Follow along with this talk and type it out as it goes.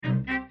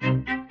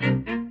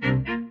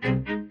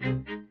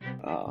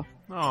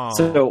Aww.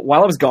 So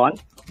while I was gone,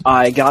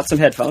 I got some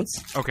headphones.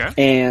 Okay.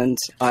 And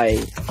I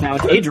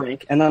found a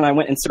drink, and then I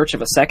went in search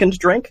of a second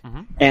drink,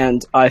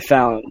 and I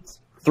found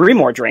 3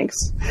 more drinks.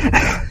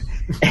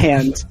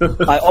 And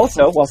I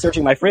also, while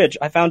searching my fridge,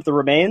 I found the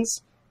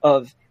remains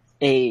of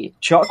a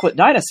chocolate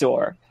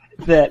dinosaur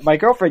that my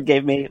girlfriend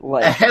gave me.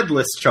 A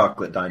headless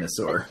chocolate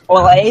dinosaur.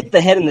 Well, I ate the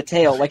head and the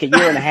tail like a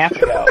year and a half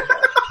ago.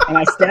 And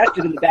I stashed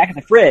it in the back of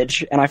the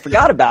fridge, and I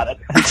forgot about it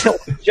until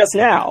just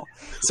now.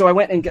 So I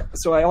went and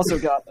I also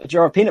got a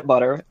jar of peanut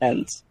butter,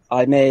 and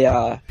I may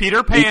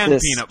Peter Pan eat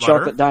this peanut butter.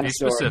 chocolate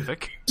dinosaur. Be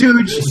specific.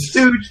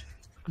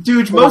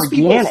 Dude, most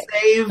people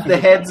save the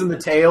heads and the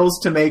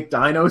tails to make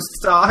dino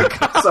stock,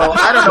 so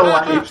I don't know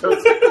why they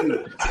chose to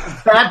eat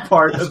that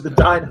part of the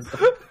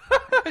dinosaur.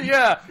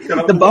 Yeah.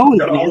 The bones,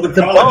 man. The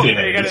bones.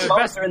 You got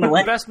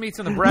the best meats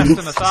in the breast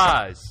and the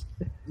thighs.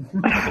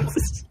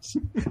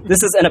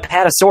 This is an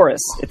apatosaurus.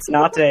 It's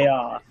not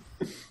a.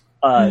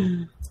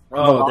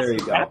 Oh, there you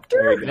go.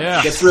 There you go. Yeah.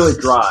 It gets really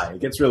dry.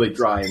 It gets really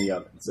dry in the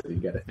oven, so you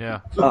get it.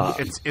 Yeah.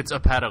 It's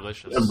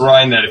apatalicious.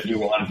 Brine that if you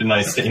want it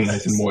to stay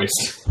nice and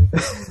moist.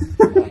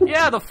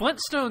 Yeah, the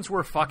Flintstones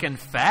were fucking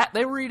fat.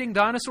 They were eating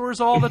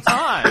dinosaurs all the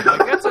time.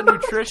 Like, that's a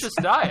nutritious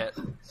diet.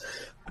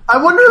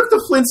 I wonder if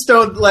the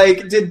Flintstone,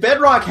 did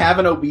Bedrock have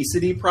an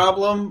obesity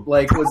problem?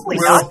 Probably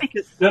not,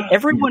 because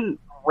everyone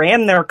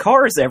ran their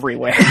cars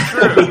everywhere.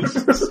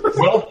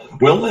 Well,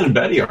 Will and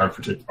Betty aren't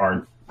skinny.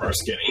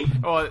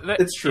 Oh,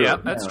 it's true. Yeah,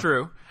 that's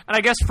true. And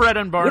I guess Fred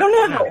and Bart. We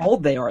don't know how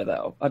old they are,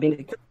 though. I mean,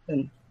 it could have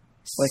been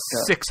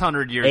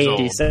 600 years old.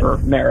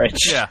 87 marriage.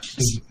 Yeah.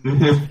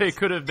 They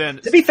could have been.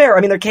 To be fair,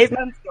 I mean, they're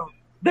cavemen, so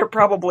they're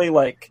probably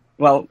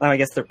well, I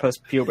guess they're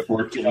post-puberty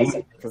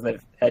because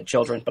they've had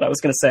children. But I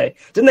was going to say,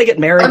 didn't they get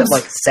married at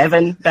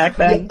 7 back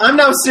then? I'm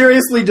now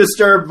seriously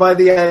disturbed by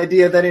the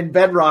idea that in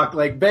Bedrock,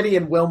 Betty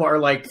and Wilma are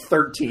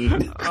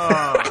 13.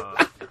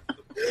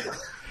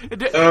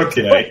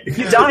 Okay.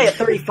 You die at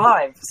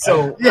 35,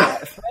 so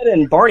Fred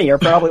and Barney are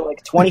probably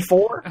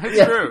 24.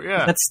 That's true,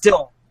 yeah. That's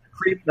still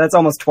that's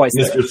almost twice.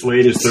 Mr.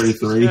 Slade is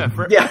 33.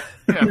 Yeah.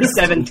 He's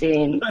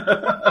 17.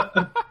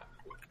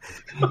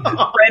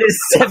 Fred is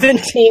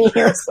 17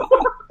 years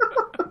old.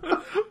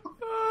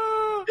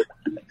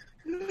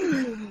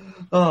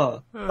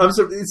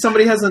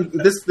 Somebody hasn't.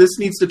 This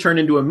needs to turn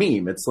into a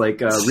meme. It's like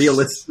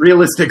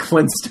realistic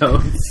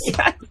Flintstones.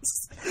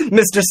 Yes.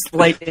 Mr.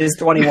 Slate is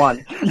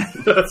 21.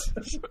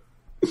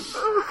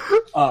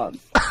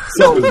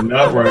 So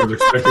not where I was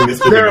expecting this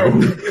to go.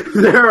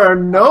 There are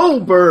no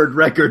bird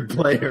record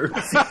players.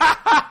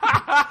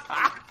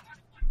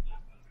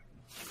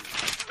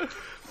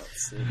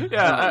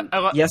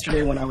 Yeah.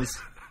 Yesterday when I was.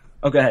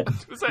 Oh, go ahead.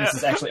 This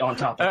is actually on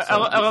topic.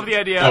 So I love the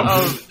idea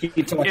of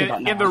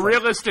in the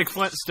realistic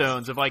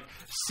Flintstones of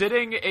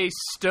sitting a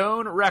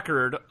stone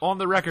record on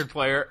the record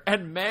player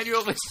and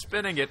manually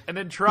spinning it and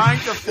then trying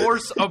to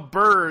force a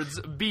bird's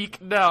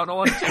beak down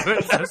onto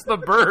it as the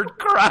bird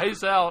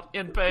cries out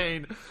in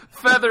pain.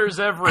 Feathers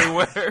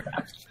everywhere.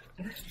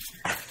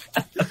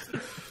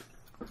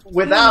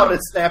 Without a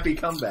snappy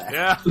comeback.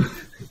 Yeah.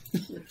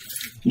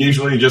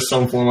 Usually just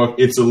some form of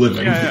it's a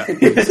living. Yeah.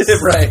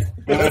 Right.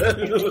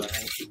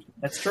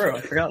 That's true.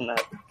 I've forgotten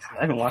that.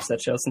 I haven't watched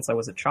that show since I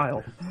was a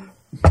child.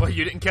 Well,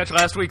 you didn't catch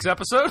last week's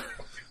episode?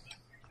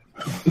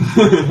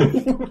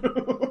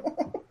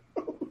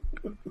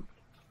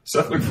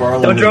 Seth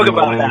MacFarlane. Don't joke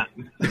about that.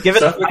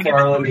 Seth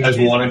MacFarlane has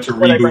wanted to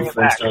reboot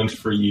Flintstones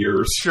for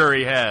years. Sure,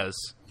 he has.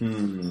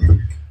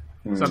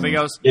 Something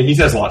else? Yeah, he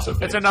says lots of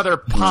things. It's another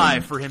pie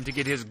for him to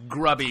get his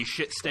grubby,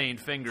 shit-stained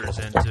fingers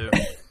into.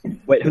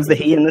 Wait, who's the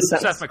he in this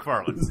sentence? Seth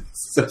MacFarlane.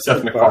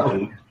 Seth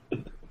MacFarlane.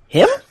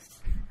 Him?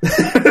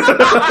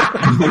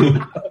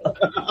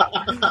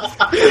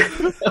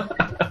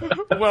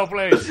 Well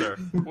played, sir.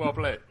 Well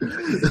played.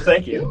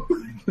 Thank you.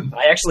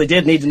 I actually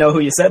did need to know who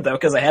you said, though,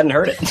 because I hadn't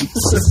heard it.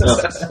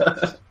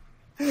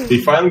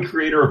 The final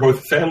creator of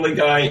both Family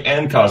Guy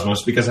and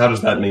Cosmos, because how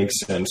does that make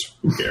sense?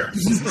 Who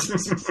cares?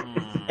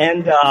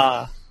 And,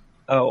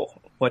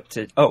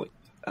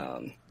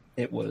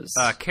 it was...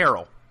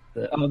 Carol.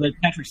 The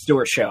Patrick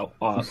Stewart show.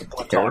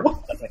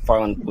 Carol?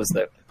 MacFarlane was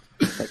the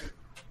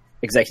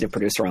executive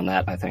producer on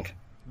that, I think.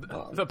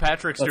 The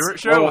Patrick Stewart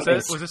show? Was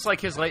this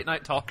like his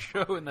late-night talk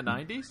show in the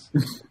 90s?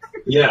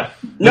 Yeah.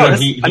 No,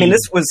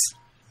 this was...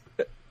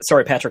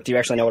 Sorry, Patrick, do you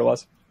actually know what it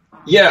was?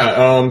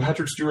 Yeah,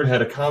 Patrick Stewart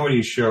had a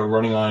comedy show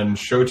running on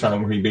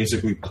Showtime where he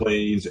basically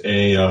plays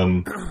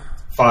a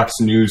Fox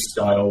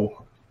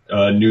News-style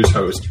news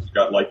host who's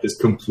got this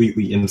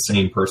completely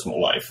insane personal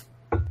life.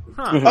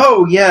 Huh.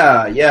 Oh,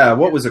 yeah.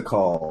 What was it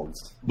called?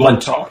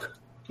 Blunt Talk.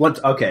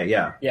 Okay,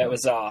 yeah. Yeah, it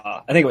was,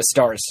 I think it was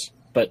Stars,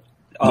 but,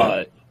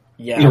 yeah.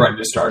 You're right, it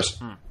is Stars. It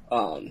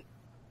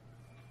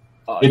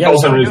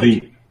falls under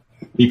the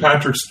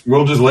Patrick.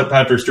 We'll just let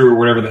Patrick Stewart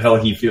whatever the hell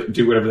he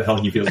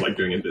feels like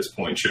doing at this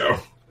point. Show.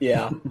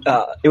 Yeah,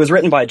 it was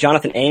written by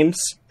Jonathan Ames,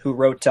 who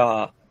wrote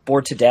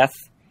 "Bored to Death,"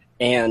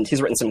 and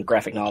he's written some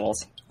graphic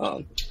novels.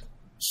 All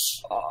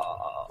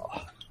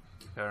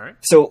right.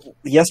 So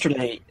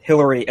yesterday,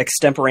 Hillary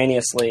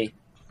extemporaneously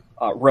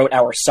wrote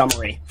our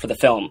summary for the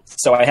film.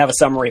 So I have a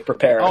summary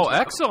prepared. Oh,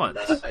 excellent.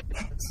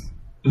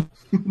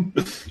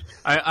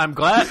 I'm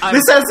glad.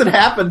 This hasn't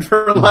happened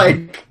for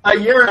like a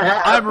year and a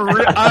half.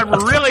 I'm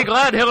really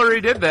glad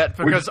Hillary did that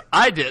because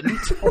I didn't.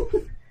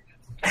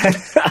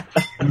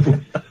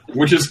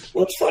 Which is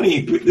what's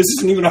funny. This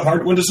isn't even a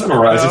hard one to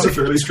summarize. It's a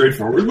fairly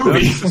straightforward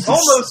movie.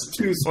 Almost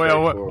too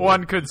straightforward. Well,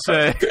 one could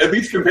say, at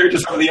least compared to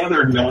some of the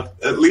other,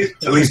 at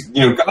least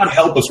God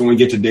help us when we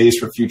get to Days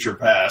for Future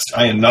Past.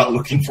 I am not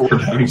looking forward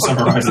to having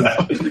summarized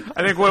that.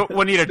 I think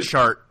we'll need a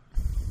chart.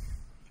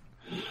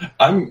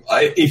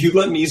 If you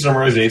let me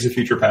summarize Days of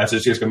Future Past,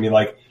 it's just going to be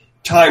like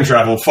time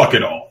travel. Fuck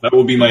it all. That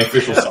will be my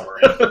official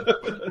summary.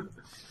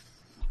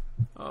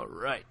 All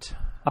right.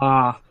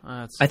 I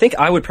think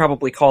I would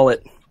probably call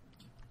it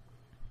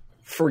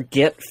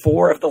forget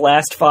 4 of the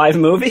last 5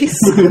 movies.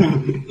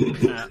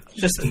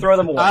 Just throw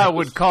them away. I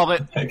would call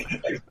it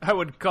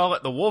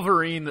the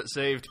Wolverine that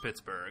saved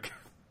Pittsburgh.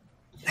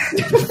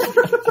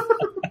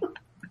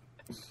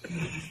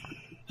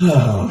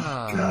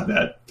 God,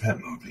 that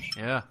movie.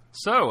 Yeah.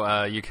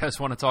 So, you guys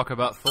want to talk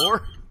about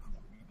Thor?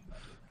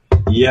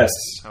 Yes.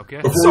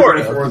 Okay. Sort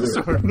of.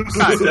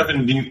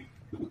 Stefan,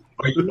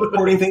 are you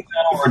recording things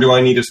now, or do I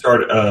need to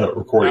start a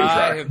recording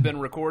track? I have been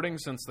recording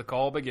since the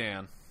call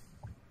began.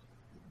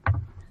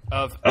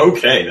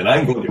 Okay, then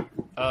I'm going to.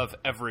 Of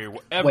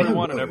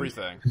everyone and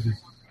everything.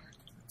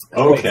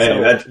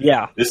 Okay,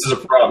 yeah. This is a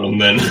problem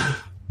then.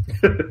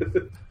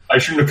 I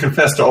shouldn't have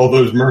confessed to all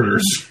those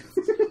murders.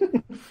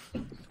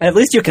 At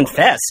least you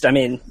confessed. I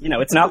mean,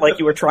 it's not like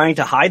you were trying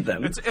to hide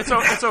them. It's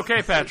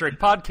okay, Patrick.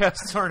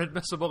 Podcasts aren't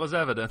admissible as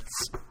evidence.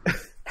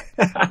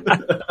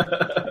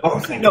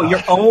 No,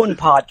 your own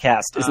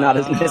podcast is not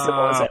as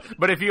admissible as it.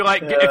 But if you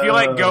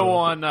go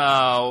on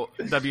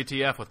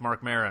WTF with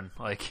Mark Maron,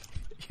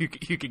 you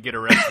could get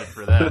arrested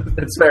for that.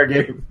 It's fair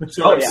game.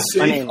 So it's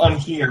safe on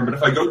here, but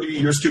if I go to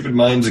Your Stupid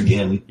Minds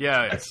again,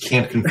 I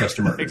can't confess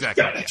to murder.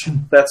 Exactly. Got it.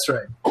 That's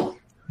right.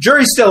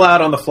 Jury's still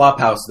out on the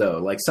Flophouse, though.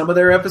 Like some of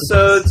their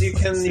episodes,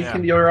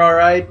 you're all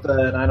right,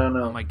 but I don't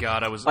know. Oh my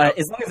God, I was as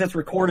long as it's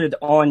recorded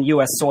on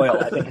U.S. soil,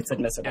 I think it's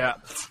admissible. Yeah,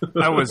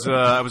 I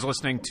was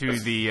listening to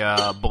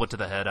the Bullet to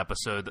the Head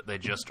episode that they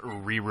just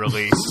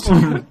re-released,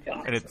 and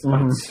it's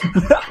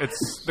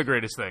the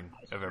greatest thing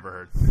I've ever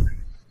heard.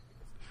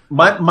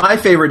 My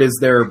favorite is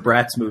their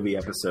Bratz movie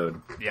episode.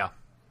 Yeah.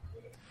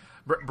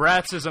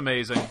 Bratz is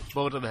amazing.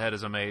 Bullet to the Head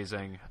is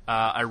amazing.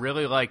 I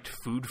really liked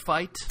Food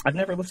Fight. I've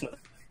never listened to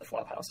the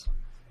Flophouse.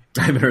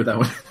 I haven't heard that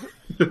one.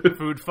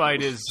 Food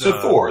Fight is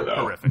Thor, though.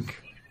 Horrific.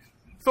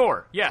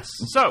 Thor, yes.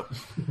 So,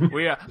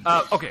 we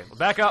okay,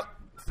 back up.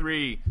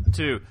 3,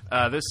 2.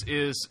 This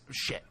is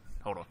shit.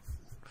 Hold on.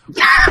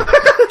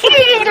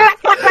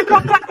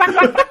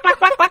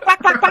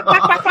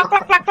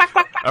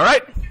 All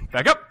right,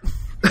 back up.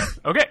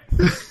 Okay.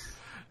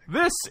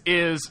 This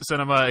is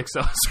Cinema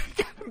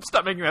Excelsior.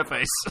 Stop making that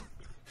face.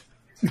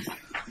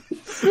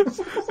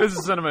 This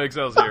is Cinema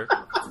Excelsior.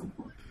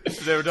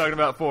 Today we're talking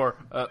about 4.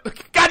 God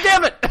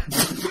damn it!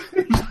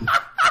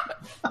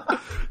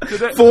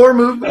 Today, 4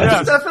 movies,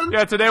 yeah, Stefan?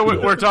 Yeah, today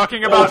we're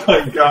talking about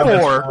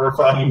 4.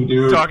 Horrifying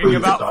dude. Talking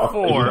about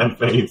 4.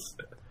 Face.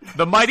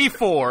 The Mighty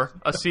 4,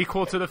 a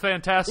sequel to the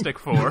Fantastic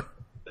Four.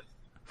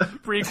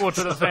 Prequel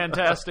to the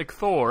Fantastic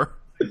Thor.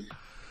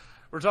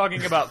 We're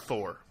talking about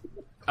Thor.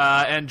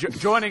 And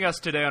joining us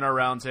today on our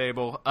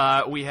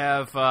roundtable, we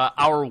have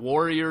our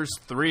Warriors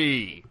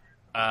 3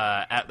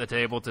 at the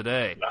table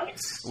today.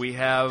 Nice. We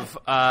have,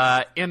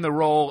 in the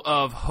role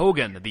of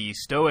Hogan, the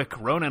stoic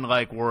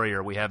Ronin-like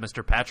warrior, we have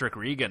Mr. Patrick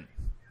Regan.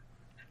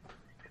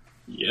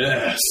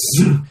 Yes.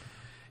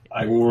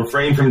 I will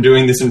refrain from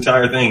doing this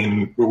entire thing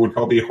in what would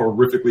probably be a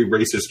horrifically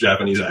racist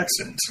Japanese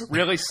accent.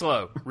 Really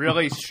slow.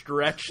 Really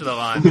stretch the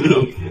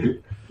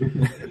line.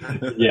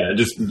 Yeah,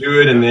 just do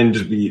it and then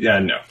just be... Yeah,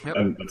 no. Yep.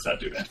 Let's not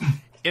do that.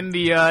 In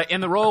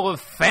the role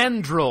of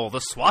Fandral, the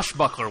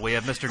swashbuckler, we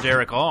have Mr.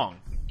 Derek Ong.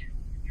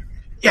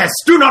 Yes,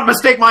 do not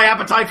mistake my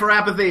appetite for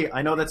apathy.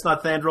 I know that's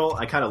not Thandril.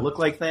 I kind of look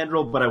like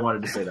Thandril, but I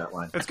wanted to say that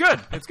line. It's good.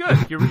 It's good.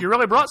 You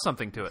really brought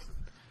something to it.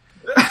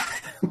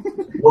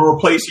 We'll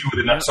replace you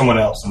with someone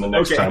else in the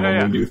next time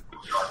when we do the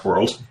Dark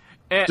World.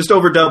 And, just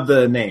overdub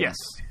the name. Yes.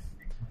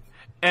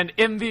 And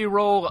in the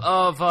role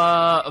of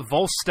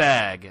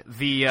Volstagg,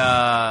 the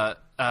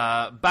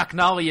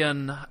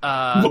Bacchanalian,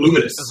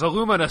 voluminous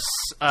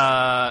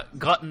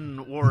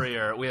glutton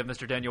warrior, we have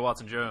Mr. Daniel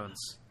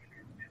Watson-Jones.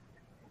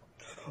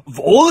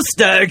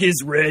 Volstagg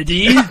is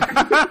ready.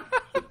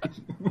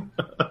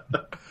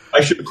 I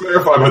should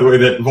clarify, by the way,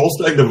 that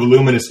Volstagg the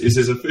Voluminous is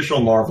his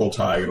official Marvel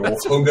title.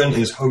 Hogun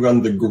is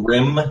Hogun the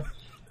Grim,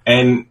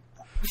 and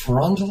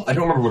Frondel? I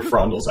don't remember what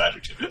Frondel's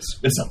adjective is.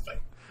 It's something.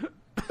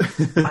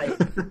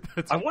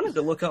 I wanted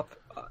to look up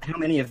how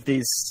many of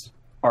these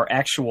are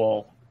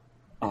actual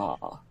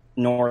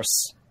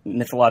Norse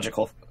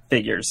mythological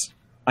figures.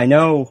 I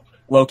know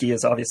Loki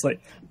is obviously,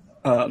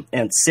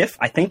 and Sif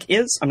I think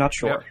is. I'm not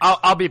sure. Yeah,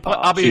 I'll be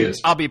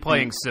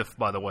playing Sif,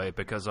 by the way,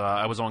 because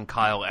I was on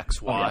Kyle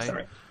XY. Oh, yeah,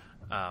 sorry.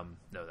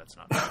 No, that's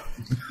not.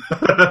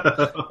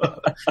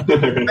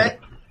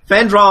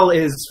 Fandral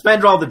is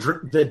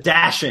the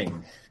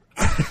dashing.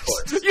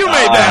 You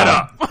made that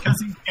up.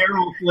 Because he's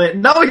Errol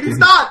Flynn. No, he's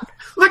not.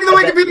 Look at the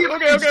Wikipedia.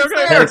 Okay.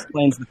 That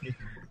explains the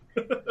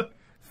picture.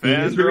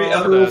 It's very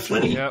Errol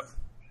Flynn. Yep.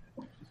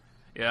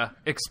 Yeah,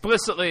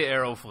 explicitly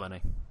Errol Flynn.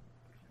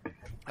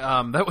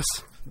 That was.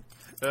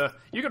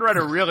 You could write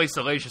a really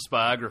salacious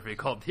biography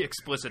called "The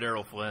Explicit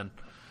Errol Flynn."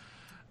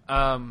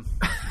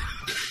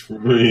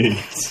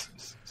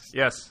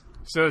 Yes.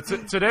 So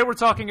today we're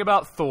talking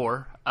about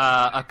Thor.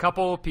 A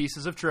couple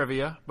pieces of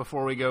trivia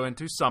before we go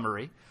into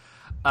summary.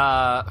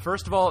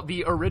 First of all,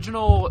 the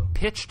original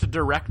pitched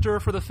director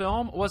for the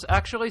film was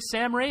actually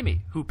Sam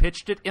Raimi, who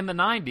pitched it in the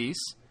 90s,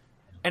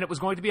 and it was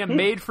going to be a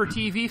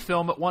made-for-TV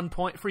film at one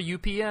point for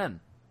UPN.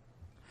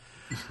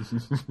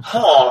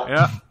 Huh.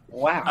 Yeah.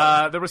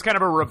 Wow. There was kind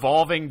of a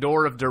revolving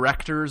door of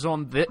directors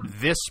on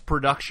this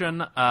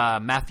production.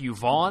 Matthew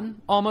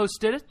Vaughn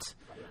almost did it,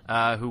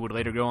 who would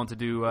later go on to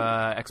do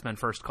X-Men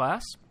First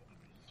Class.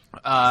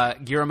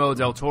 Guillermo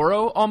del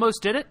Toro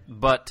almost did it,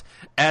 but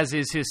as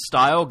is his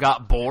style,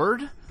 got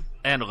bored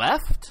and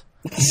left.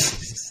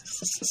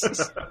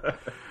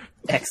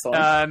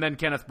 Excellent. And then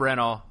Kenneth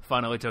Branagh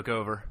finally took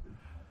over.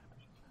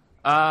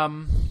 Yeah,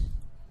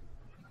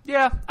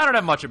 I don't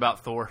have much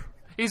about Thor.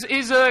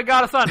 He's a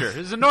god of thunder.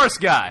 He's a Norse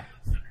guy.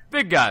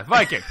 Big guy.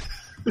 Viking.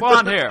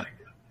 Blonde hair.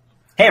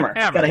 Hammer.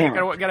 Got a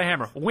hammer. Got a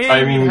hammer.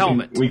 Winged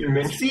helmet. We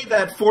can See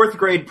that 4th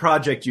grade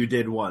project you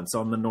did once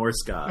on the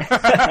Norse god.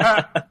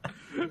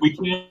 we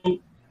can,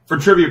 for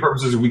trivia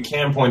purposes, we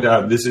can point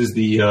out this is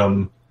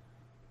the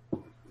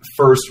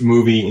first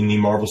movie in the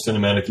Marvel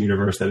Cinematic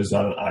Universe that is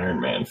not an Iron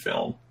Man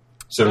film.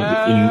 So in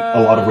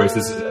a lot of ways,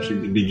 this is actually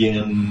the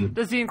begin.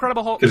 Does the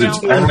Incredible Hulk because it's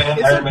count?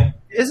 Iron Man.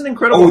 Isn't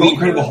Incredible Oh, the Hulk?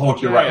 Incredible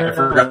Hulk. You're right. I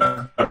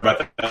forgot about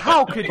that.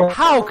 How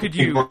could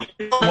you?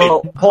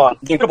 Well, hold on.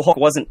 The Incredible Hulk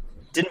wasn't.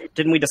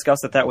 Didn't we discuss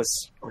that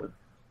was?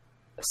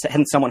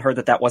 Hadn't someone heard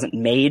that wasn't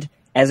made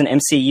as an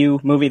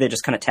MCU movie? They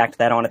just kind of tacked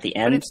that on at the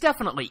But end. it's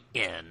definitely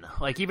in.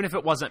 Like, even if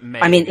it wasn't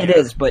made. I mean, it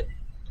is, but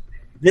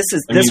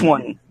this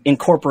one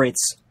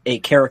incorporates a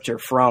character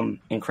from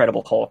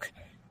Incredible Hulk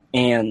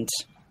and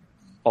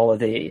all of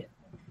the.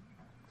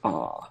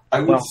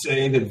 I would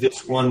say that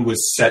this one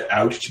was set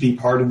out to be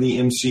part of the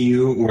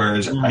MCU,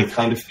 whereas I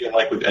kind of feel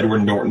like with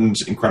Edward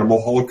Norton's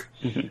Incredible Hulk,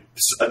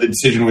 the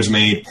decision was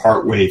made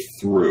partway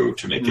through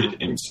to make it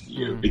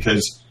MCU.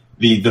 Because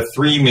the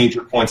three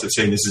major points that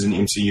say this is an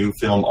MCU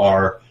film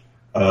are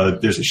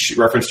there's a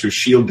reference to a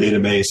SHIELD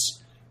database,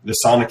 the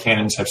sonic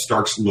cannons have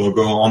Stark's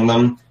logo on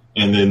them,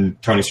 and then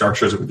Tony Stark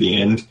shows up at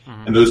the end.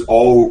 And those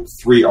all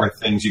three are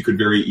things you could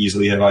very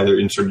easily have either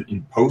inserted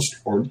in post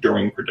or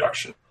during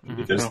production.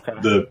 Because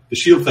the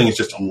SHIELD thing is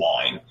just a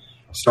line.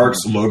 Stark's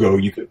logo,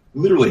 you could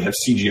literally have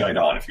CGI'd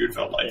on if you had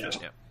felt like it.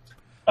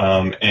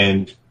 Yeah.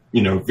 And,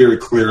 very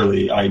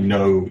clearly, I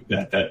know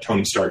that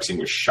Tony Stark scene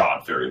was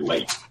shot very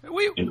late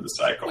into the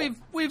cycle.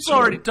 We've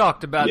already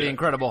talked about the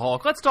Incredible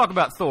Hulk. Let's talk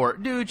about Thor.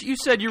 Dude, you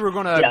said you were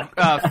going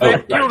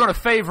to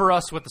favor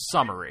us with the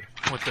summary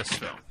with this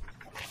film.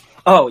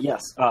 Oh,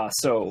 yes.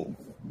 So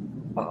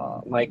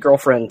my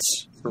girlfriend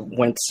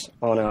went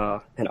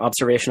on an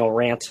observational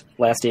rant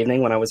last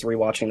evening when I was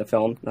rewatching the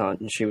film,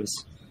 and she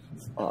was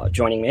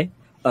joining me.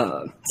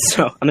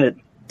 So I'm going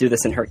to do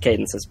this in her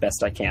cadence as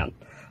best I can.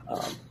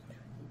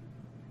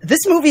 This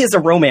movie is a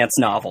romance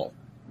novel.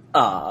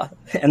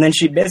 And then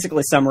she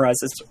basically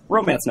summarizes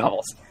romance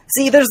novels.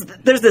 See, there's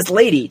this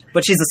lady,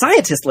 but she's a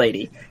scientist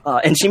lady,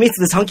 and she meets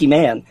this hunky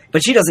man,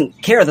 but she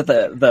doesn't care that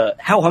the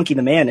how hunky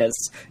the man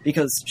is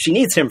because she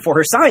needs him for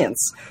her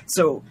science.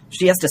 So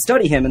she has to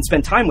study him and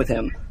spend time with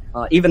him,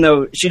 even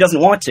though she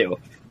doesn't want to,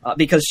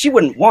 because she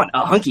wouldn't want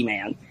a hunky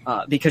man,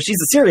 because she's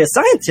a serious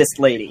scientist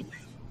lady.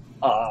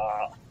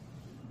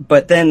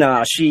 But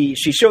then she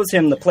shows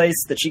him the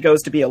place that she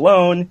goes to be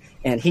alone,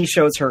 and he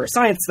shows her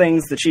science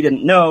things that she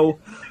didn't know.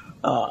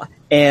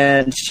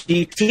 And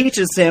she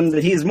teaches him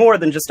that he's more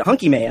than just a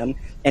hunky man,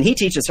 and he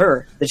teaches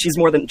her that she's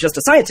more than just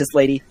a scientist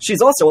lady.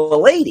 She's also a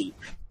lady.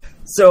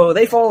 So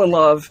they fall in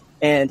love,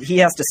 and he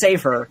has to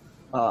save her.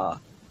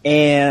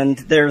 And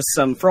there's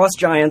some frost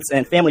giants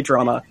and family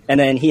drama, and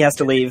then he has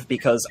to leave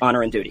because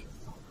honor and duty.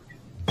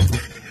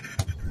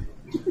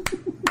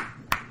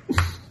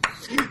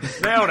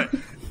 Nailed it.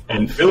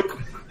 And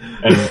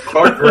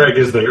Clark Gregg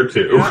is there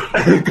too.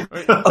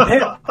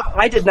 Apparently,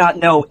 I did not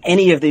know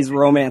any of these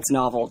romance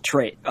novel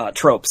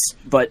tropes,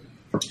 but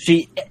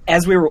she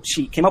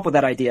came up with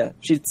that idea.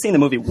 She'd seen the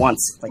movie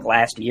once, like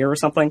last year or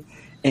something,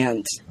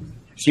 and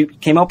she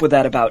came up with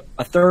that about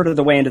a third of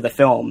the way into the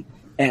film,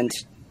 and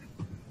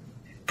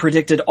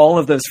predicted all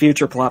of those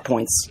future plot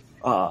points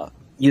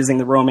using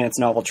the romance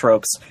novel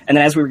tropes. And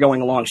then as we were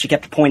going along, she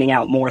kept pointing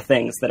out more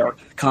things that are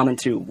common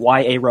to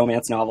YA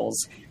romance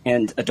novels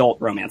and adult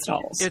romance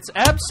novels. It's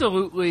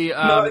absolutely,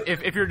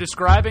 if you're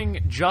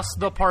describing just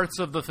the parts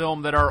of the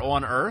film that are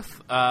on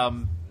Earth,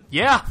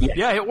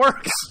 it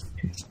works.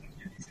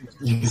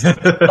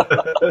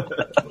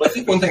 I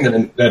think one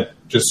thing that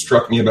just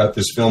struck me about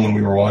this film when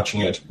we were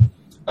watching it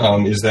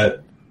is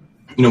that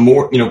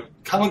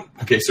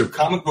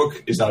comic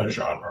book is not a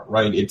genre,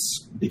 right?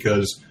 It's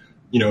because,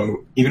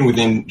 even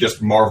within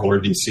just Marvel or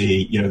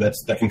DC,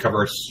 that can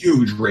cover a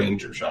huge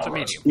range of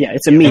genres.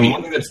 It's a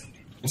medium.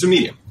 It's a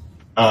medium.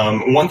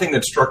 One thing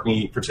that struck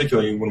me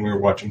particularly when we were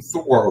watching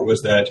Thor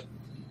was that,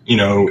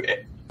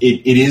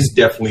 it is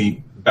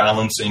definitely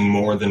balancing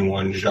more than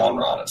one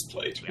genre on its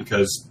plate,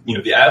 because,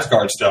 the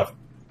Asgard stuff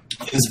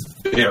is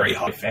very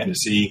high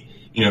fantasy.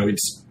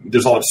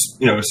 There's a lot of,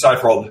 aside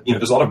from all,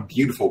 there's a lot of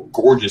beautiful,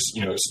 gorgeous,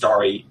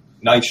 starry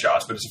night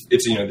shots, but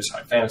it's this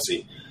high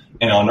fantasy.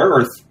 And on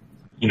Earth,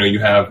 you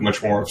have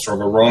much more of sort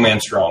of a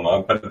romance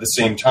drama, but at the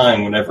same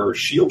time, whenever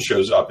S.H.I.E.L.D.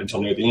 shows up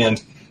until near the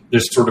end,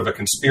 there's sort of a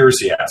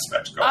conspiracy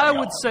aspect going on. I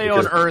would say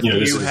because, on Earth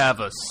you have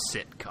a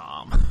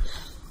sitcom.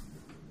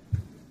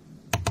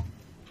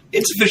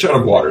 It's a fish out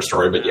of water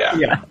story, but yeah.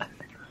 Yeah.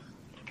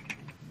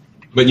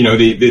 But,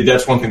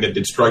 that's one thing that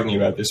did strike me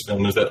about this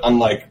film, is that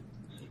unlike,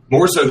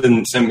 more so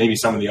than maybe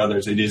some of the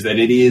others, it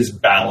is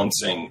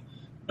balancing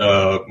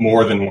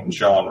more than one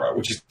genre,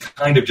 which is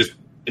kind of just,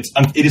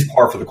 it is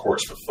par for the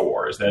course for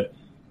Thor, is that,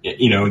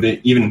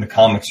 even in the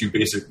comics,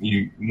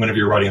 whenever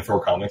you're writing a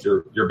Thor comic,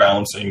 you're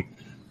balancing,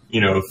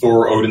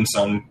 Thor, Odin's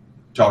son,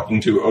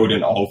 talking to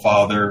Odin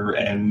Allfather,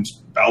 and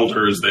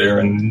Baldur is there,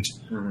 and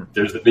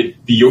there's the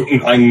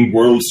Jotunheim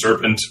world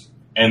serpent,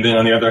 and then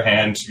on the other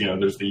hand,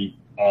 there's the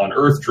on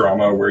Earth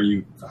drama where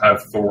you have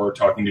Thor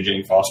talking to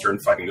Jane Foster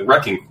and fighting the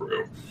Wrecking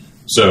Crew.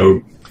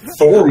 So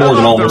Thor, more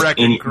than almost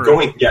any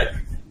going,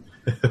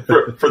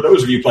 for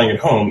those of you playing at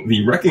home,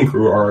 the Wrecking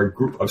Crew are a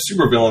group of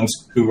supervillains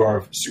who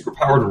are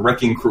superpowered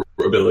Wrecking Crew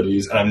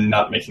abilities, and I'm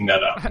not making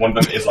that up. One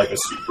of them is like a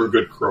super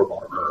good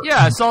crowbar.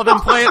 Yeah, I saw them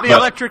play at the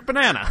Electric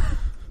Banana.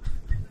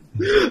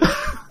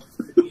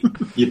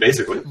 Yeah,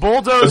 basically.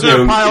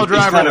 Bulldozer, Pile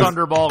Driver,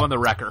 Thunderball, and the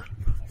Wrecker.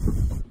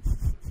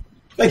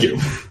 Thank you.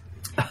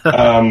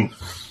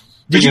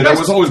 That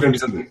was always going to be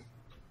something.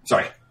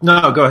 Sorry.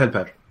 No, go ahead,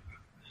 Patrick.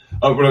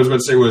 What I was about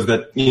to say was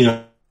that,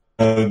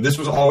 this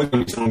was always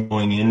going to be something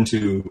going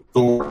into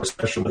Thor,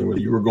 especially, where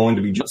you were going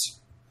to be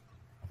just.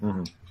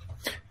 Mm-hmm.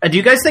 And do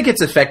you guys think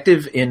it's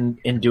effective in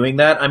doing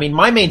that? I mean,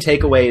 my main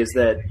takeaway is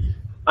that,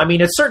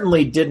 it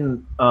certainly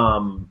didn't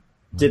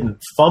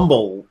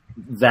fumble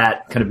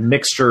that kind of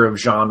mixture of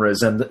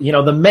genres and,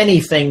 the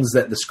many things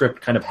that the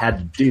script kind of had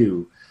to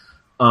do.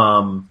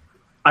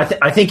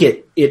 I think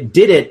it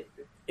did it.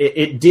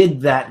 It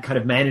did that kind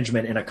of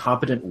management in a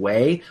competent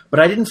way, but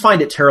I didn't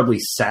find it terribly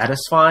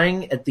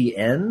satisfying at the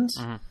end.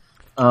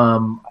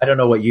 Mm-hmm. I don't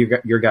know what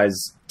your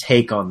guys'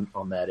 take on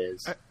that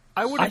is.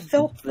 I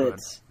felt that.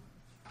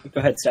 Go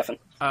ahead, Stefan.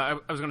 I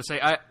was going to say,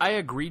 I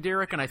agree,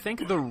 Derek, and I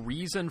think the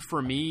reason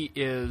for me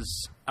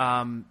is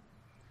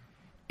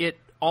it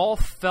all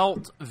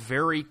felt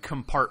very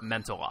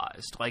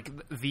compartmentalized. Like,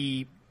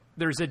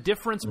 there's a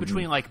difference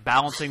between, like,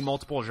 balancing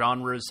multiple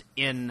genres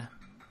in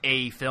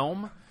a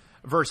film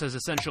versus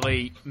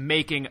essentially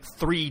making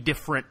 3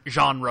 different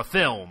genre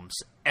films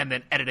and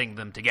then editing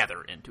them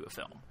together into a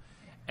film.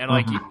 And,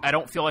 like, I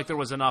don't feel like there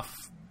was enough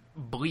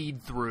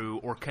bleed-through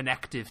or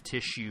connective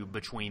tissue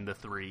between the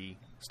 3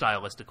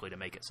 stylistically to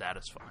make it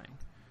satisfying.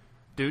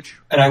 Dooch?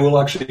 And I will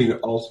actually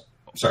also...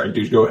 Sorry,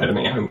 Dooch, go ahead of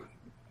me.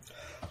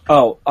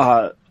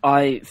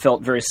 I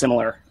felt very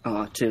similar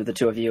to the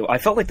two of you. I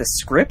felt like the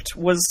script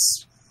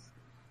was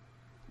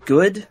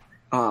good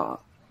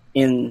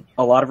in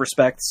a lot of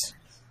respects,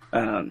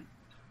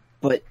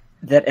 but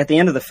that at the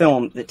end of the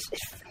film, it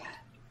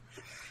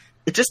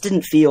just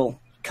didn't feel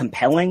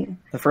compelling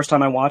the first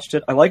time I watched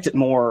it. I liked it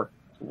more,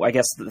 I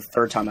guess, the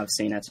third time I've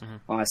seen it.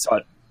 Mm-hmm. I saw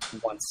it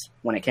once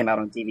when it came out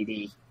on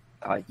DVD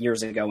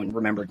years ago and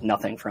remembered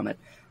nothing from it.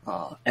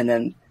 And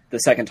then the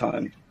second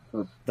time,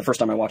 or the first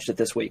time I watched it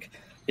this week,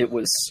 it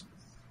was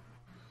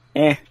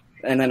and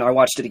then I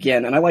watched it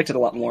again, and I liked it a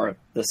lot more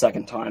the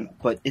second time,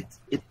 but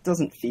it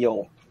doesn't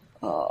feel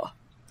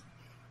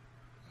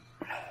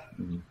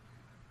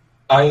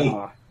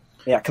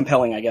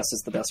compelling, I guess,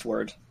 is the best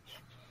word.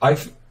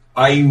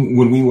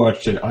 When we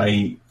watched it,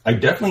 I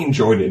definitely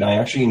enjoyed it. I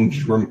actually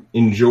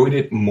enjoyed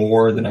it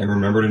more than I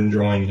remembered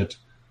enjoying it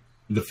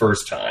the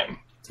first time.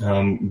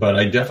 But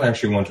I definitely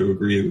actually want to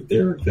agree with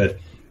Derek that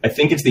I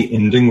think it's the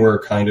ending where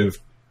it kind of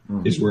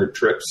is where it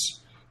trips,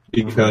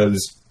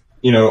 because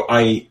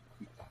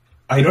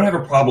I don't have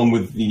a problem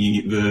with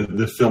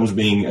the films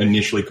being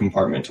initially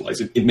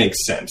compartmentalized. It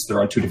makes sense. They're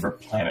on 2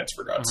 different planets,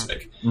 for God's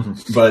sake.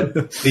 Mm-hmm.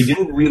 But they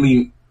didn't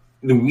really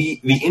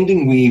the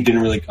ending weave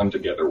didn't really come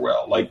together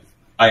well. Like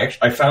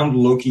I found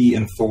Loki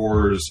and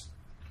Thor's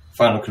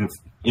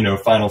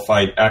final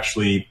fight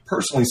actually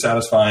personally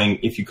satisfying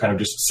if you kind of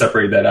just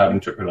separated that out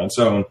and took it on its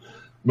own.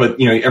 But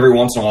every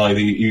once in a while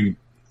you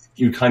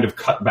kind of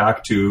cut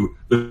back to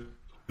the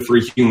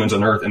 3 humans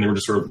on Earth, and they were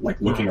just sort of like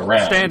looking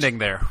around, standing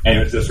there, and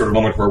it's this sort of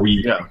moment where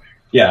you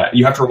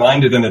have to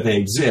remind them that they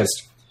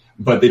exist,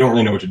 but they don't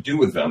really know what to do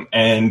with them.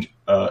 And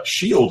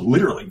S.H.I.E.L.D.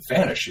 literally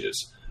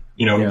vanishes.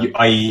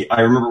 I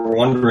remember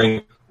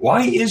wondering,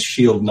 why is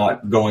S.H.I.E.L.D.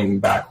 not going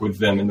back with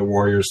them in the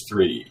Warriors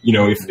 3?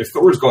 If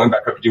Thor's going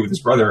back up to do with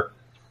his brother,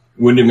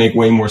 wouldn't it make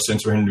way more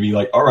sense for him to be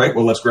like, all right,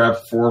 well, let's grab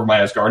 4 of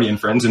my Asgardian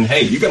friends, and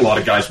hey, you got a lot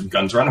of guys with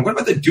guns around, and what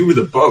about the dude with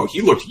the bow? He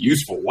looked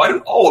useful. Why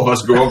don't all of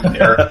us go up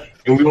there,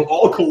 and we will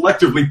all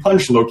collectively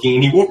punch Loki,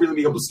 and he won't really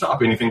be able to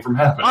stop anything from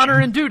happening? Honor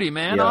and duty,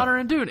 man. Yeah. Honor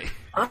and duty.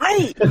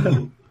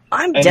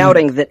 I'm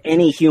doubting that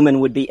any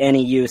human would be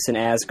any use in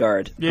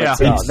Asgard. Yeah.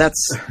 But,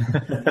 that's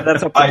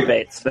up for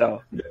debate.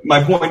 So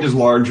my point is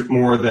more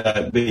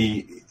that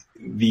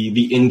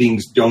the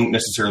endings don't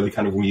necessarily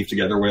kind of weave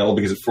together well,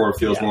 because it sort of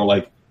feels more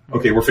like,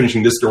 okay, we're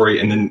finishing this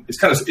story, and then it's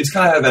kind of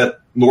that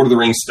Lord of the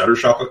Rings stutter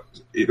stop,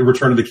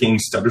 Return of the King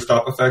stutter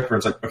stop effect, where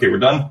it's like, okay, we're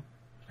done.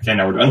 Okay,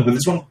 now we're done with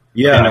this one.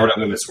 Yeah, okay, now we're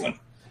done with this one.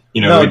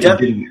 You know, it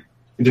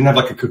didn't have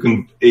like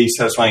a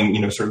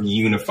satisfying, sort of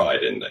unified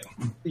ending.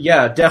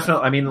 Yeah,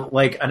 definitely. I mean,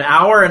 like an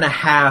hour and a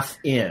half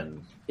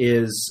in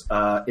is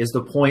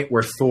the point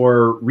where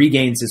Thor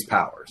regains his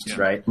powers,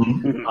 right?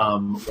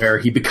 Mm-hmm. Where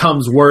he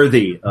becomes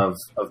worthy of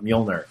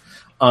Mjolnir.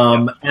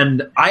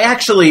 And I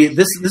actually,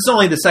 this is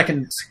only the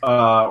second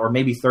or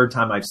maybe third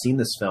time I've seen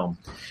this film.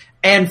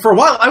 And for a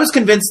while, I was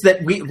convinced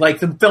that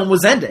the film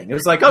was ending. It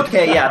was like,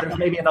 okay, yeah, there's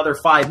maybe another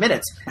 5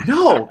 minutes.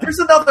 No, there's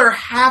another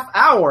half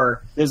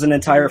hour. There's an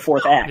entire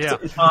fourth act. Yeah.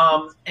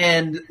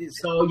 And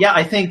so, yeah,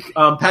 I think,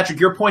 Patrick,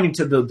 you're pointing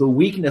to the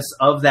weakness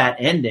of that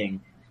ending.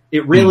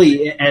 It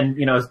really, and,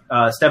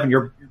 Stefan,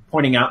 you're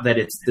pointing out that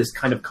it's this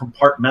kind of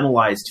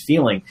compartmentalized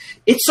feeling.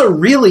 It's a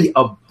really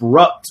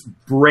abrupt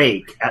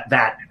break at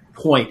that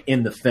point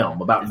in the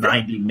film, about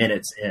 90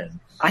 minutes in.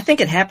 I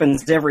think it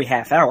happens every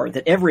half hour,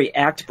 that every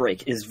act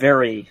break is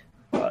very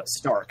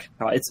stark.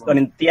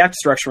 The act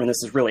structure in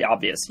this is really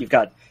obvious. You've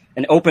got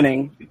an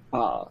opening,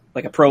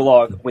 like a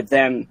prologue with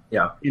them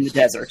in the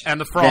desert. And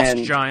the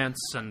Frost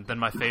Giants, and then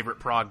my favorite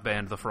prog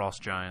band, the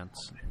Frost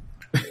Giants.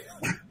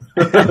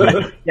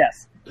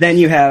 Yes. Then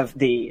you have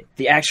the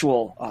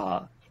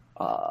actual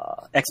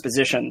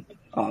exposition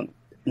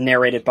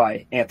narrated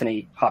by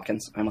Anthony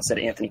Hopkins. I almost said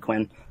Anthony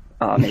Quinn.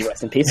 May he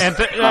rest in peace.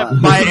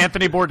 By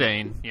Anthony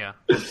Bourdain, yeah.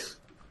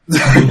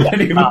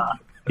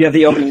 You have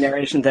the opening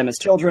narration, them as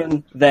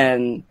children,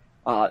 then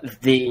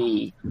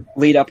the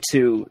lead up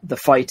to the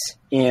fight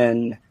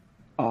in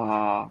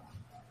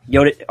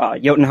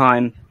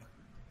Jotunheim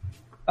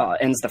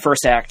ends the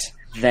first act,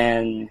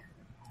 then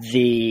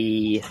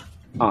the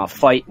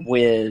fight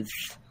the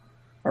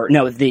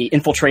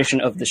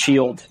infiltration of the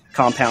S.H.I.E.L.D.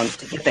 compound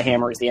to get the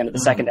hammer is the end of the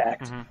second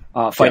act,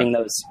 fighting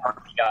those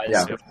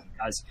guys.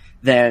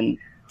 Then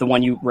the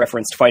one you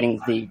referenced,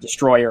 fighting the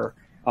Destroyer,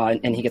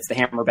 and he gets the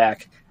hammer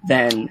back,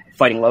 then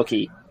fighting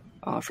Loki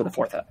for the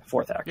fourth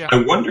act. Yeah.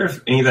 I wonder if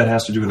any of that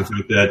has to do with the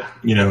fact that,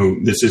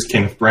 this is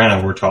Kenneth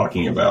Branagh we're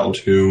talking about,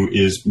 who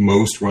is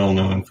most well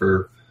known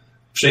for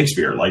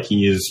Shakespeare. Like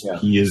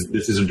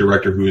this is a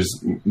director who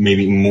is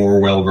maybe more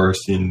well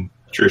versed in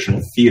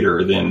traditional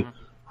theater than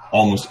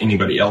almost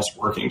anybody else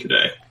working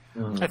today.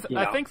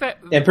 I think that,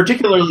 and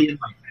particularly in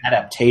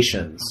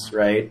adaptations,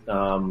 right?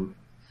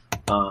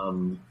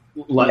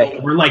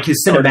 Where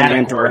his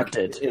cinematic work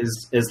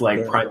is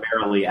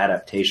primarily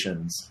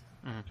adaptations.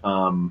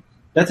 Mm-hmm.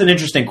 That's an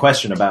interesting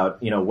question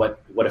about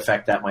what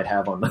effect that might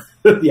have on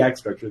the act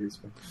structure of these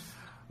films.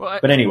 Well,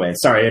 but anyway,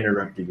 sorry I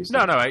interrupted you.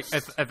 No, I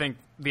think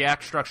the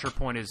act structure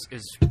point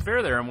is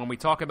fair there. And when we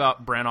talk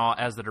about Branagh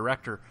as the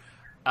director,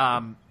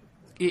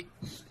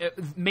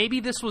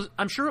 maybe this was.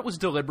 I'm sure it was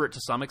deliberate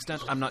to some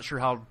extent. I'm not sure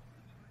how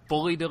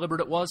fully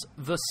deliberate it was.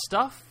 The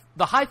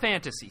high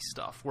fantasy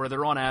stuff, where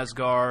they're on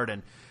Asgard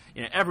and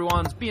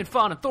everyone's being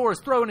fun, and Thor's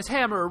throwing his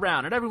hammer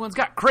around, and everyone's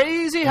got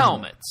crazy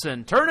helmets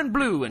and turning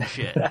blue and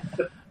shit.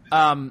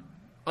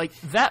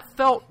 That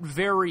felt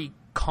very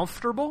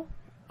comfortable.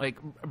 Like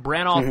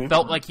Branagh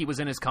felt like he was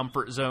in his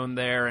comfort zone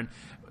there, and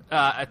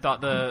I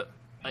thought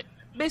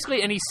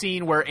basically any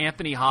scene where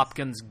Anthony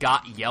Hopkins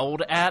got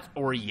yelled at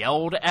or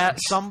yelled at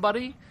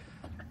somebody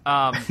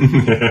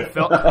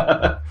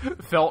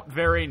felt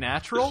very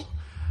natural.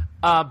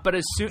 But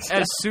as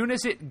soon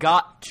as it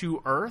got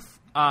to Earth,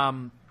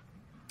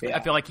 I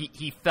feel like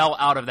he fell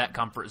out of that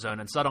comfort zone,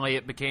 and suddenly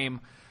it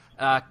became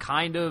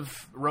kind of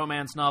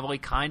romance novel-y,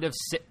 kind of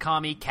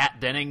sitcom-y.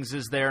 Kat Dennings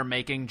is there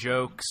making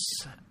jokes.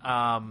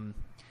 And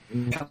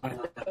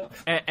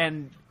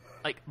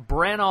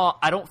Branagh,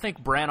 I don't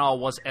think Branagh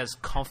was as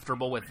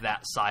comfortable with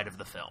that side of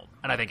the film,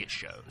 and I think it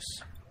shows.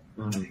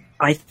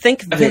 I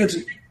think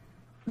that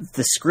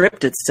the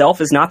script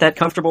itself is not that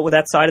comfortable with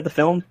that side of the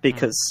film,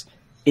 because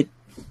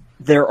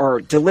there are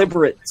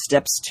deliberate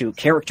steps to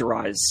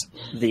characterize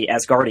the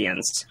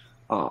Asgardians.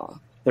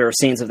 There are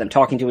scenes of them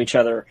talking to each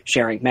other,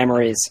 sharing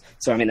memories.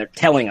 So, they're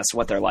telling us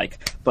what they're like,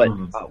 but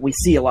we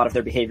see a lot of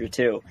their behavior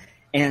too.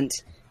 And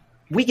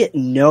we get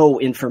no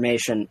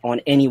information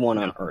on anyone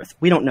on Earth.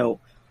 We don't know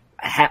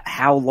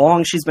how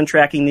long she's been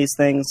tracking these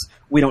things.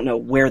 We don't know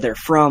where they're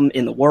from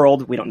in the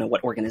world. We don't know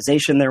what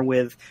organization they're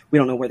with. We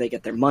don't know where they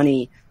get their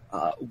money.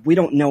 We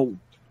don't know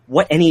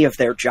what any of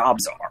their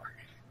jobs are.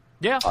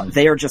 Yeah,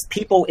 they are just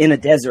people in a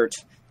desert,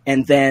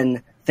 and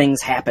then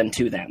things happen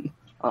to them.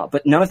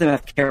 But none of them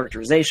have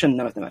characterization.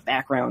 None of them have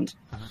background.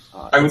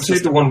 I would say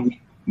the one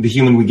the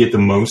human we get the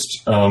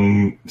most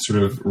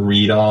sort of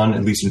read on,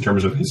 at least in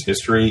terms of his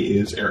history,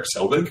 is Eric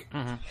Selvig.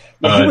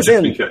 He was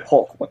in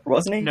Hulk,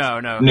 wasn't he?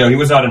 No, he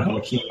was not in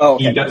Hulk. He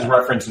does Okay.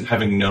 reference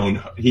having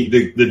known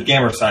the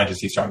Gamma scientist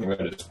he's talking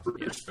about is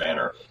Bruce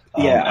Banner.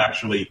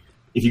 Actually,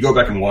 if you go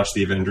back and watch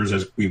the Avengers,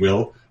 as we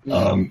will,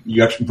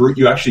 you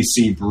actually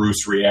see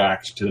Bruce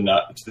react to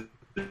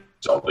the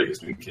Selvig has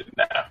been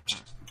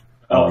kidnapped.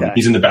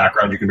 He's in the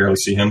background; you can barely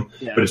see him,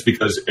 but it's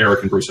because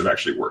Eric and Bruce have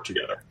actually worked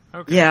together.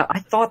 Okay. Yeah, I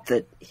thought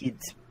that he'd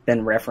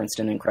been referenced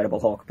in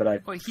Incredible Hulk, but I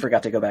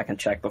forgot to go back and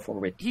check before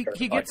we. He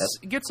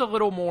gets a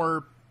little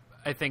more,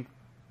 I think,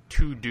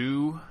 to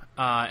do,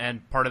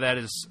 and part of that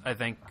is, I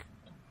think,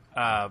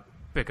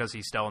 because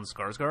he's Stellan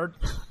Skarsgård,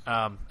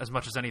 as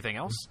much as anything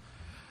else.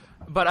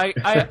 But I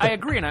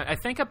agree, and I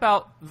think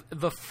about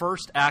the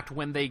first act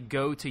when they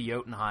go to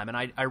Jotunheim, and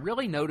I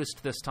really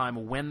noticed this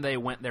time when they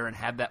went there and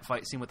had that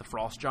fight scene with the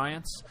Frost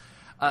Giants.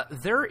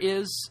 There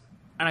is,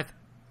 and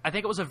I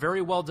think it was a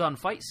very well done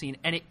fight scene,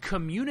 and it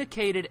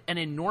communicated an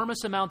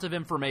enormous amount of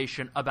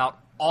information about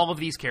all of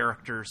these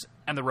characters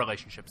and the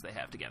relationships they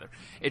have together.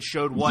 It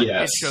showed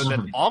it showed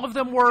that all of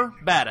them were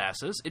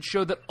badasses. It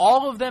showed that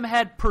all of them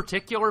had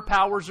particular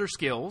powers or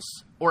skills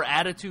or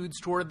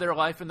attitudes toward their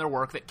life and their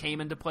work that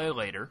came into play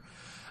later.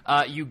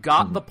 You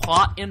got the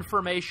plot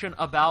information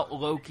about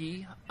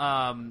Loki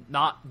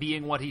not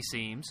being what he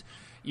seems.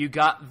 You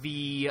got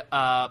the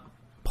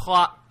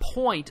plot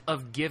point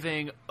of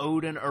giving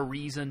Odin a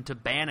reason to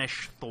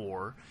banish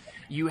Thor.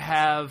 You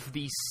have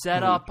the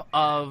setup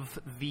of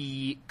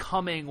the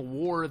coming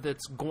war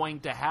that's going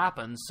to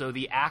happen, so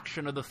the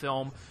action of the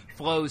film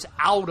flows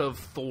out of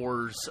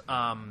Thor's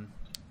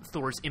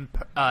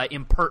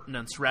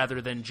impertinence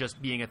rather than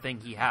just being a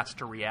thing he has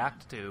to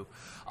react to.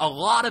 A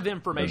lot of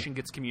information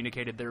gets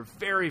communicated there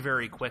very,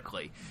 very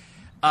quickly.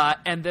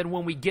 And then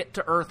when we get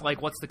to Earth,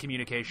 like, what's the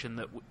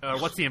communication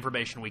what's the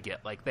information we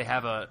get? Like, they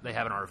have an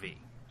RV.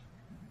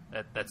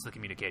 That's the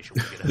communication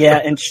we get. Yeah,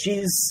 and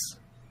she's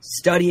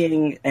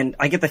studying, and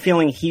I get the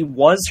feeling he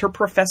was her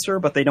professor,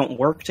 but they don't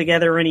work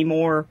together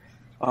anymore.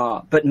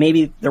 But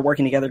maybe they're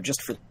working together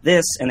just for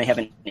this, and they have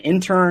an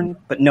intern,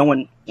 but no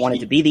one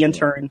wanted to be the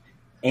intern,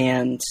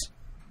 and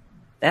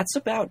that's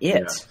about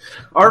it.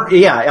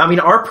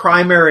 Our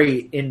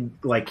primary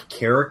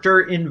character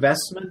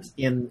investment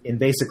in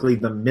basically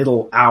the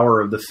middle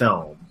hour of the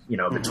film,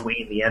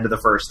 between the end of the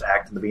first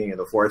act and the beginning of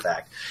the fourth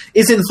act,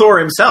 is in Thor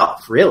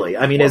himself, really.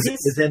 I mean,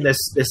 is in this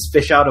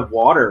fish out of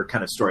water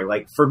kind of story.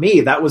 Like, for me,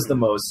 that was the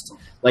most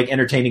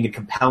entertaining and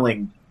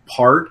compelling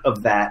part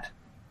of that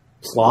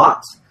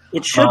plot.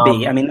 It should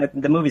be. I mean,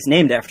 the movie's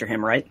named after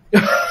him, right?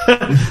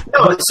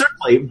 No,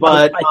 certainly,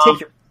 but I take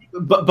your...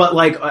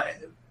 but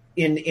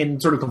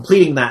in sort of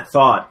completing that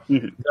thought,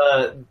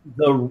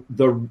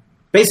 the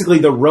basically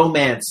the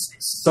romance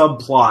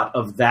subplot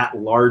of that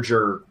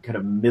larger kind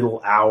of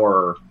middle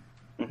hour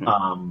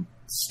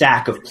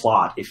stack of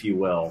plot, if you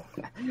will,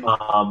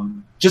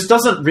 just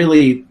doesn't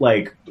really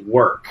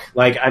work.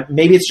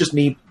 Maybe it's just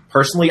me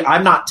personally.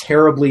 I'm not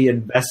terribly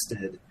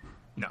invested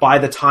by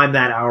the time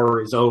that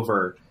hour is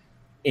over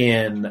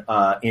in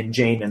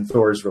Jane and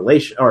Thor's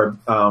relation, or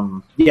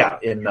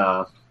Jane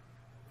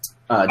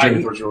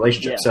and Thor's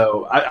relationship. Yeah.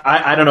 So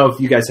I don't know if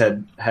you guys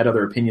had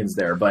other opinions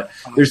there, but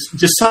there's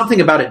just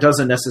something about it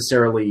doesn't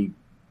necessarily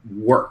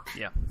work.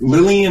 Yeah.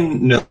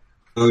 Lillian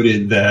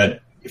noted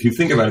that if you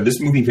think about it, this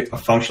movie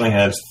functionally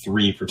has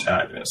three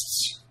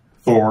protagonists: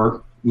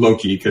 Thor,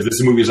 Loki, because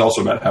this movie is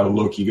also about how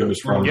Loki goes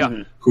from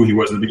who he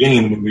was at the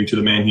beginning of the movie to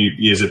the man he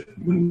is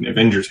when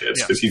Avengers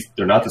hits, because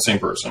they're not the same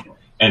person.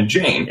 And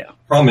Jane. Yeah.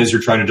 Problem is,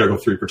 you're trying to juggle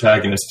three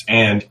protagonists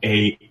and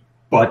a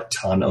butt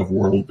ton of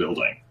world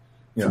building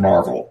for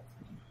Marvel.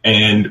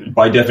 And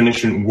by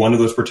definition, one of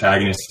those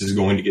protagonists is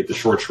going to get the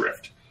short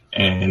shrift.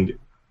 And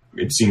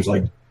it seems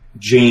like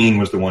Jane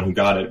was the one who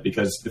got it,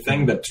 because the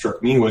thing that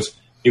struck me was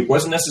it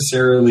wasn't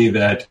necessarily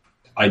that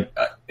I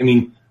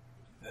mean,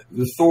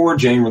 the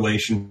Thor-Jane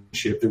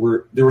relationship, there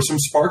were some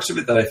sparks of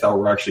it that I thought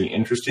were actually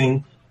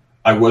interesting.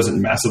 I wasn't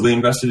massively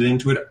invested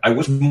into it. I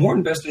was more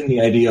invested in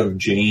the idea of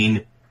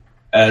Jane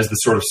as the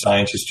sort of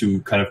scientist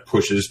who kind of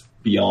pushes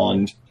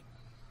beyond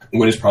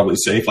what is probably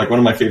safe. Like, one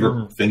of my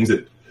favorite things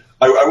that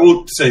I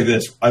will say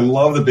this: I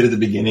love the bit at the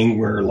beginning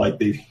where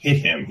they've hit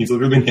him. He's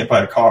literally been hit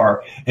by a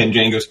car, and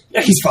Jane goes,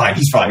 "Yeah, he's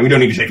fine. We don't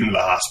need to take him to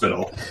the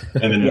hospital."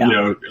 And then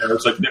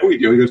Eric's like, "No, we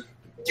do." He goes,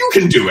 "You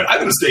can do it. I'm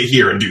going to stay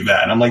here and do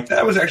that." And I'm like,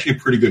 that was actually a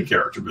pretty good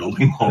character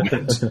building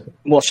moment.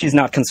 Well, she's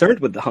not concerned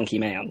with the hunky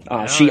man.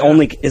 She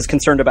only is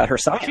concerned about her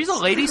science. She's a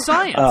lady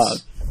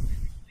science.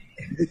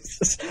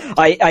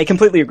 I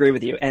completely agree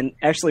with you. And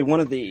actually, one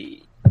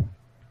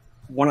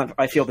of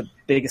I feel the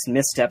biggest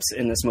missteps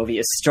in this movie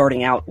is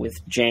starting out with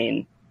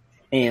Jane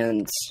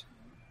and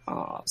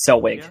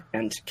Selwig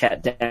and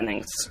Kat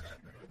Dennings.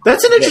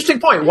 That's an interesting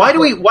point. Why do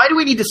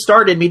we need to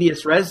start in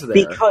medias res there?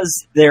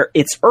 Because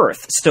it's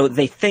Earth, so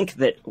they think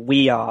that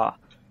we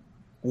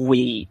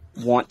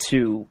want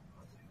to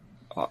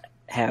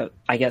have.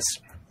 I guess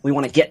we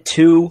want to get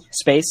to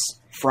space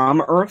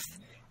from Earth,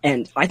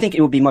 And I think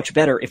it would be much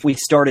better if we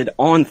started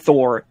on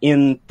Thor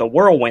in the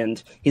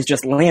whirlwind. He's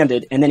just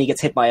landed, and then he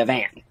gets hit by a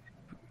van.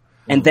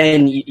 And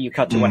then you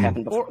cut to what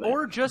happened before.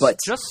 Or just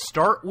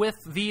start with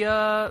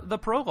the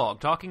prologue,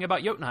 talking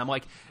about Jotunheim.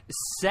 Like,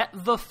 set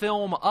the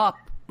film up,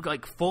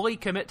 like, fully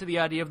commit to the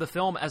idea of the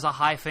film as a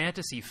high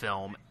fantasy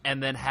film,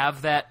 and then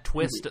have that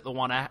twist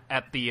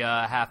at the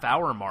half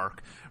hour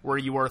mark where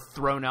you are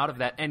thrown out of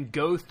that, and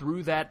go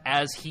through that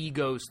as he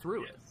goes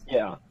through it.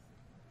 Yeah.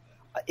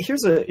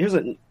 Here's a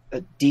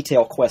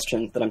detail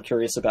question that I'm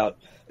curious about.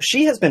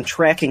 She has been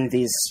tracking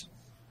these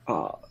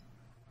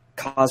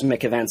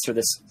cosmic events, or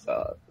this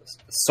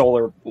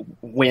solar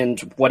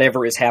wind,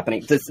 whatever is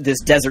happening,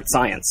 this desert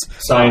science.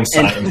 Science.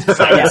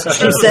 Yes,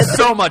 she says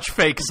so much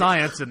fake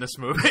science in this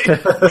movie. He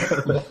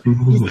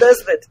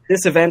says that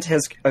this event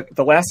has,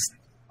 the last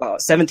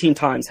 17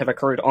 times have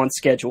occurred on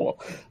schedule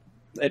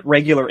at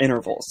regular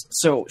intervals.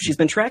 So she's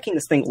been tracking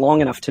this thing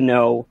long enough to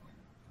know,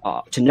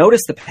 to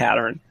notice the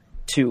pattern,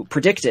 to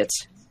predict it,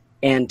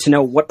 and to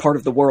know what part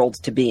of the world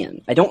to be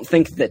in. I don't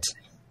think that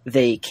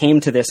they came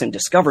to this and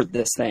discovered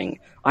this thing.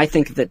 I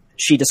think that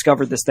she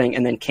discovered this thing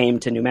and then came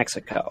to New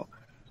Mexico.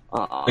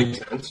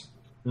 Makes sense.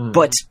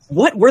 But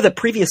what were the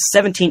previous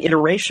 17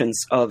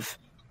 iterations of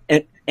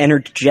an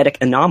energetic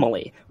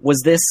anomaly?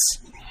 Was this...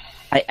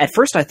 at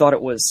first I thought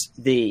it was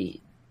the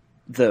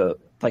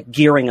like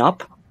gearing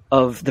up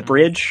of the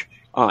bridge,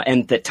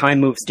 and that time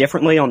moves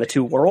differently on the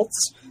two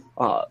worlds.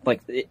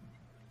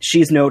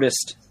 She's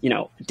noticed,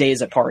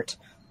 days apart,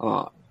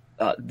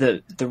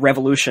 the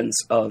revolutions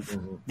of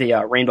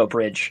the Rainbow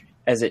Bridge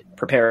as it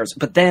prepares.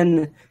 But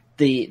then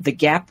the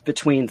gap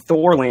between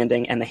Thor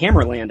landing and the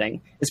Hammer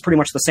landing is pretty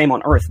much the same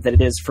on Earth that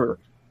it is for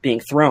being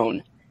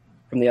thrown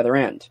from the other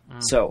end.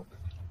 So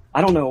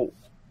I don't know.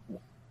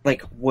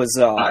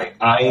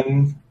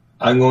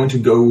 I'm going to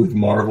go with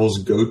Marvel's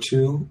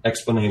go-to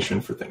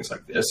explanation for things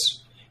like this.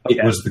 Okay.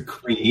 It was the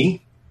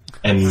Kree,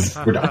 and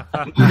we're done.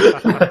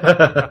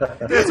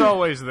 It's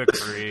always the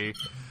Kree.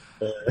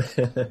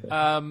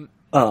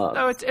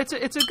 No,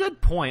 it's a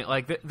good point.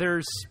 Like,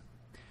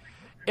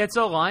 it's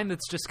a line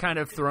that's just kind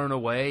of thrown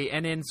away,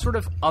 and in sort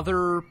of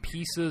other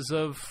pieces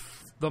of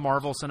the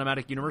Marvel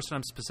Cinematic Universe, and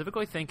I'm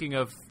specifically thinking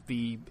of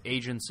the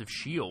Agents of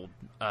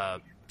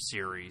S.H.I.E.L.D.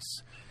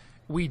 Series,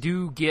 we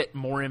do get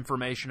more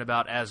information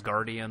about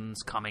Asgardians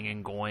coming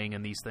and going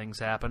and these things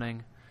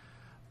happening.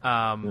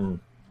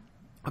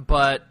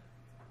 But,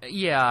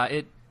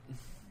 yeah,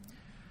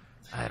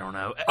 I don't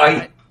know.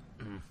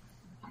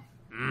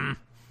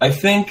 I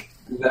think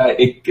that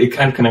it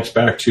kind of connects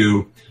back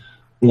to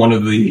one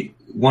of the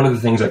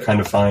things I kind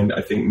of find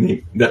I think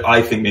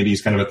maybe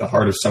is kind of at the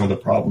heart of some of the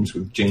problems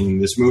with Jane in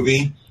this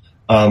movie.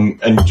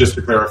 And just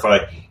to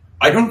clarify,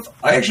 I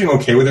actually am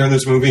okay with her in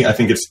this movie. I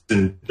think it's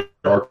in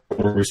dark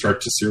where we start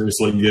to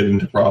seriously get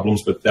into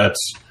problems, but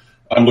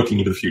I'm looking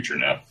into the future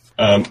now.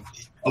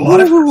 A lot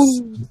of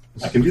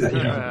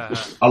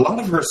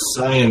her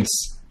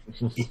science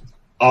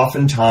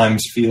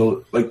oftentimes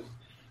feel like,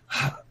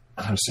 how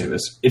to say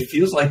this? It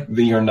feels like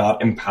they are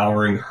not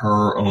empowering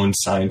her own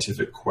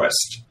scientific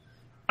quest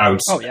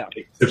outside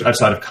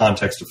of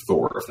context of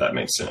Thor, if that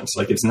makes sense.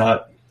 Like, it's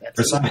not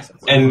her science.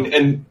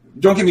 And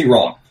don't get me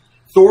wrong,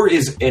 Thor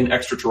is an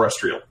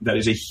extraterrestrial. That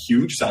is a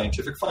huge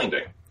scientific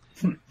finding.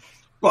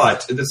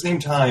 But at the same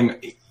time,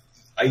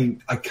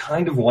 I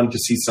kind of wanted to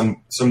see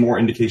some more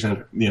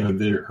indication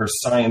that her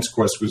science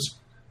quest was.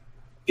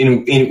 I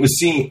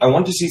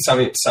wanted to see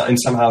something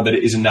somehow that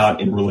it is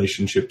not in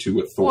relationship to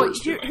what Thor is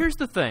doing. Here's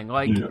the thing: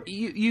 like,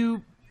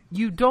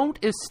 you don't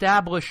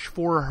establish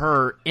for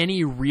her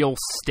any real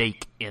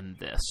stake in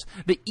this.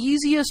 The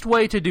easiest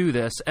way to do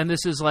this, and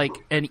this is like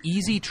an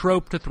easy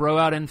trope to throw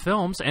out in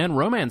films and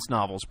romance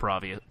novels,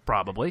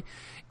 probably,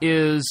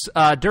 is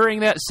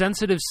during that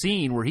sensitive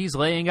scene where he's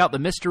laying out the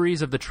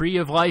mysteries of the tree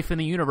of life in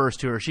the universe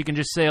to her, she can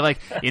just say, like,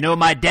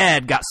 my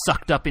dad got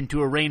sucked up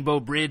into a rainbow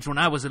bridge when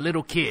I was a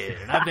little kid,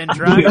 and I've been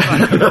trying to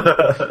find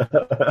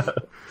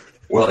it.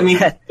 Well, I mean,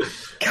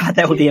 God,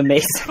 that would be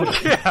amazing.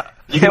 Yeah.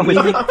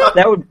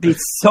 That would be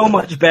so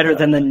much better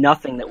than the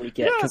nothing that we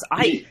get. Because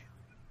I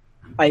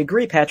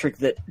agree, Patrick,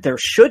 that there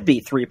should be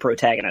 3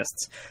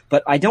 protagonists,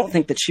 but I don't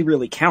think that she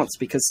really counts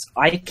because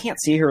I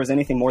can't see her as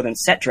anything more than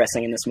set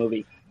dressing in this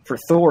movie for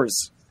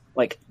Thor's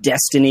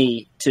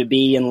destiny to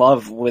be in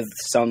love with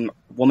some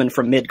woman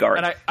from Midgard.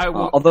 And I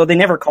will, although they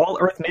never call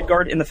Earth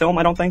Midgard in the film,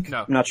 I don't think.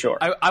 No. I'm not sure.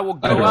 I will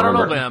go out on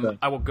a limb.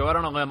 I will go out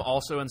on a limb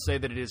also and say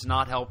that it is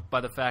not helped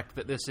by the fact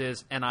that this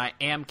is, and I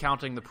am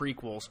counting the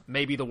prequels,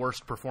 maybe the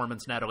worst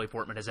performance Natalie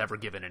Portman has ever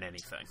given in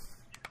anything.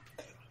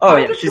 Oh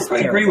yeah, I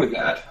agree with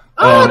that.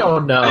 I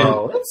don't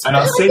know. And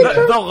I'll say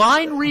that the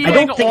line reading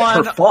I don't think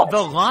it's her fault.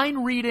 The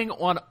line reading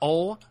on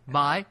 "Oh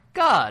my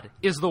God"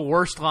 is the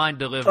worst line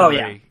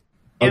delivery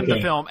in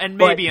the film, and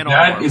maybe in all.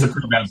 That is a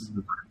pretty bad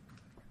delivery.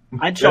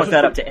 I'd chalk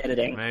that up to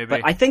editing. Maybe. But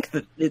I think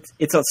that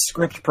it's a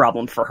script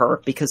problem for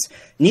her because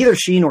neither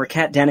she nor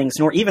Kat Dennings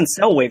nor even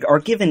Selwig are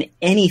given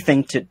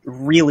anything to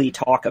really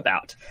talk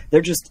about.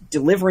 They're just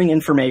delivering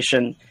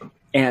information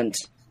and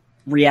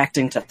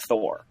reacting to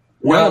Thor.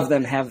 None of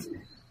them have...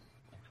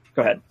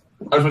 Go ahead.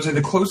 I was going to say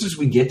the closest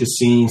we get to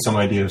seeing some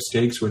idea of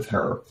stakes with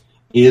her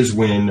is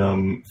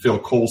when Phil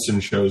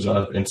Coulson shows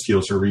up and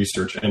steals her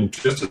research. And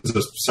just as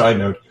a side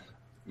note,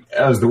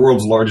 as the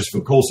world's largest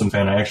Phil Coulson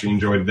fan, I actually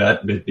enjoyed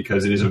that bit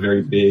because it is a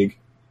very big,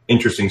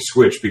 interesting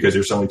switch because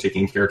you're suddenly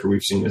taking a character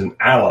we've seen as an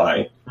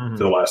ally for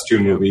the last two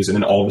movies, and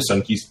then all of a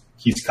sudden he's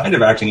kind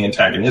of acting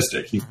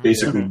antagonistic. He's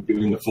basically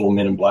doing the full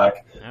Men in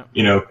Black,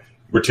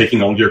 we're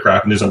taking all of your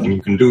crap and there's nothing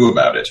you can do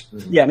about it.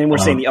 Yeah, I mean, we're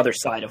seeing the other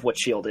side of what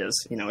S.H.I.E.L.D.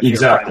 is.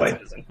 Exactly.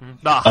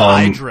 The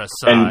Hydra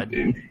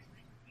side.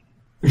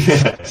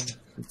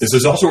 This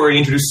is also where he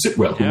introduced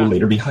Sitwell, who will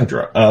later be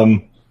Hydra.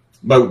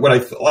 But what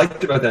I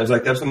liked about that is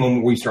that's the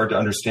moment we start to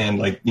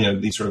understand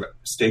these sort of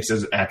stakes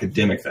as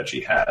academic that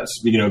she has.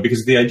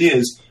 Because the idea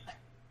is,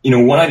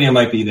 one idea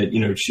might be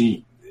that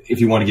she, if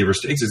you want to give her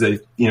stakes, is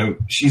that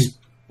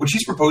what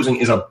she's proposing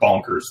is a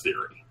bonkers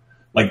theory.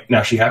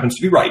 Now she happens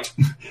to be right.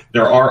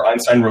 There are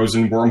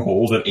Einstein-Rosen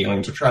wormholes that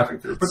aliens are traveling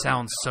through. But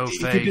sounds so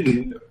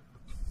fake.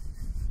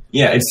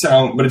 Yeah, it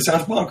sounds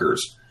bonkers.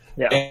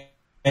 Yeah.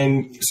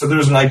 And so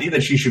there's an idea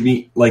that she should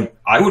be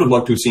I would have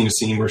loved to have seen a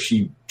scene where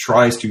she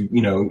tries to,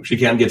 she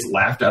kind of gets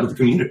laughed out of the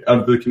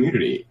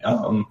community.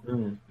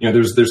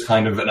 There's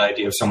kind of an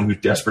idea of someone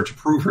who's desperate to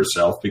prove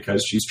herself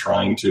because she's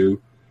trying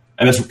to,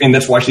 and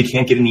that's why she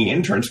can't get any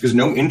interns because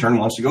no intern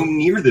wants to go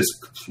near this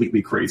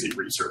completely crazy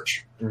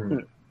research.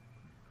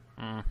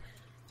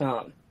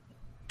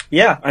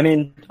 Yeah, I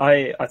mean,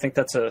 I think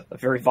that's a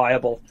very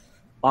viable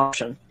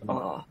option.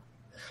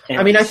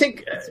 I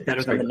think it's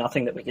better than the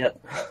nothing that we get.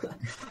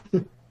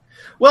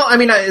 Well, I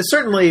mean,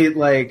 certainly,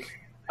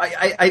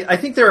 I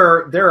think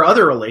there are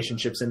other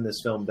relationships in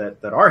this film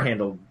that are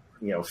handled,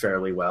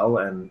 fairly well.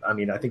 And I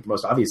mean, I think the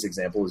most obvious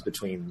example is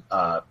between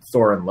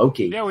Thor and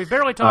Loki. Yeah, we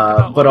barely talked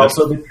about, but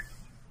also,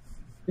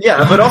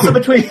 but also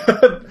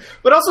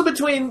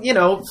between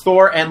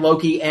Thor and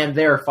Loki and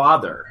their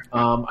father.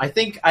 I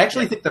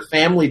actually think the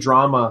family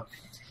drama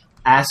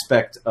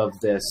aspect of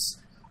this,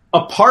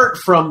 apart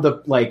from the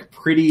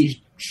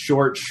pretty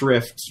short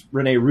shrift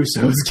Rene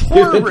Russo's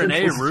Poor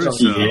Rene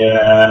Russo.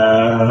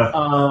 Yeah.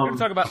 We're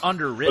talking about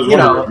underwritten.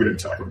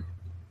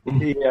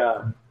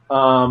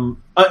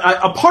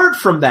 Apart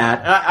from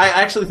that, I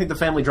actually think the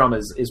family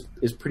drama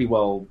is pretty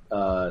well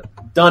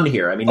done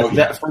here. I mean,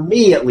 for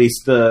me at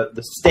least, the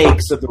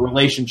stakes of the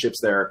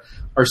relationships there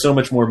are so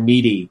much more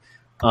meaty.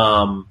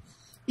 And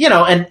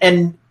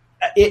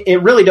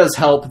it really does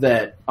help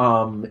that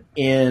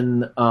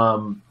in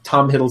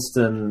Tom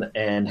Hiddleston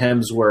and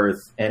Hemsworth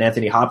and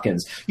Anthony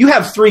Hopkins, you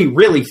have three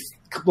really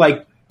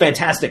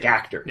fantastic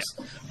actors.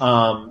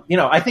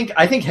 Yeah. I think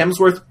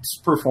Hemsworth's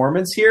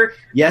performance here,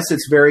 yes,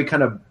 it's very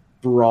kind of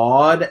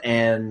broad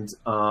and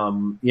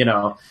lines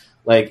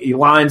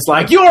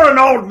like "You're an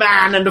old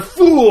man and a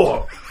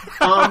fool."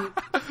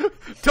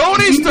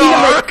 Tony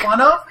Stark.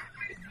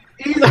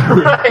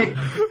 Right.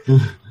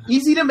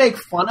 Easy to make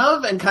fun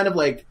of and kind of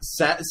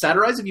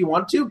satirize if you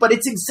want to, but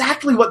it's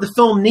exactly what the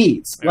film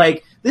needs.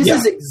 This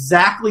is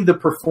exactly the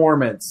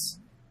performance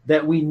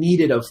that we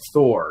needed of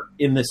Thor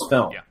in this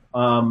film. Yeah.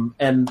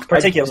 And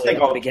particularly at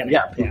the beginning.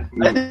 Yeah.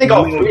 I think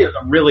all three of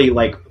them really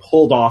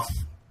pulled off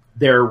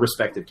their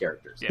respective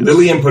characters. Yeah.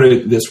 Lillian put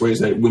it this way: is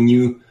that when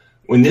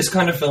this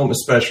kind of film,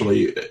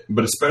 especially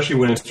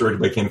when it's directed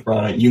by Kenneth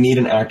Branagh, you need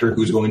an actor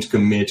who's going to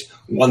commit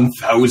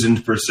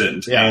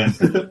 1,000%. Yeah. And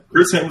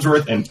Chris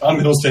Hemsworth and Tom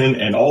Hiddleston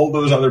and all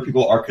those other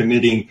people are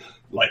committing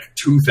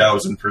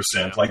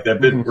 2,000%. Like that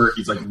bit where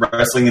he's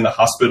wrestling in the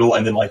hospital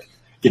and then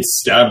gets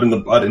stabbed in the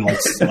butt and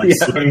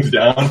swims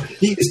down.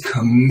 He is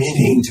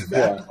committing to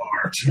that part.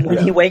 When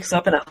he wakes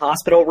up in a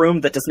hospital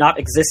room that does not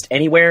exist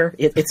anywhere,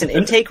 it's an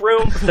intake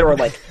room. There are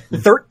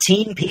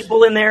 13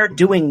 people in there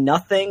doing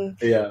nothing.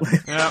 Yeah.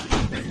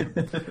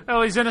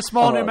 Well, he's in a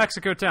small New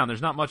Mexico town.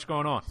 There's not much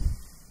going on.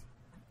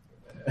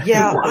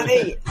 Yeah,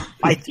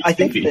 I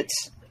think that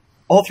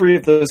all three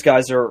of those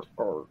guys are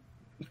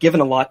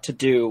given a lot to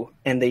do,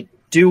 and they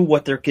do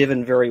what they're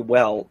given very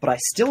well. But I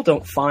still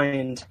don't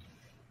find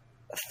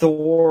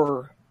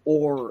Thor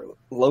or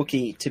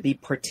Loki to be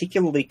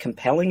particularly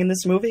compelling in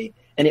this movie,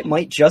 and it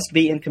might just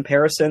be in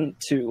comparison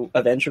to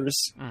Avengers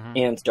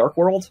and Dark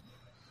World,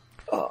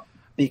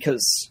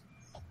 because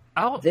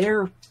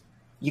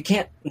you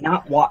can't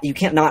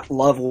not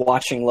love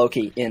watching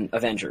Loki in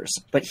Avengers,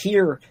 but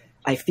here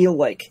I feel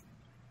like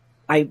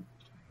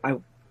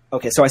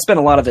so I spent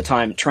a lot of the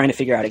time trying to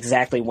figure out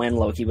exactly when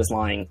Loki was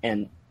lying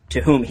and to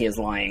whom he is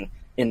lying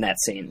in that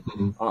scene,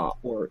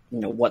 or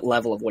what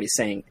level of what he's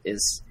saying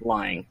is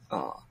lying.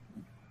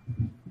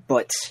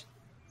 But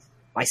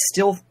I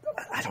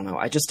don't know.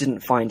 I just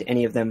didn't find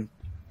any of them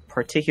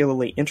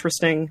particularly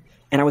interesting,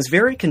 and I was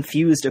very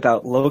confused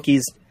about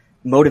Loki's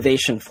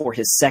motivation for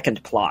his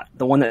second plot,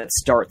 the one that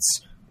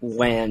starts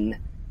when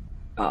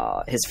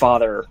his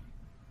father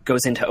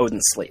goes into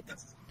Odin's sleep,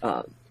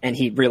 and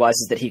he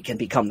realizes that he can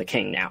become the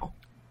king now.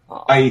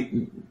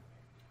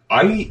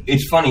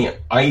 It's funny.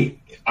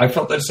 I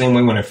felt that same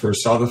way when I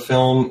first saw the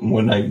film.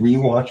 When I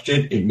rewatched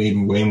it, it made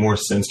way more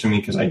sense to me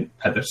because I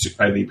had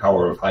the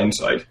power of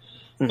hindsight,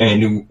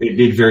 and it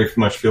did very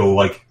much feel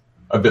like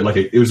a bit like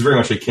it was very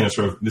much akin to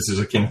sort of, this is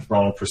akin to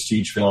a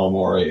prestige film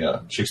or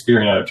a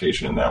Shakespearean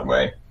adaptation in that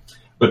way.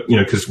 But,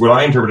 because what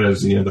I interpret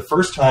as, the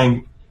first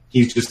time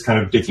he's just kind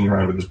of dicking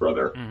around with his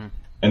brother. Mm-hmm.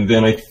 And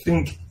then I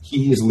think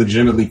he is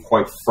legitimately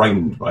quite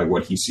frightened by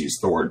what he sees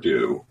Thor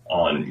do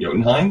on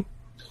Jotunheim.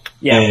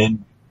 Yeah.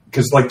 And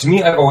because, to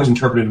me, I've always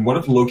interpreted one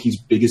of Loki's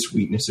biggest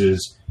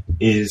weaknesses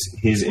is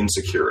his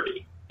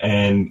insecurity.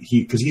 And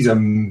because he's a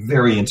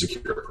very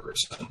insecure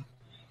person.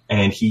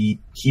 And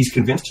he's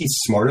convinced he's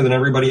smarter than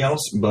everybody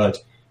else, but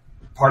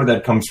part of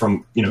that comes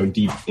from,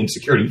 deep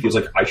insecurity. He feels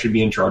like I should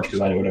be in charge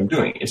because I know what I'm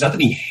doing. It's not that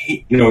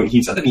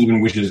it's not that he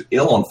even wishes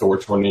ill on Thor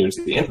toward the end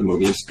of the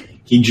movie.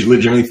 He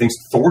legitimately thinks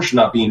Thor should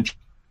not be in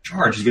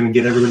charge. He's going to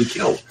get everybody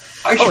killed.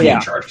 I should be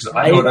in charge because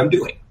I know what I'm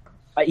doing.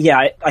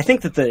 I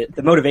think that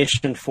the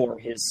motivation for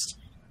his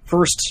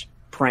first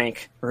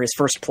prank or his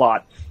first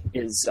plot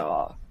is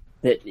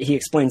that he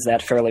explains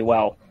that fairly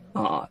well.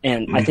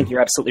 And I think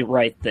you're absolutely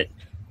right that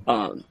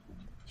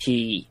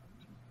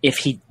if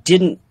he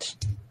didn't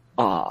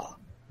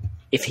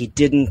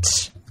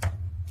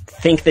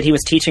think that he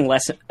was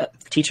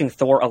teaching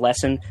Thor a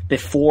lesson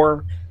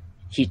before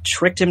he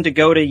tricked him to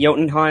go to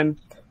Jotunheim,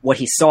 what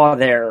he saw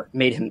there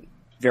made him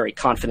very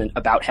confident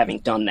about having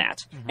done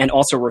that, and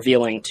also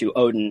revealing to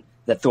Odin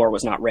that Thor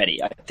was not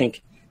ready. I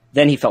think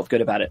then he felt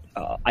good about it.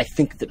 I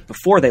think that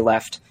before they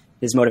left,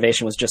 his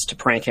motivation was just to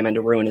prank him and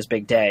to ruin his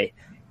big day.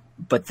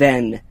 But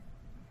then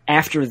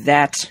after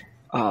that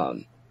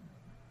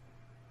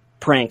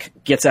prank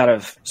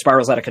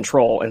spirals out of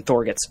control and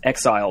Thor gets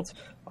exiled,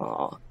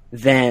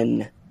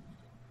 then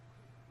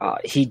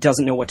he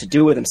doesn't know what to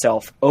do with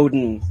himself.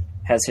 Odin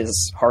has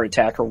his heart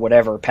attack or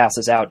whatever,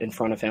 passes out in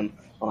front of him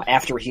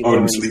after he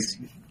learns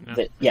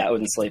that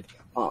Odin sleep.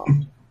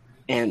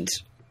 And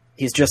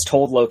he's just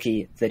told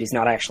Loki that he's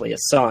not actually a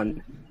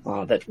son,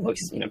 that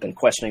Loki's been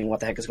questioning what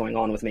the heck is going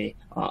on with me.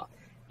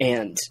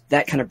 And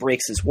that kind of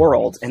breaks his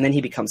world, and then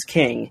he becomes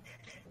king.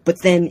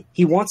 But then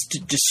he wants to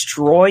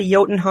destroy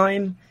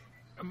Jotunheim,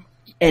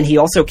 and he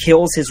also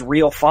kills his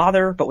real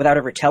father, but without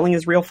ever telling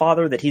his real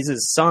father that he's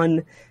his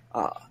son.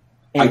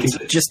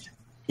 And just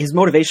his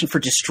motivation for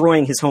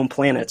destroying his home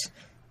planet,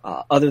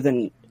 other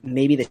than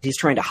maybe that he's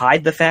trying to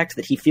hide the fact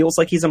that he feels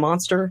like he's a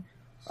monster.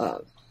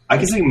 I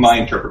can say my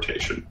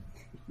interpretation.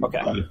 Okay.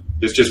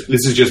 This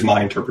is just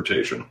my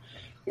interpretation.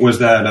 Was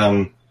that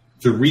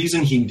the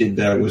reason he did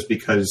that was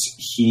because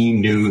he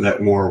knew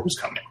that war was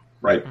coming,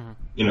 right?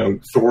 Mm-hmm.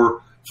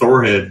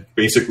 Thor had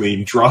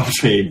basically dropped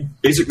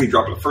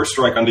the first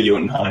strike onto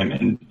Jotunheim,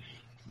 and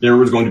there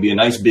was going to be a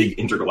nice big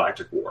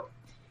intergalactic war.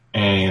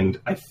 And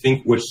I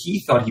think what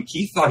he thought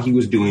he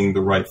was doing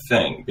the right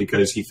thing,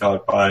 because he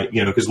thought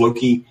because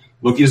Loki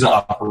doesn't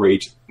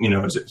operate,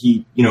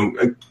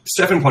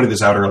 Stefan pointed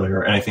this out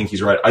earlier, and I think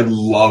he's right. I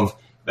love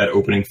that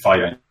opening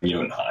fight on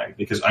Jotunheim,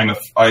 because I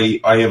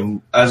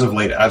have, as of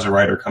late, as a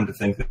writer, come to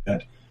think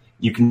that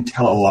you can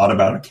tell a lot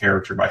about a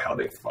character by how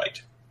they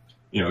fight.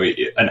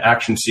 An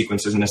action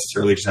sequence doesn't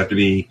necessarily just have to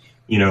be,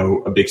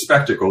 a big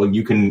spectacle.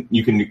 You can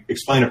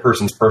explain a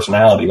person's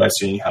personality by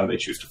seeing how they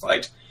choose to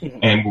fight. Mm-hmm.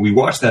 And when we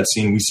watch that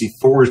scene, we see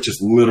Thor is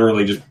just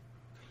literally just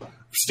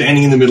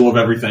standing in the middle of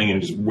everything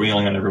and just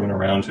wailing on everyone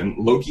around him.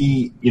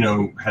 Loki,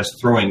 has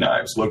throwing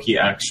knives. Loki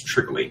acts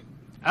trickily.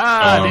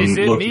 Is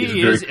it me?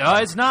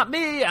 It's not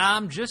me.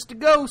 I'm just a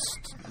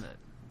ghost.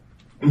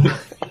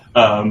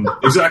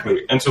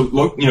 Exactly. And so,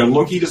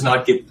 Loki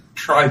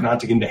tries not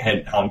to get into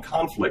head-on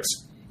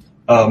conflicts.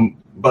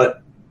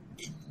 But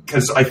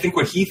because I think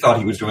what he thought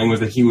he was doing was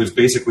that he was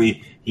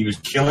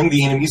killing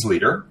the enemy's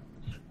leader,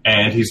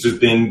 and he's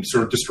just been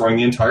sort of destroying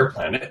the entire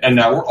planet, and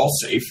now we're all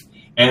safe,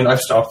 and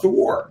I've stopped the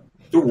war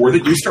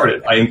that you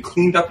started. I am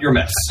cleaned up your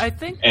mess.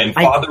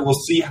 Father will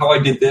see how I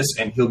did this,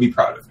 and he'll be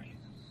proud of me.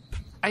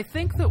 I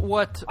think that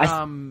what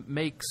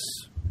makes...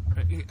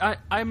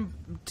 I'm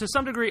to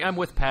some degree, I'm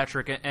with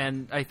Patrick,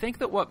 and I think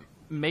that what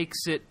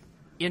makes it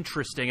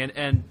interesting,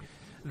 and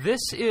this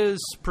is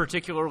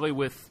particularly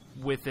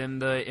within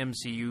the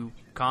MCU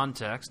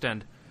context,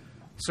 and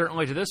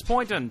certainly to this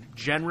point, and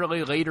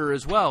generally later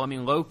as well. I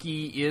mean,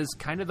 Loki is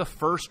kind of the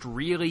first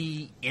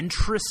really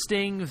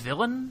interesting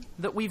villain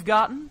that we've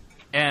gotten,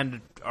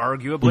 and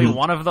arguably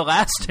one of the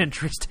last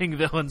interesting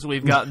villains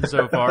we've gotten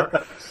so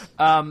far.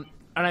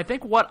 And I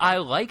think what I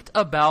liked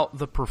about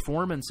the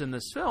performance in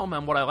this film,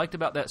 and what I liked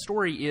about that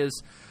story,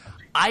 is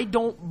I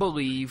don't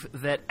believe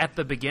that at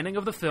the beginning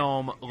of the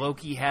film,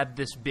 Loki had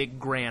this big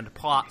grand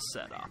plot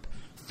set up.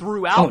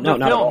 Throughout the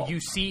film, you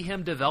see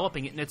him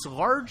developing it, and it's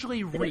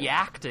largely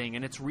reacting,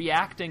 and it's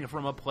reacting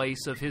from a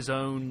place of his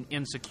own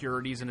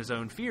insecurities and his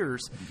own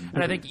fears. Mm-hmm.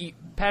 And I think,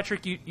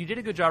 Patrick, you did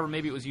a good job, or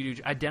maybe it was you,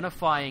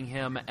 identifying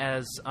him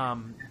as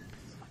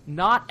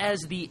not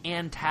as the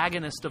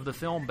antagonist of the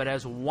film, but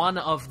as one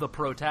of the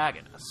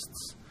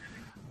protagonists.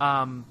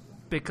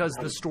 Because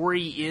the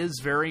story is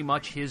very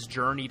much his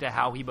journey to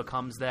how he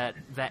becomes that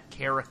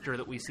character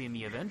that we see in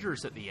the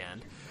Avengers at the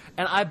end.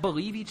 And I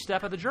believe each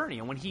step of the journey.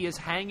 And when he is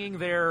hanging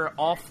there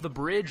off the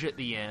bridge at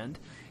the end,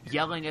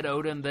 yelling at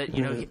Odin that,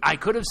 I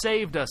could have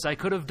saved us, I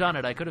could have done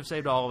it, I could have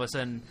saved all of us.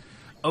 And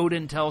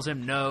Odin tells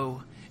him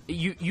no.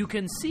 You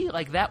can see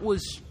like that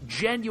was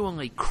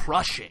genuinely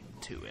crushing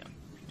to him,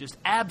 just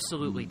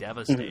absolutely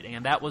devastating,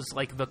 and that was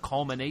like the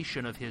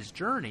culmination of his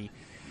journey.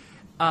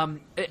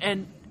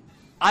 And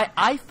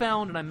I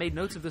found, and I made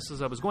notes of this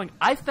as I was going,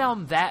 I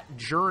found that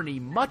journey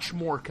much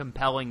more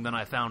compelling than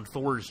I found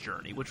Thor's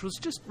journey, which was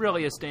just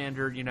really a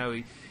standard,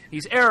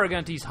 he's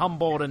arrogant, he's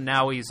humbled, and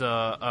now he's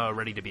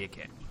ready to be a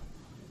king.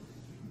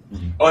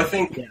 Well, I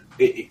think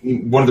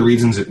one of the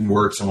reasons it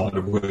works in a lot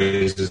of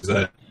ways is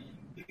that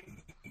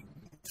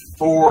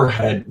Thor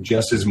had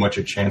just as much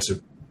a chance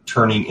of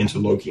turning into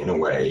Loki in a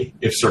way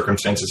if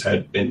circumstances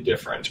had been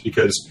different.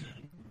 Because,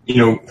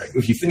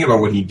 if you think about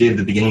what he did at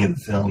the beginning of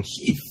the film,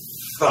 he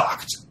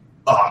fucked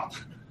up.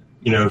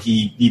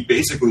 He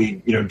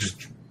basically,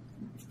 just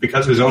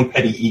because of his own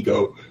petty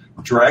ego,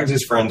 drags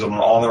his friends on an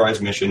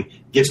unauthorized mission,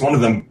 gets one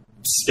of them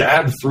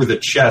stabbed through the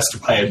chest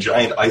by a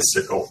giant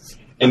icicle,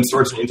 and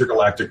starts an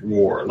intergalactic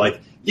war. Like,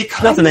 you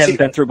kind nothing they haven't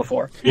been through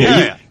before.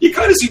 Yeah. You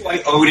kind of see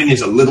why Odin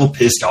is a little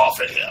pissed off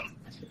at him.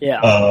 Yeah.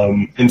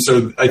 And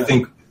so I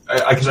think,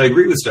 because I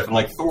agree with Stefan,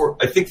 like Thor,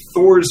 I think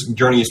Thor's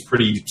journey is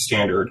pretty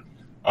standard.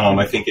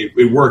 I think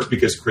it works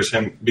because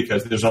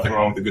because there's nothing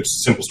wrong with a good,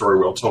 simple story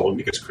well told,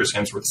 because Chris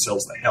Hemsworth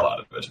sells the hell out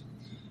of it.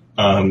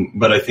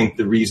 But I think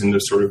the reason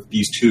that sort of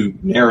these two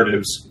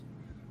narratives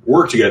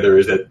work together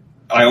is that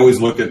I always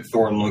look at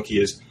Thor and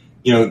Loki as,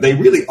 they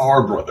really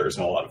are brothers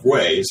in a lot of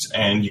ways,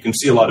 and you can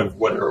see a lot of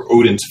what are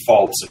Odin's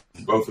faults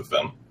in both of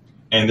them.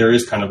 And there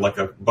is kind of like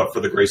a "but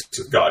for the grace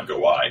of God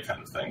go I"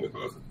 kind of thing with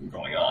both of them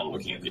going on,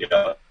 looking at the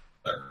other.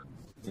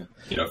 Yeah.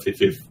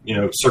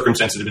 If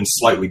circumstances have been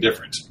slightly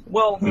different,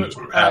 well, who knows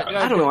what would happen?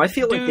 I don't know. I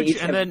feel like they each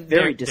have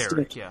very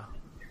distinct. Derek,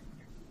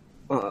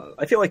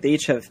 I feel like they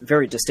each have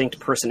very distinct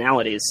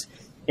personalities,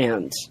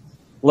 and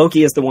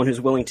Loki is the one who's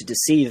willing to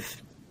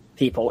deceive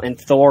people, and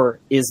Thor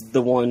is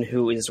the one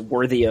who is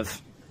worthy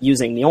of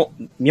using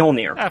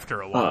Mjolnir.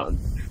 After a while.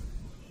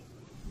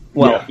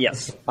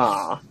 Yes.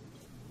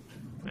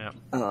 Yeah.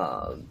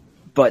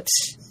 But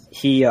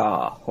he,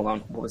 hold on,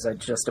 what was I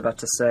just about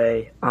to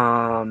say?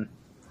 I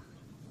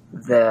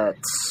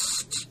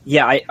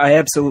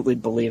absolutely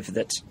believe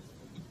that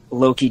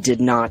Loki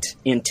did not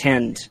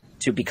intend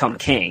to become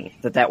king,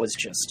 that was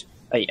just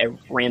a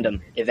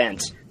random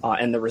event,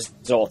 and the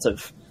result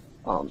of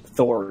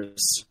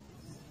Thor's,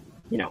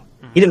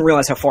 he didn't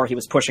realize how far he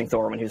was pushing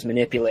Thor when he was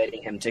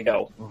manipulating him to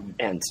go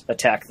and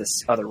attack this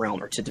other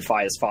realm, or to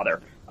defy his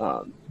father.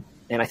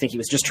 And I think he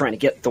was just trying to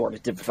get Thor to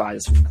defy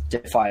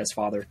his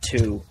father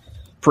to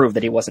prove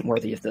that he wasn't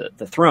worthy of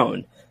the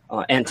throne,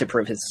 and to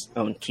prove his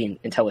own keen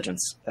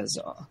intelligence. As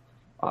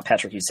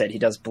Patrick, you said, he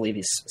does believe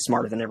he's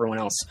smarter than everyone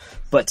else.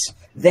 But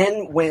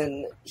then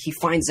when he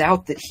finds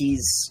out that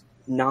he's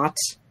not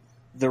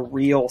the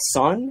real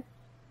son,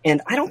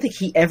 and I don't think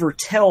he ever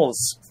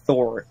tells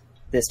Thor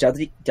this, does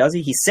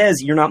he? He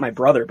says, "You're not my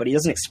brother," but he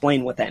doesn't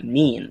explain what that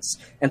means.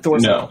 And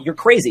Thor's like, "You're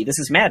crazy. This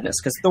is madness,"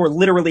 because Thor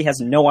literally has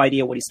no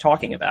idea what he's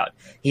talking about.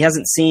 He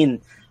hasn't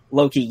seen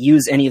Loki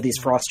use any of these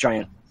frost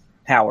giant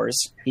powers.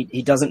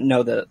 He doesn't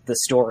know the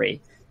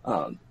story.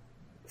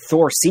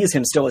 Thor sees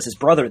him still as his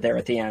brother there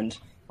at the end,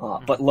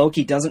 but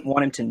Loki doesn't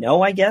want him to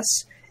know, I guess.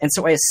 And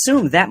so I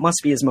assume that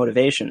must be his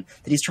motivation,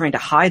 that he's trying to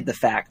hide the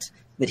fact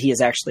that he is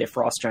actually a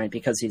frost giant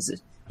because he's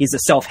a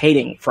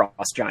self-hating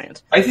frost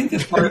giant. I think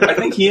that's part. I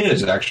think he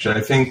is, actually.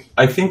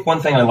 I think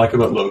one thing I like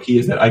about Loki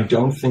is that I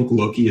don't think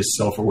Loki is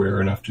self-aware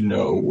enough to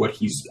know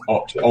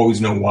to always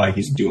know why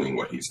he's doing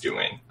what he's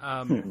doing.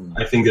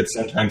 I think that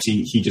sometimes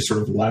he just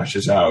sort of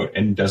lashes out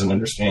and doesn't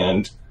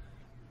understand,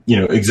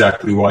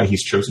 exactly why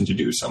he's chosen to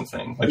do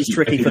something. Like he's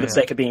tricky for the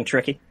sake of being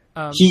tricky.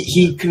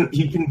 He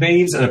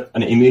conveys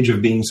an image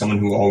of being someone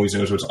who always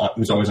knows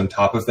who's always on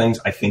top of things.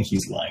 I think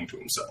he's lying to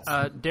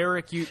himself.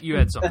 Derek, you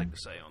had something to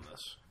say on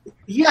this.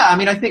 Yeah, I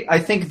mean, I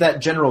think that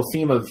general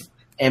theme of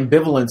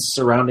ambivalence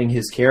surrounding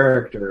his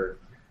character,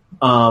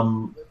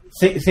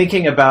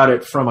 thinking about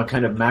it from a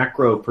kind of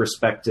macro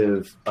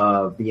perspective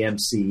of the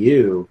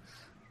MCU,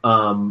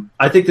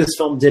 I think this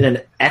film did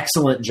an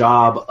excellent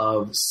job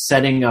of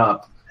setting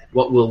up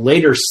what we'll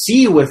later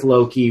see with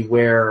Loki,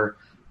 where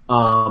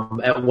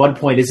at one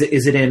point, is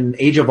it in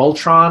Age of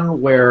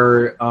Ultron,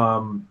 where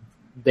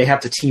they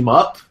have to team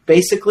up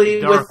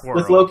basically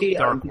with Loki?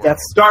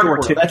 That's Dark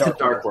World. That's a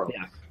Dark World.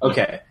 Yeah.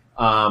 Okay.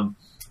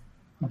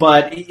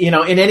 But in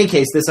any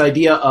case, this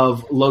idea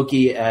of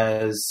Loki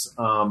as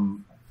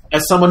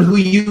someone who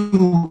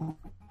you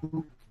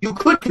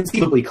could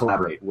conceivably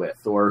collaborate with,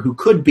 or who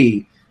could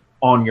be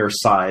on your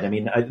side. I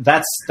mean,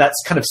 that's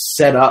kind of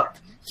set up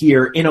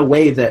here in a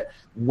way that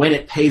when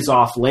it pays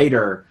off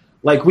later,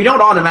 like, we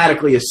don't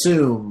automatically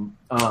assume,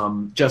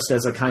 just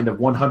as a kind of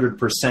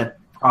 100%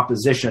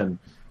 proposition,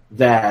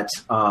 that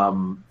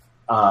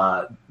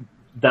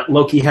that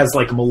Loki has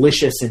like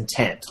malicious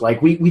intent.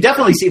 Like, we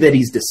definitely see that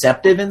he's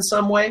deceptive in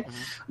some way,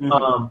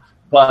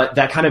 but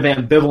that kind of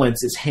ambivalence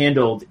is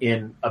handled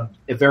in a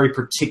very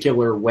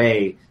particular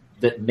way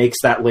that makes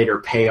that later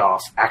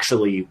payoff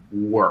actually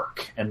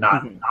work and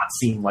not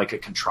seem like a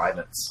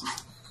contrivance.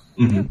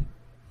 I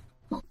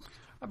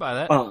buy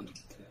that.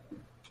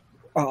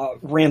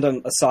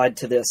 random aside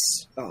to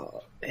this,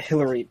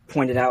 Hillary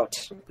pointed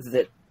out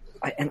that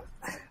I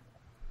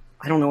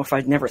don't know if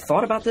I'd never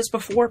thought about this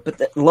before, but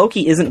that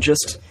Loki isn't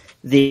just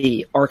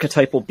the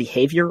archetypal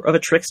behavior of a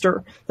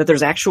trickster, that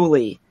there's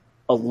actually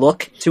a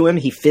look to him.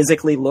 He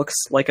physically looks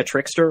like a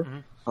trickster.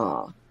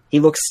 Mm-hmm. He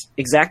looks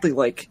exactly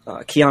like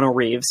Keanu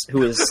Reeves,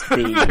 who is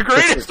the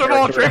greatest of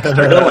all tricksters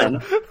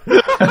villain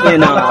in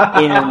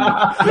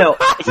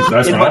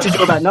Much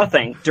Ado About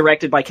Nothing,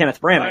 directed by Kenneth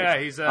Branagh. Oh, yeah,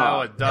 he's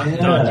Don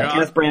John.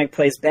 Kenneth Branagh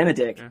plays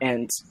Benedict,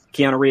 and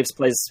Keanu Reeves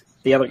plays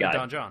the other guy.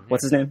 Don John.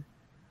 What's his name?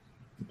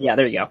 Yeah,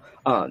 there you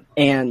go.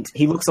 And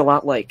he looks a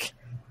lot like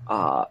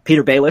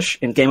Peter Baelish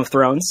in Game of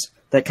Thrones.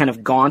 That kind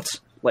of gaunt,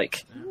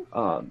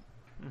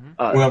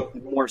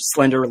 more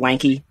slender,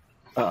 lanky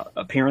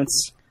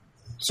appearance.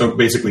 So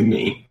basically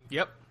me.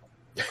 Yep.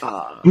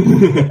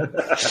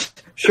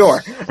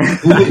 Sure.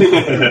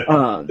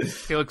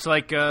 He looks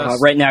like...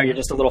 right now you're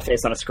just a little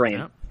face on a screen.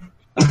 Yep.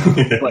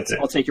 But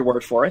I'll take your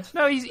word for it.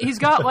 No, he's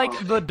got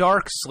like the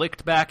dark,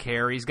 slicked back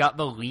hair. He's got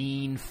the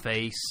lean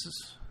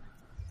face.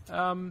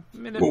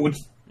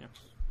 There's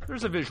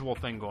a visual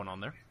thing going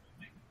on there.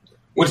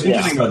 What's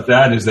interesting about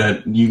that is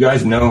that you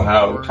guys know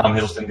how Tom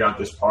Hiddleston got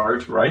this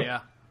part, right? Yeah.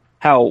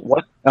 How?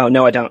 What? Oh,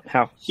 no, I don't.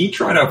 How? He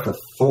tried out for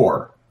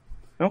Thor.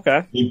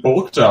 Okay. He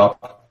bulked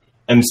up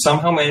and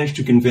somehow managed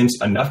to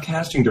convince enough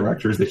casting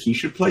directors that he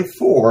should play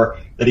Thor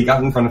that he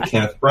got in front of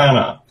Kenneth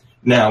Branagh.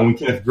 Now, when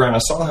Kenneth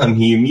Branagh saw him,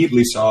 he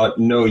immediately saw,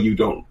 no, you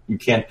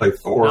can't play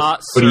Thor.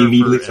 But he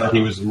immediately thought he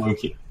was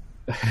Loki.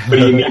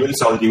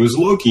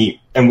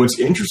 And what's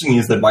interesting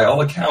is that by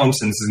all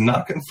accounts, and this is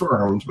not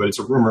confirmed, but it's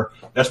a rumor,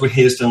 that's what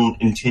Hiddleston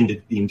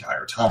intended the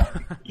entire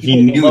time.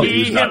 He knew that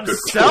he was not good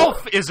for Thor.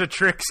 Himself is a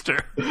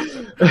trickster.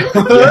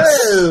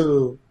 Yes.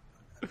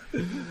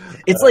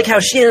 It's like how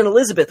Shannon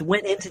Elizabeth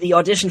went into the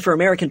audition for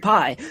American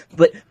Pie,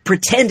 but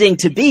pretending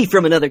to be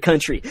from another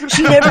country.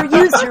 She never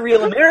used her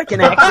real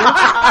American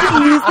accent. She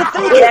used the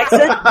fake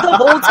accent the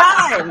whole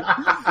time.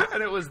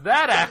 And it was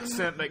that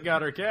accent that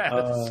got her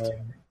cast.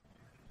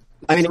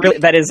 I mean, really,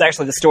 that is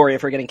actually the story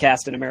of her getting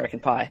cast in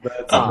American Pie.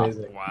 That's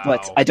amazing. Wow.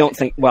 But I don't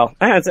think,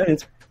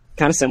 it's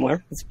kind of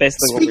similar. It's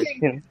basically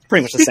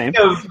pretty much the same.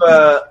 Speaking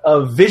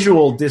of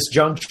visual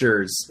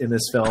disjunctures in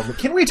this film,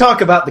 can we talk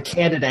about the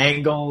candid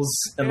angles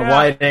and the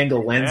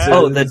wide-angle lenses?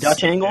 Oh, the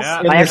Dutch angles?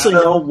 Yeah. I actually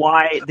know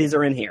why these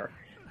are in here.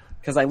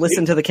 Because I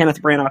listened to the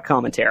Kenneth Branagh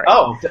commentary.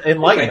 Oh,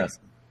 enlighten us.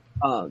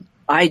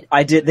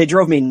 I did. They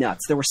drove me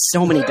nuts. There were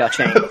so many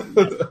Dutch angles.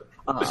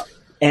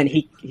 And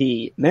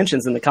he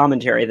mentions in the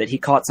commentary that he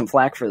caught some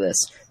flack for this,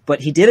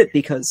 but he did it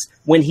because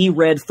when he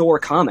read Thor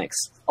comics,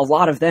 a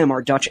lot of them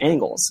are Dutch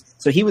angles.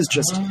 So he was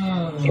just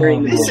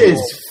hearing this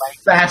is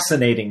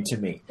fascinating to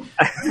me.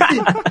 This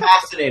is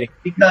fascinating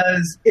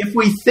because if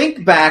we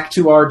think back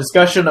to our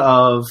discussion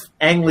of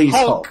Ang Lee's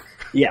Hulk,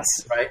 yes,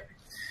 right,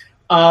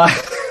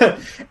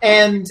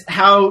 and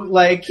how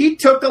he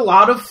took a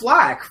lot of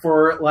flack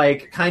for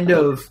kind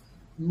of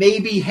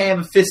maybe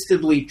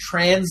ham-fistedly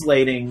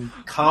translating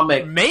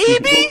comic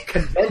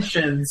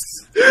conventions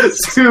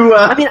to...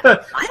 I mean,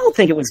 I don't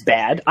think it was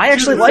bad. I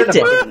actually liked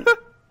it in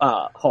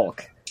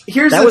Hulk.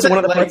 That was one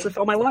of the parts of the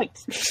film I liked.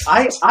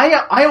 I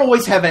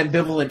always have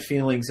ambivalent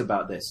feelings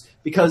about this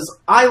because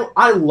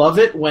I love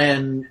it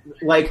when,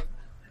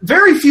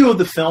 very few of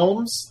the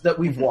films that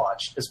we've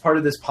watched as part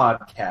of this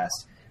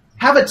podcast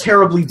have a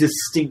terribly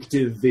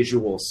distinctive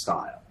visual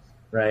style,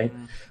 right?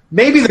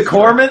 Maybe the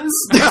Cormans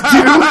do.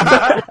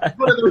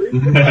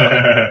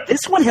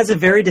 This one has a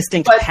very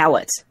distinct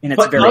palette in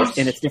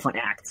its different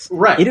acts.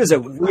 Right. It is a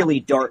really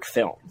dark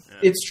film.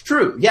 It's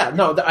true. Yeah.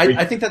 No,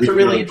 I think that's a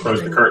really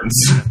close the curtains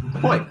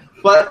point.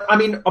 But I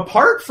mean,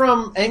 apart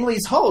from Ang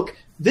Lee's Hulk,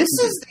 this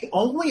is the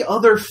only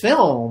other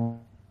film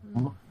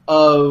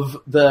of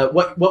the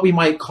what we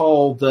might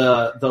call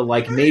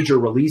the major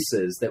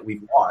releases that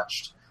we've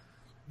watched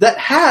that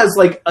has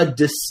a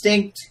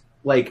distinct,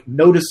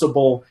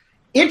 noticeable,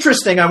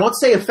 interesting, I won't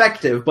say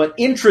effective, but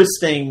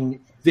interesting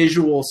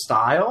visual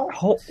style.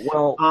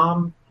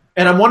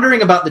 And I'm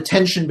wondering about the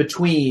tension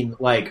between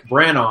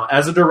Branagh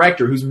as a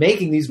director who's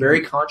making these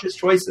very conscious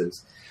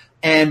choices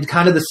and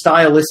kind of the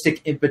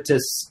stylistic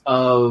impetus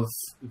of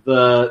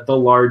the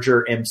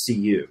larger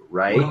MCU,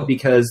 right? Wow.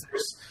 Because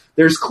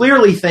there's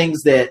clearly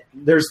things that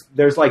there's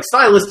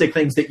stylistic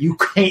things that you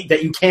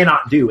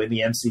cannot do in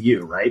the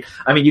MCU, right?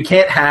 I mean, you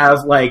can't have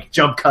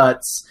jump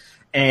cuts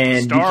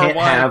and you can't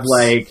have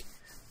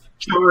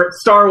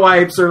star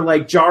wipes or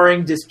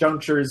jarring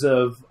disjunctures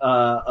of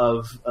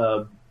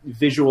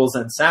visuals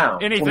and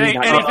sound.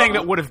 Anything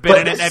that would have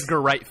been in an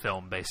Edgar Wright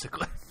film,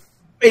 basically.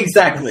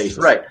 Exactly,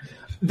 right.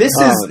 This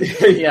is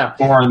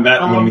more on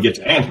that when we get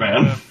to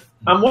Ant-Man.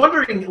 I'm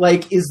wondering,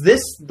 is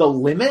this the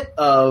limit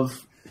of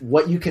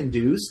what you can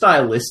do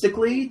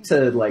stylistically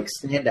to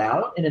stand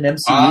out in an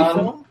MCU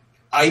film?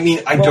 I mean,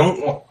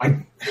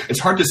 it's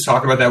hard to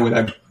talk about that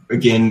without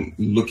again,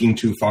 looking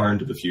too far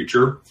into the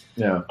future.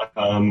 Yeah.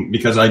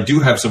 Because I do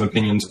have some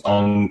opinions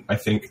on, I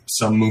think,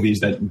 some movies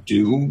that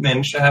do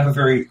manage to have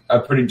a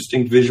pretty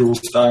distinct visual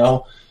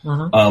style.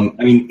 I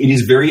mean, it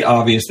is very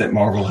obvious that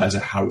Marvel has a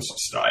house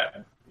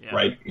style,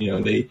 right?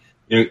 And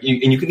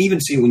you can even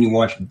see when you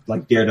watch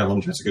like Daredevil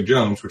and Jessica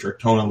Jones, which are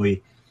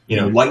tonally,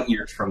 light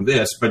years from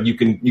this, but you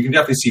can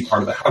definitely see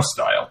part of the house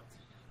style.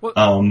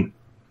 Well,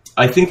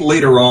 I think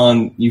later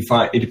on you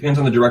find it depends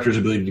on the director's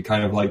ability to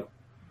kind of like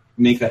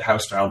make that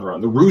house style their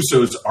own. The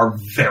Russos are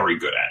very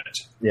good at it.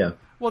 Yeah.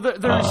 Well,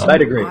 there's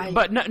I'd agree.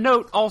 But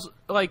note also,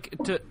 like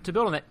to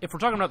build on that, if we're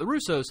talking about the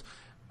Russos,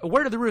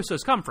 where did the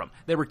Russos come from?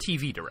 They were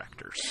TV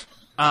directors.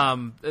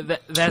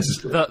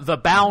 That's the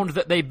bound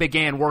that they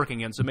began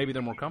working in, so maybe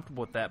they're more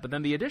comfortable with that. But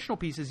then the additional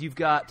pieces, you've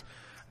got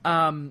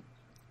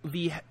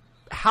the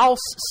house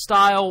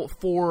style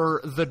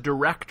for the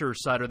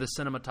director's side or the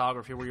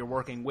cinematography, where you're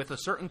working with a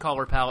certain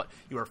color palette,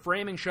 you are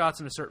framing shots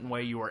in a certain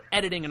way, you are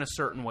editing in a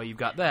certain way, you've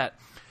got that.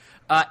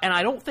 And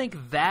I don't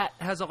think that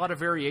has a lot of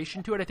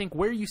variation to it. I think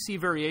where you see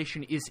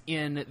variation is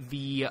in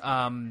the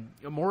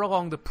more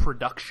along the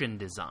production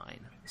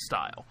design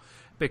style,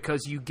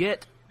 because you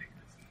get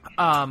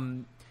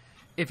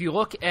if you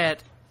look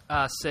at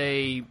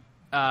say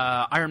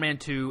Iron Man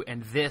 2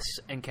 and this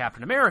and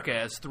Captain America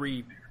as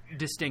three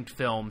distinct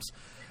films,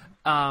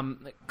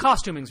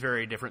 costuming is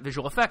very different,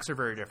 visual effects are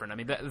very different. I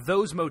mean,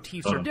 those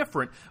motifs are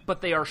different, but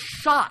they are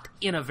shot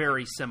in a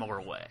very similar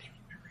way.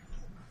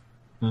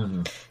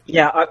 Mm-hmm.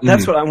 Yeah,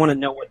 that's what I want to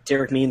know, what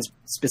Derek means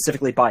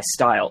specifically by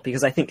style,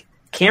 because I think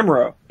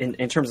camera,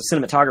 in terms of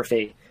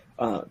cinematography,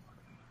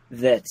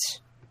 that,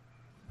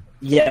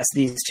 yes,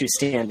 these two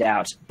stand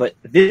out, but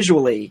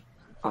visually,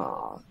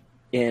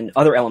 in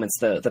other elements,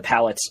 the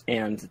palette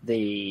and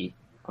the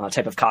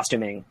type of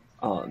costuming,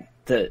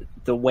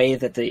 the way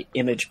that the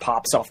image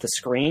pops off the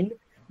screen,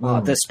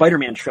 the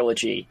Spider-Man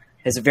trilogy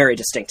has a very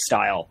distinct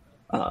style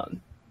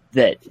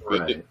that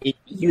it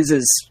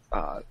uses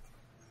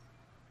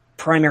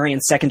primary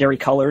and secondary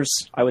colors,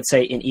 I would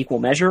say, in equal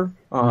measure.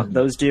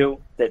 Those do.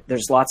 That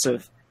there's lots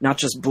of not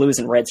just blues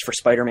and reds for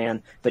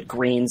Spider-Man, but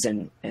greens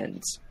and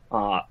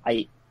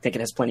I think it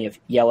has plenty of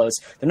yellows.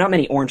 There are not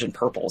many orange and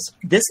purples.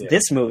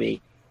 This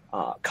movie,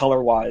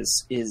 color-wise,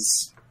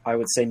 is, I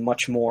would say,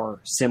 much more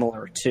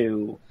similar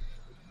to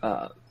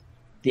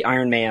the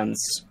Iron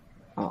Man's,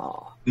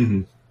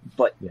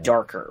 but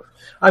darker.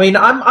 I mean,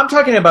 I'm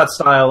talking about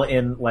style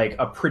in like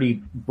a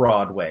pretty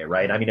broad way,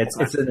 right? I mean, it's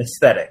an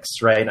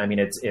aesthetics, right? I mean,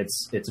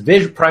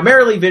 it's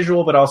primarily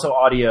visual, but also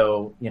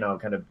audio,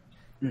 kind of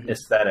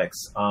aesthetics.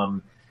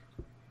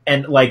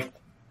 And like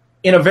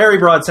in a very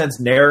broad sense,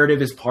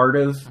 narrative is part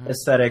of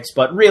aesthetics,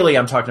 but really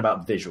I'm talking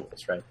about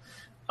visuals, right?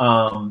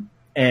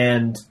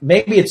 And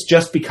maybe it's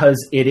just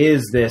because it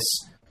is this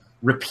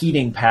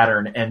repeating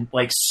pattern, and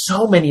like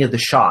so many of the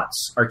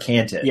shots are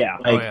canted.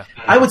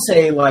 I would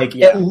say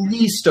at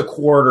least a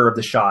quarter of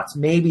the shots,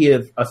 maybe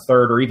a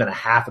third or even a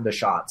half of the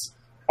shots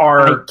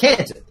are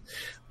canted.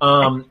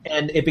 And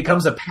it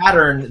becomes a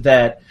pattern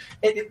that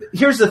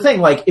here's the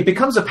thing, like it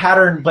becomes a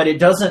pattern, but it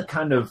doesn't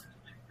kind of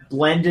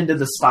blend into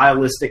the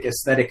stylistic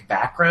aesthetic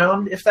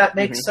background, if that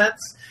makes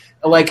sense.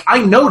 Like,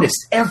 I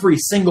noticed every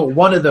single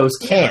one of those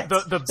cans.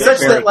 Such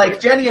that, like,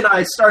 Jenny and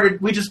I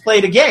we just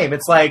played a game.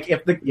 It's like,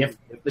 if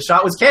the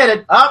shot was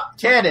canned,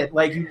 canned.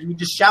 Like, you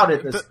just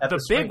shouted this at the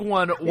screen. Big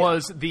one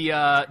was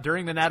the,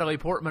 during the Natalie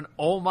Portman,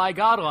 Oh My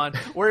God line,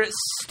 where it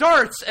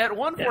starts at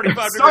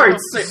 145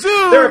 degrees,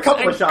 zoom, there are a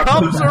couple of shots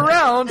comes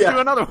around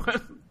to another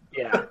one.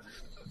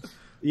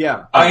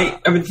 Yeah.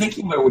 I've been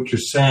thinking about what you're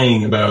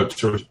saying about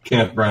sort of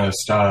Kenneth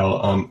Branagh's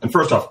style. And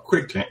first off,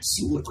 quick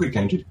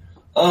tangent.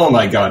 Oh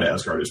my God,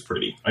 Asgard is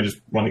pretty. I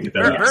just want to get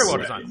that out. Very well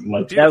designed.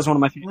 That was one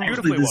of my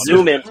favorites. The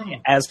zoom in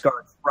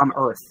Asgard from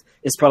Earth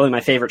is probably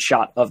my favorite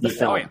shot of the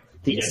film.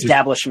 The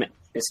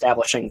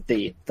establishing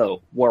the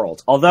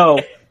world. Although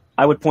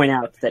I would point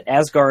out that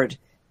Asgard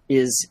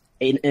is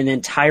an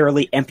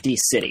entirely empty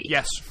city.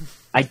 Yes.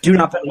 I do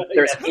not believe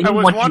there's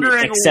anyone here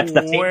except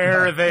the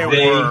where they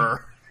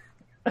were.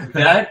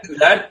 That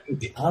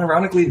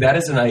unironically, that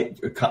is a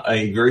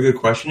very good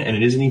question, and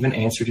it isn't even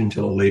answered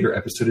until a later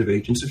episode of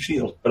Agents of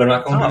S.H.I.E.L.D. But I'm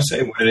not going to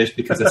say what it is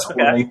because it's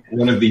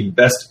one of the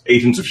best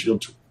Agents of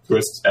S.H.I.E.L.D.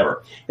 twists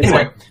ever.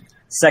 Anyway.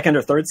 Second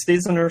or third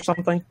season or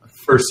something?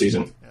 First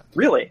season.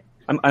 Really?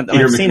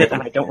 I've seen it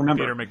and I don't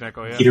remember. Peter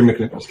McNichol, Peter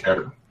McNichol's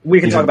character. We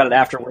can talk about it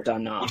after we're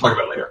done. We'll talk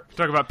about it later.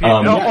 Talk about Peter.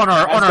 On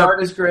our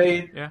Asgard is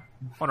great. Yeah.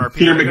 On our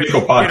Peter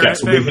McNichol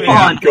podcast.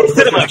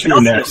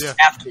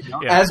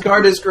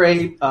 Asgard is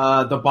great.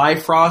 The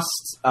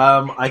Bifrost,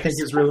 I think,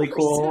 is really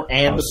cool,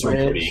 and the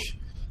bridge.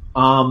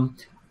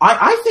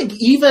 I think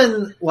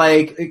even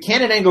like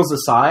canon angles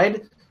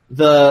aside,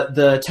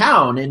 the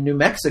town in New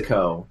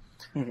Mexico.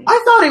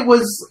 I thought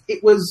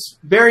it was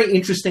very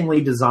interestingly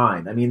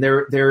designed. I mean,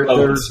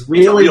 there's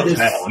really this.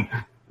 Town.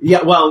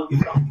 Yeah, well,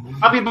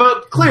 I mean,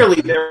 but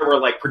clearly there were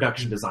like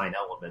production design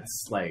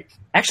elements. Like,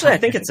 actually, I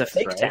think it's a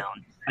fake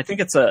town. I think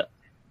it's a.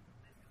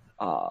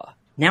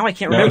 Now I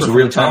can't remember. It's a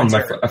real town.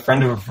 A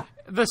friend of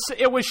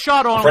It was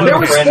shot on Friend of a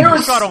location. friend. It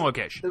was shot on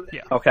location.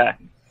 Yeah. Okay.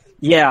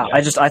 Yeah,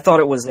 I thought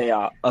it was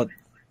a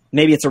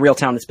maybe it's a real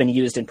town that's been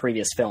used in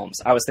previous films.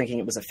 I was thinking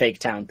it was a fake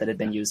town that had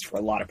been used for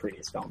a lot of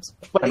previous films.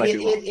 But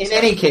in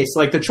any case,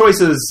 like the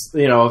choices,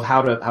 of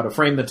how to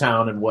frame the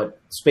town and what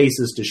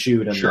spaces to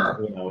shoot,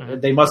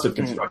 and they must have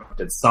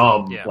constructed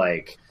some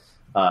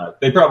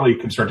they probably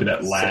constructed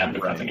that lab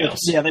if nothing else.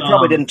 Yeah, they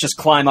probably didn't just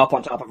climb up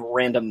on top of a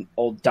random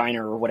old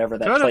diner or whatever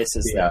that place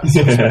is. Yeah.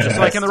 Just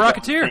like in The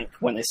Rocketeer.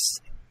 When they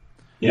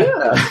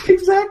Yeah,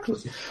 exactly.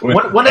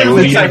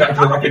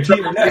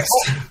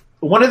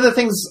 One of the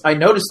things I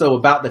noticed, though,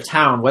 about the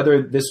town,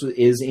 whether this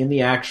is in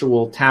the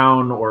actual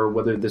town or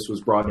whether this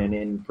was brought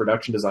in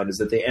production design, is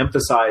that they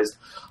emphasized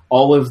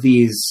all of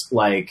these,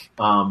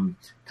 kind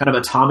of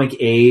atomic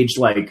age,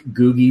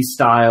 Googie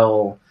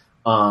style,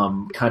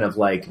 kind of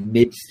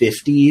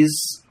mid-50s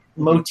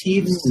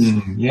motifs,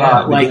 in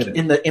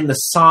the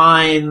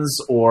signs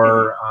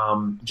or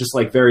just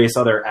various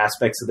other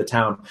aspects of the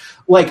town,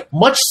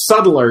 much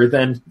subtler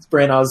than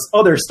Branagh's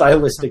other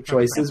stylistic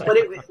choices. But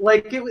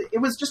it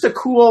was just a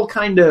cool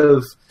kind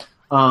of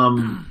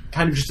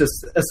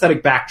just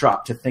aesthetic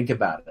backdrop to think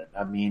about it.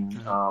 I mean,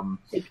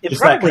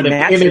 just that kind of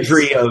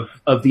imagery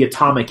of the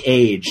atomic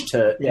age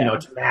to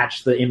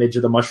match the image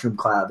of the mushroom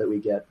cloud that we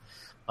get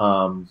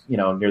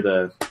near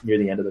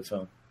the end of the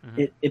film.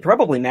 It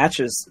probably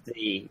matches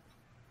the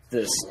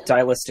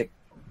stylistic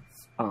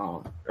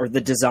or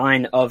the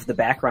design of the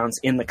backgrounds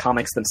in the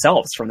comics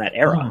themselves from that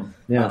era.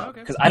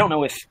 Because I don't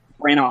know if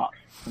Branagh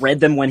read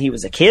them when he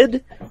was a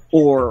kid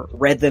or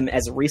read them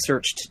as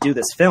research to do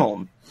this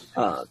film.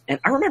 And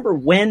I remember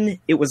when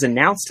it was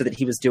announced that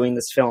he was doing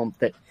this film,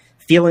 that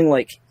feeling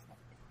like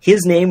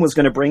his name was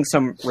going to bring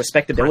some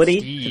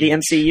respectability to the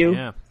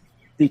MCU,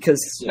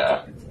 because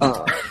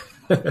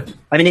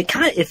I mean,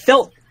 it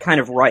felt kind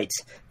of right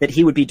that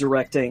he would be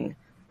directing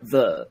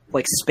the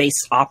space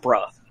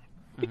opera,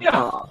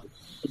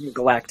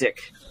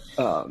 galactic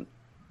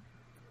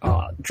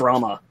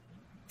drama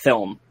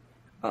film,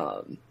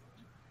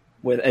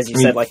 with, as you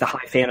said, the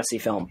high fantasy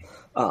film,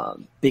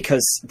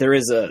 because there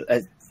is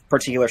a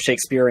particular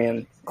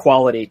Shakespearean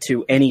quality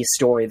to any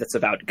story that's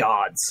about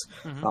gods,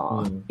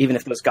 even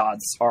if those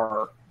gods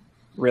are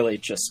really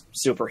just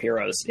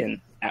superheroes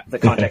in the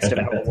context of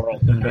our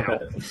world now.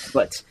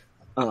 But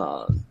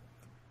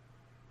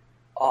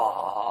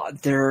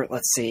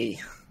let's see,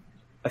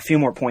 a few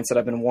more points that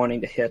I've been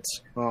wanting to hit.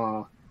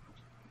 Probably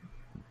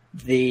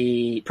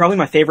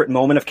my favorite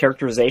moment of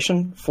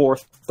characterization for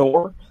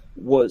Thor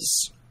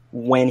was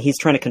when he's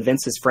trying to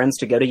convince his friends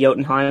to go to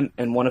Jotunheim,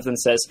 and one of them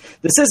says,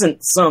 "This isn't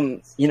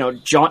some,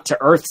 jaunt to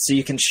Earth so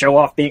you can show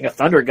off being a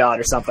thunder god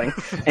or something."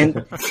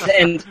 And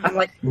I'm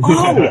like,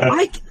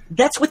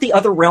 that's what the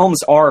other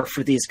realms are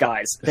for these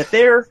guys. That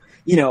they're,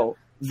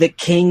 the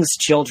king's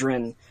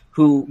children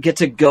who get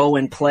to go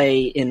and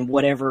play in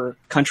whatever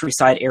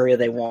countryside area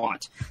they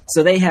want.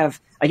 So they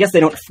have, I guess they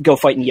don't go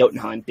fight in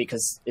Jotunheim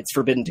because it's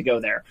forbidden to go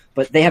there,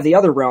 but they have the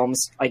other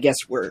realms, I guess,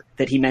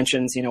 that he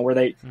mentions, where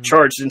they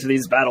charged into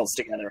these battles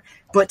together.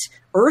 But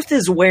Earth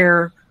is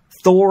where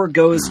Thor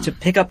goes to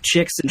pick up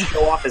chicks and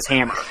show off his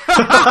hammer.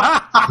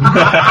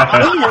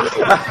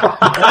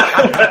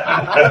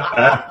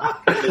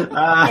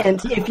 And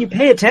if you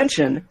pay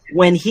attention,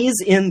 when he's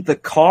in the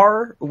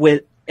car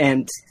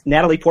and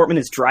Natalie Portman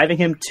is driving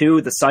him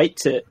to the site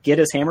to get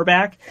his hammer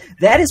back,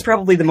 that is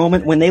probably the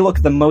moment when they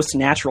look the most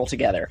natural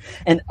together.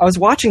 And I was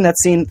watching that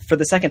scene for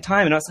the second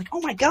time, and I was like, oh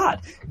my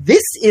god,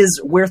 this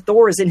is where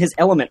Thor is in his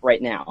element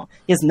right now.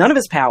 He has none of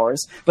his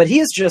powers, but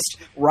he is just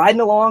riding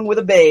along with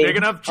a babe,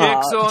 picking up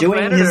chicks on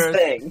doing his Earth.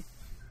 thing.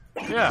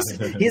 Yeah.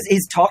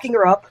 He's talking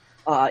her up,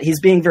 he's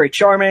being very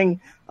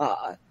charming,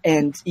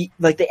 and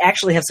they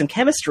actually have some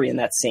chemistry in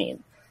that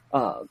scene.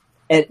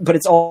 But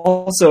it's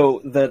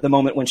also the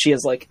moment when she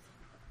is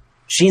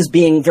she's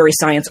being very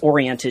science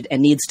oriented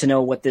and needs to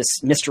know what this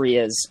mystery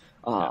is,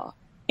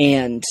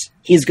 and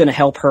he's going to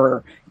help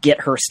her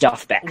get her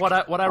stuff back.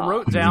 What I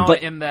wrote down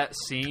in that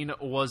scene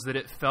was that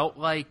it felt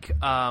like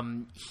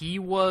he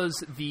was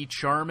the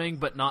charming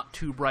but not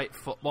too bright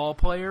football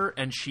player,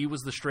 and she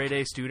was the straight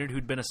A student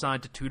who'd been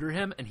assigned to tutor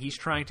him, and he's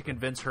trying to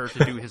convince her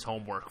to do his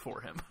homework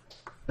for him.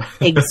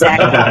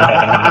 Exactly.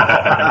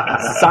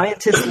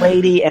 Scientist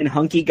lady and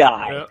hunky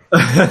guy.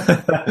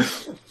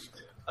 Yep.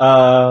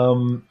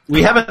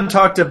 We haven't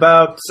talked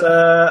about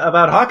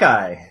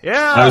Hawkeye.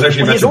 Yeah, I was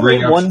actually about to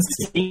bring up one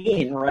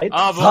scene, right?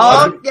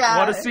 Hawkeye.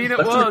 What a scene it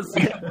was!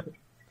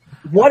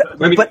 But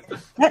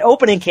that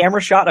opening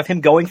camera shot of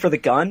him going for the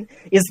gun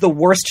is the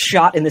worst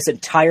shot in this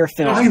entire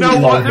film.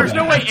 There's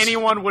no way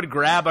anyone would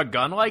grab a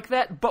gun like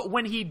that, but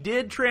when he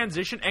did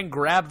transition and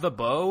grab the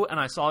bow, and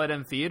I saw it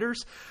in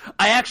theaters,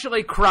 I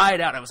actually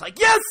cried out. I was like,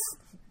 yes!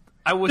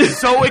 I was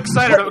so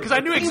excited because I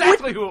knew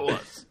exactly who it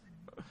was.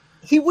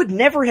 He would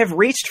never have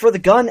reached for the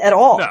gun at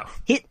all. No.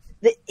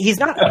 he's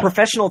not a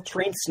professional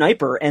trained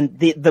sniper, and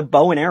the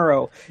bow and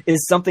arrow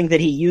is something that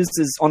he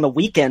uses on the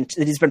weekend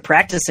that he's been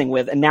practicing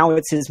with, and now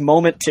it's his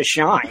moment to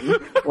shine.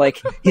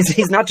 Like,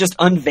 he's not just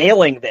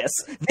unveiling this.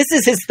 This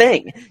is his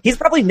thing. He's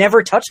probably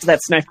never touched that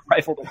sniper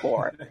rifle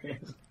before.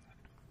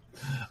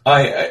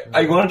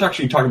 I wanted to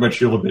actually talk about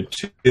S.H.I.E.L.D. a bit,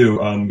 too,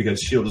 because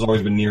S.H.I.E.L.D. has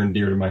always been near and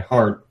dear to my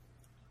heart.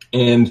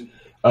 And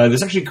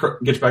this actually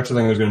gets back to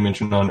something I was going to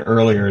mention on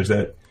earlier, is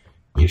that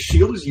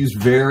S.H.I.E.L.D. is used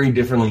very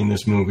differently in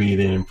this movie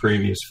than in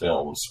previous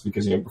films,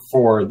 because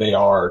before they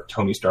are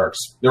Tony Stark's.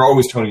 They're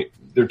always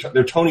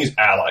They're Tony's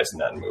allies in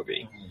that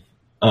movie.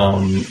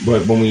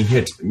 But when we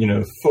hit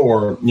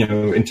Thor,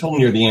 until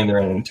near the end, they're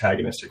in an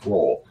antagonistic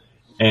role.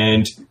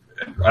 And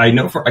I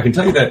can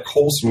tell you that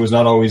Coulson was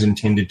not always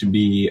intended to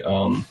be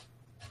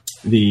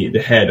the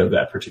head of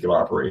that particular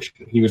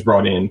operation. He was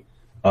brought in,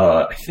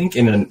 I think,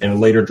 in a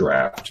later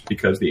draft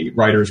because the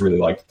writers really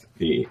liked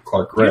the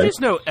Clark Gregg. You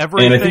just know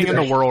everything in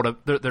the world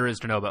there is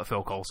to know about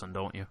Phil Coulson,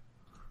 don't you?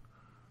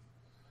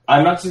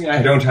 I'm not saying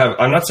I don't have.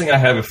 I'm not saying I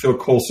have a Phil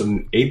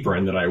Coulson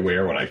apron that I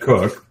wear when I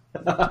cook,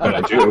 but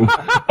I do.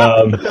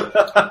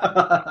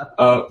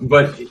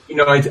 But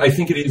I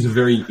think it is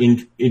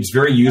it's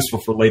very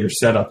useful for later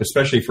setup,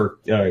 especially for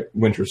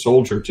Winter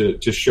Soldier,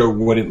 to show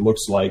what it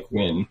looks like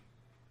when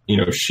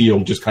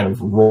S.H.I.E.L.D. just kind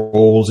of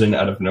rolls in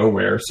out of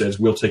nowhere, says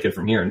we'll take it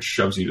from here, and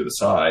shoves you to the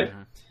side.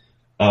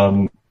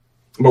 But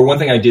one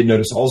thing I did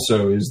notice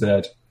also is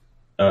that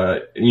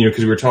because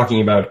we were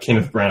talking about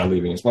Kenneth Branagh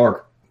leaving his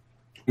mark.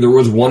 There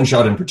was one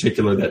shot in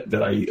particular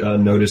that I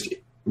noticed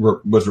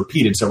was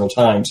repeated several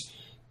times,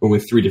 but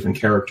with 3 different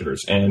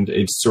characters. And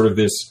it's sort of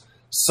this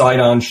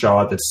side-on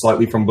shot that's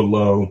slightly from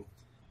below,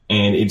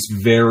 and it's a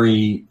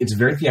very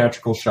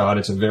theatrical shot.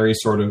 It's a very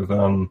sort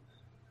of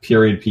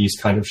period piece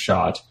kind of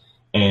shot.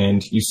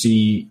 And you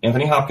see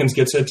Anthony Hopkins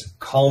gets it,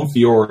 Colm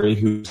Fiore,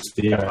 who's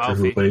the actor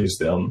who plays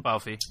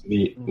Laufey,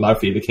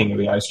 the king of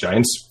the ice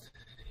giants,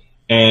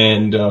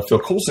 and Phil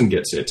Coulson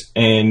gets it.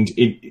 And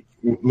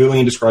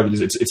Lillian described it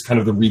as it's kind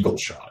of the regal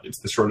shot. It's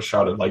the sort of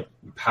shot of like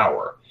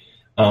power,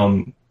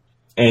 and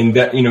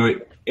that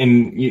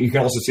and you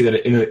can also see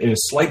that in a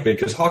slight bit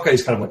because Hawkeye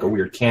is kind of like a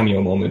weird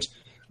cameo moment.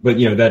 But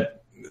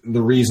that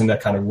the reason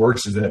that kind of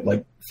works is that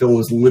like Phil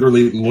is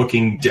literally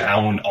looking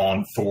down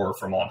on Thor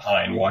from on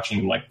high and watching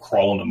him like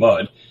crawl in the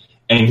mud,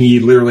 and he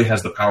literally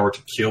has the power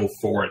to kill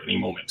Thor at any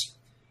moment,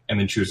 and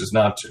then chooses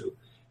not to.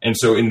 And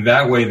so in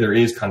that way, there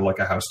is kind of like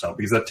a house style,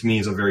 because that to me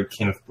is a very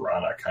Kenneth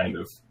Branagh kind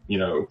of,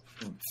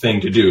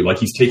 thing to do. Like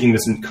he's taking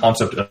this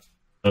concept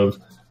of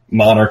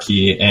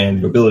monarchy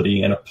and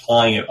nobility and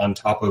applying it on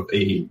top of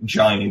a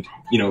giant,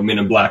 Men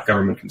in Black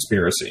government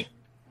conspiracy.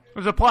 It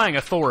was applying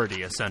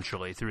authority,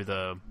 essentially, through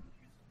the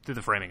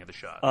framing of the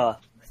shot.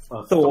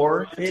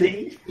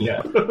 Authority?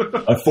 Yeah.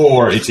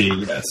 Authority,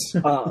 yes.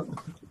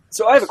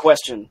 So I have a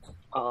question,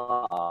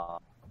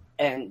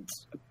 and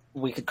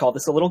we could call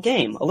this a little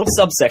game, a little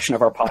subsection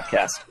of our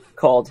podcast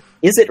called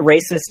 "Is It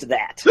Racist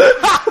That?"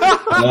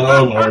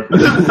 Oh Lord!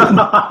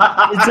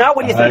 It's not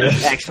what you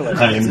think, actually.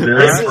 I am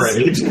very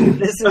afraid.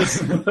 This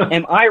is.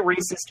 Am I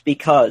racist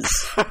because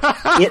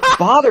it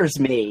bothers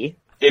me?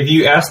 If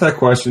you ask that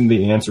question,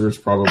 the answer is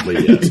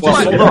probably yes.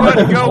 Well,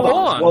 go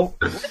on. Well,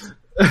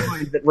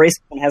 that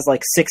racism has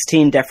like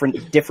 16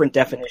 different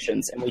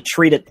definitions, and we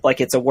treat it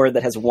like it's a word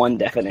that has one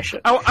definition.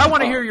 I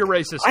want to hear your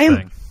racist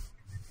thing.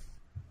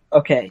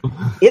 Okay.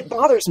 It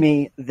bothers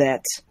me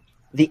that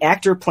the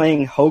actor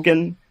playing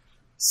Hogan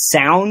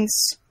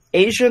sounds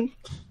Asian.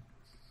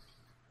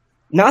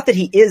 Not that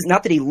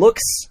he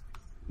looks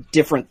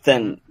different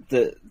than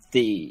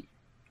the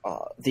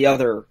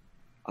other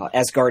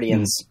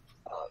Asgardians,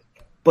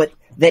 but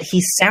that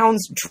he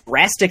sounds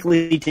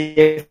drastically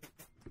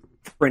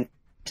different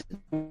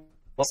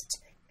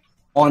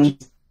on the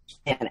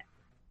planet.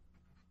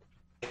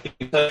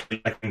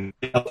 I can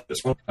help this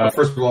one.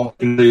 First of all,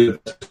 in the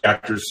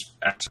actors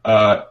act,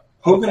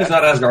 Hogan is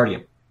not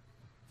Asgardian.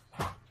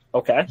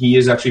 Okay. He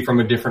is actually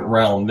from a different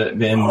realm than.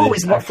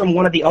 He's not from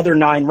one of the other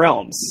 9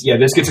 realms. Yeah,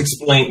 this gets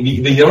explained.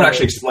 They don't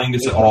actually explain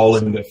this at all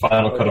in the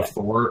final cut of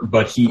Thor,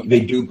 but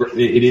they do.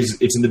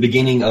 It's in the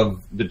beginning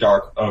of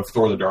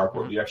Thor: The Dark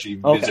World. You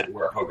actually visit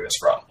where Hogan is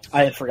from.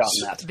 I had forgotten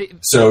that.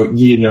 So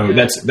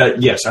that's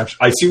that. Yes,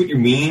 I see what you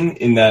mean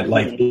in that.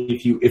 Like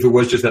if it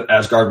was just that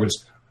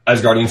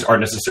Asgardians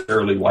aren't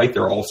necessarily white;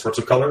 they're all sorts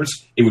of colors.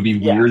 It would be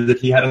weird that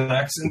he had an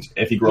accent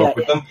if he grew up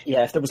with them.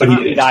 Yeah, if there was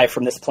a guy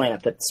from this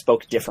planet that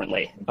spoke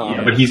differently.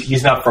 But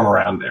he's not from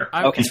around there.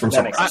 He's from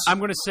somewhere else. I'm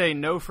going to say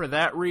no for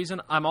that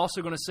reason. I'm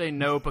also going to say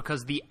no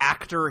because the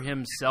actor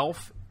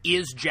himself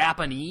is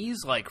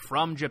Japanese, like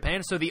from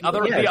Japan. So the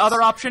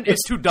other option is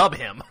to dub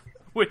him,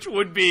 which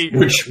would be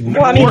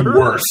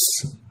worse.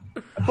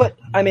 But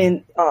I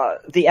mean,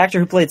 the actor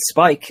who played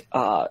Spike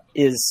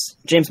is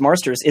James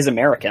Marsters is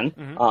American.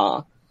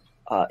 Mm-hmm.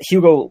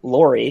 Hugo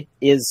Laurie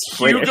is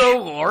British. Hugo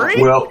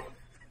Laurie? Well,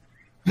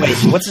 wait,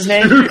 what's his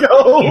name? Hugo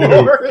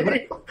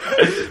Laurie.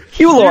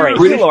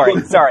 Hugh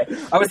Laurie. Sorry,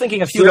 I was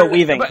thinking of Hugo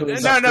Weaving. But, who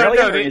is no.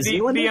 Australian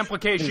The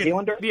implication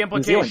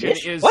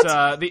is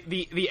What?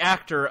 the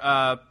actor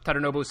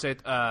Tadanobu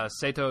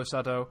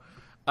Sato.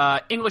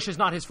 English is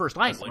not his first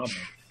language.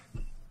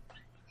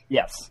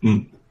 Yes.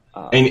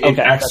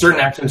 Certain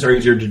accents are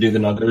easier to do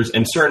than others,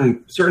 and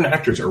certain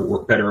actors are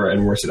better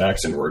and worse at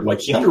accent work. Like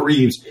Keanu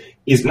Reeves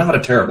is not a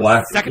terrible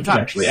actor. Second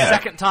time,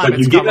 but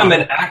you give him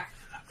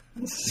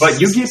but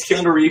you give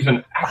Keanu Reeves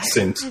an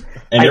accent,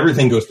 and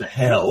everything goes to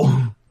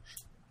hell.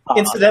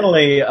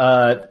 Incidentally,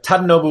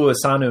 Tadanobu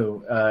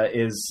Asano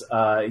is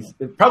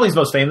probably his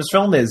most famous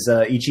film is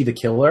Ichi the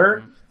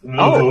Killer.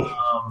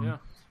 Oh,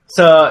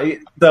 So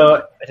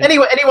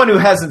anyone who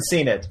hasn't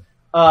seen it,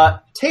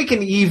 take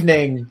an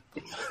evening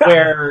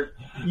where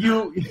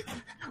you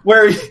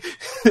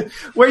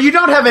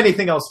don't have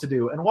anything else to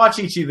do and watch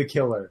Ichi the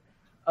Killer.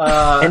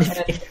 And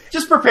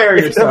just prepare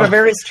yourself. You have a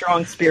very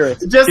strong spirit.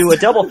 Do a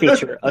double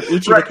feature of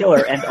Ichi the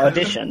Killer and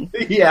Audition.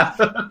 Yeah.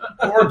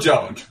 Or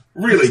don't.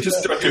 Really,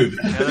 just don't do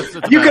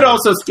that. Yeah, you could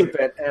also skip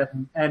it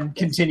and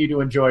continue to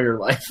enjoy your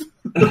life.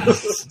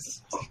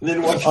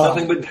 Then watch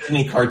nothing but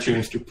Disney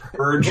cartoons to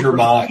purge your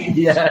mind.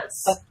 Yes.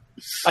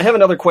 I have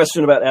another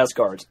question about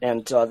Asgard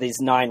and these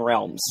 9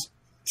 realms.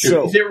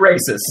 So, is it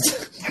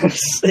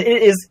racist?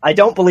 It is. I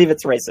don't believe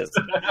it's racist.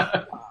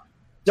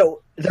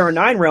 So there are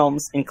 9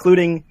 realms,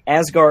 including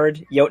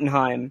Asgard,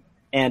 Jotunheim,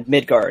 and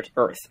Midgard,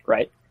 Earth,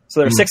 right?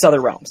 So there are 6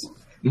 other realms.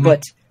 Mm-hmm.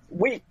 But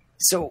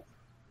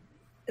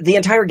the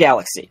entire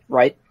galaxy,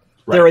 right?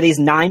 There are these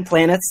 9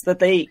 planets that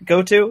they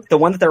go to, the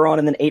one that they're on,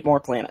 and then 8 more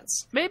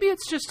planets. Maybe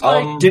it's just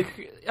like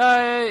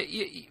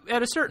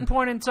at a certain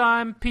point in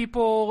time,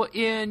 people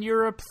in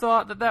Europe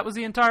thought that was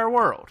the entire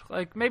world.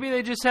 Like maybe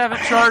they just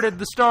haven't charted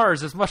the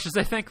stars as much as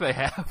they think they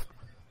have.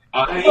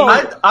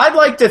 I'd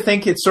like to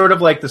think it's sort of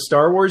like the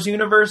Star Wars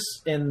universe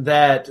in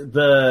that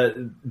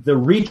the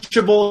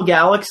reachable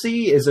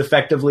galaxy is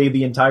effectively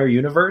the entire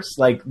universe.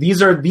 Like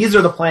these are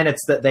the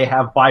planets that they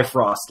have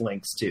Bifrost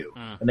links to,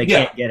 and they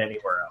can't get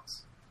anywhere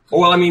else.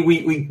 Well, I mean,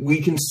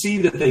 we can see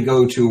that they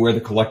go to where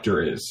the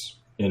Collector is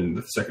in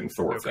the second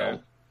Thor film.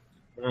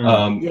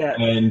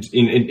 And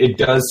it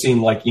does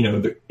seem like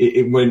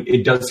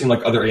it does seem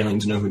like other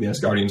aliens know who the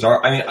Asgardians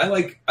are. I mean, I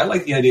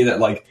like the idea that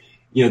like.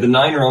 The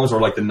 9 realms are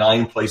like the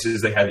 9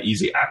 places they have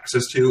easy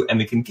access to, and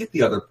they can get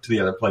the other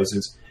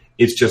places.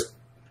 It's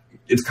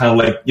kind of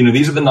like,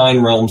 these are the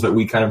 9 realms that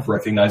we kind of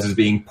recognize as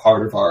being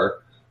part of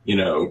our,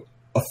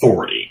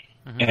 authority.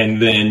 Mm-hmm.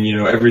 And then,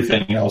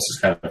 everything else is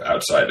kind of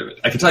outside of it.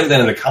 I can tell you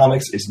that in the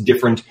comics, it's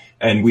different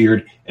and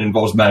weird and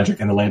involves magic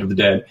and the land of the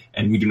dead,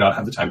 and we do not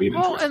have the time to get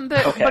into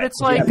it. But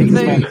it's like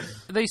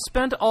they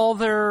spent all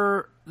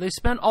their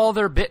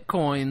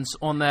bitcoins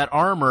on that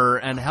armor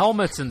and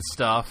helmets and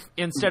stuff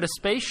instead of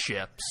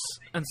spaceships.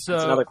 And so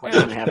that's another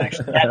question I have,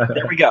 actually.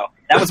 There we go.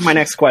 That was my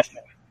next question.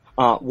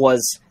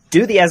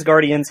 Do the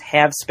Asgardians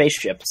have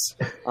spaceships?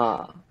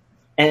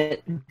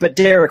 But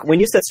Derek, when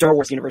you said Star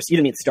Wars universe, you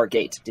didn't mean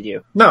Stargate, did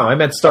you? No, I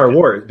meant Star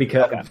Wars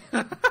because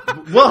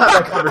we'll have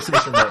that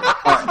conversation later.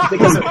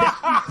 Because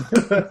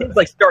it seems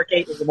like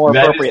Stargate is a more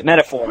appropriate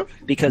metaphor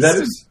because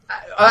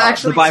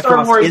actually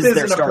Star Wars is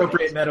an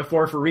appropriate Stargate.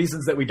 metaphor for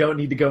reasons that we don't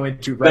need to go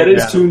into right now.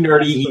 That is too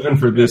nerdy even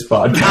for this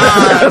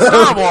podcast.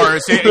 Star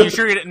Wars. Are you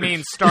sure you didn't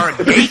mean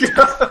Stargate?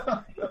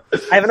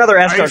 I have another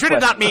Asgard Are you sure question.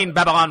 did not mean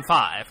Babylon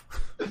 5?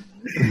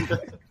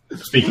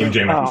 Speaking of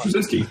J. Michael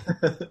Straczynski.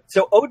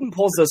 So Odin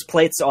pulls those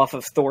plates off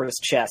of Thor's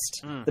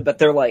chest, but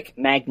they're like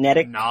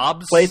magnetic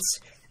knobs plates,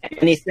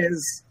 and he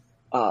says,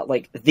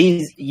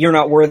 these, you're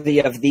not worthy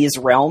of these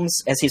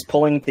realms, as he's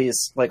pulling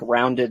these like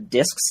rounded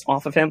discs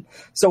off of him.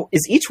 So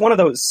is each one of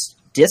those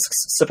discs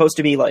supposed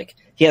to be like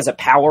he has a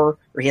power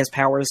or he has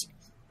powers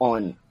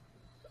on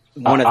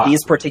one of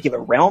these particular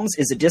realms?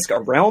 Is a disc a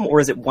realm, or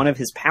is it one of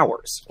his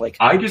powers? Like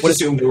I just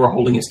assumed they were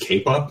holding his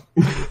cape up,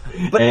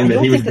 but and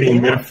that he was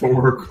being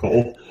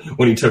metaphorical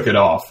when he took it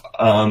off.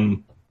 I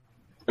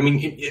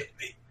mean,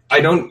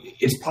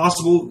 it's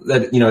possible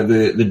that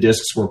the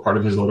discs were part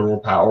of his literal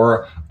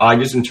power. I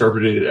just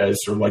interpreted it as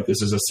sort of like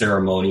this is a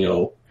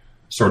ceremonial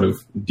sort of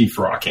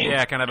defrocking.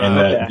 Yeah, kind of. And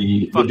that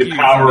the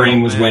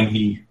depowering was when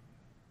he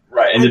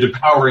and the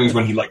depowering is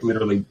when he like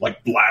literally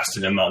like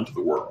blasted him onto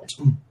the world.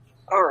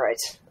 All right.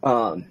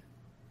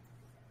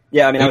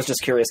 Yeah, I mean, I was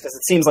just curious because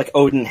it seems like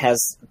Odin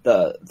has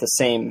the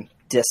same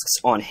discs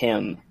on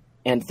him,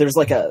 and there's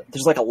like a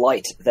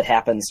light that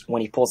happens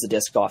when he pulls the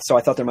disc off. So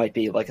I thought there might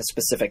be like a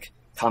specific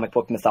comic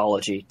book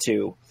mythology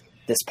to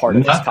this part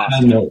of his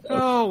costume.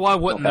 Oh, why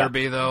wouldn't there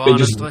be though?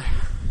 Honestly,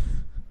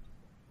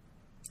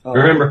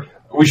 remember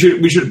we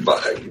should.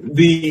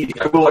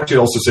 I will actually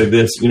also say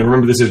this.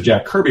 Remember this is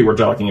Jack Kirby we're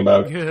talking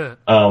about. Yeah.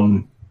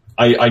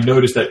 I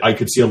noticed that I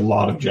could see a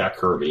lot of Jack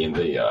Kirby in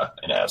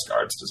in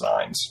Asgard's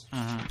designs.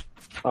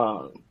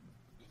 Mm-hmm.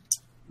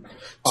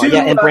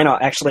 And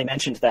Branagh actually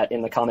mentioned that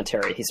in the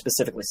commentary. He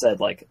specifically said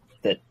like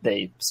that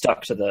they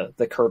stuck to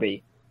the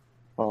Kirby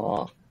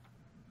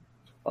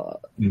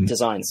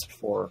designs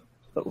for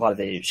a lot of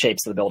the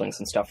shapes of the buildings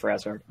and stuff for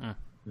Asgard.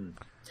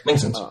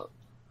 Makes sense.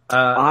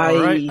 All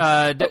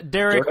right,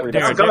 Derek.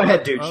 Go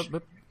ahead,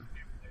 Dude.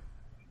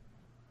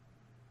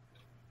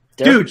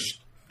 Derek? Dude,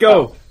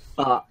 go.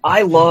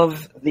 I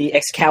love the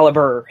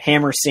Excalibur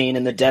hammer scene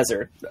in the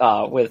desert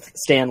with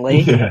Stan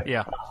Lee.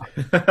 Yeah.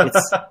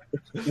 It's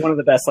one of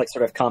the best, like,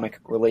 sort of comic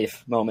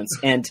relief moments,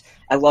 and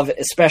I love it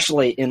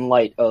especially in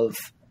light of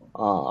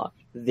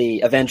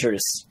the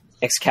Avengers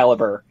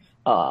Excalibur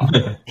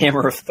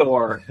Hammer of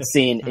Thor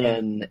scene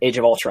in Age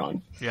of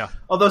Ultron. Yeah.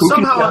 Although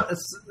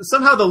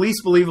somehow the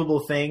least believable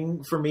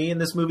thing for me in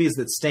this movie is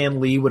that Stan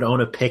Lee would own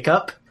a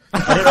pickup.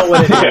 I don't know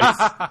what it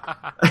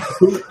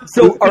is.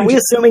 So, are we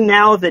assuming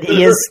now that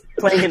he is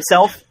playing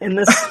himself in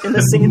this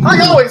scene?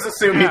 I always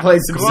assume he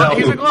plays himself.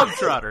 He's a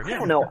globetrotter. Yeah. I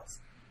don't know.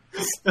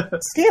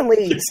 Stan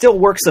Lee still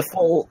works a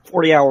full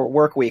 40-hour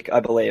work week, I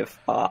believe.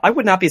 I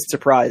would not be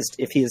surprised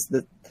if he's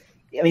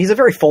he's a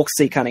very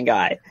folksy kind of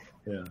guy.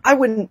 Yeah. It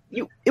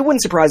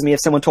wouldn't surprise me if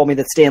someone told me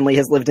that Stan Lee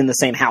has lived in the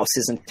same house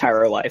his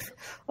entire life.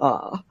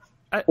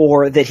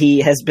 Or that he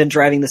has been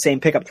driving the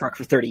same pickup truck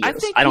for 30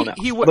 years. I don't know.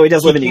 Although he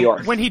does live in New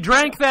York. When he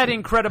drank that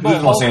incredible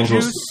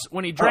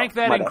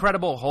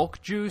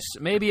Hulk juice,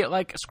 maybe it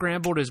like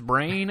scrambled his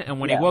brain, and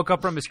when he woke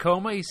up from his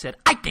coma, he said,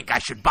 "I think I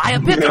should buy a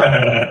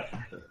pickup."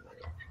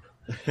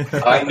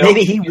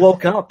 Maybe he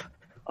woke up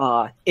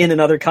in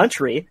another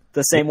country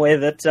the same way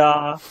that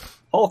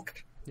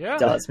Hulk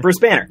does. Bruce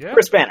Banner. Yeah.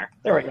 Bruce Banner.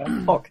 There we go.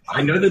 Hulk.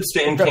 I know that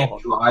Stan can't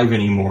drive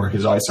anymore.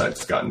 His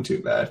eyesight's gotten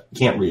too bad. He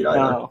can't read either.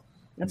 No.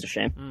 That's a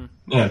shame.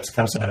 Yeah, it's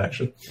kind of sad,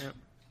 actually.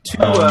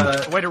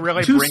 Yeah. Way to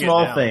really two bring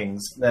small it down.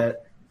 Things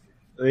that.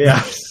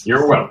 Yeah,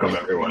 you're welcome,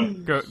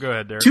 everyone. Go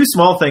ahead, Derek. Two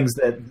small things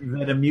that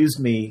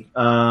amused me.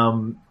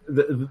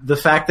 The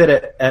fact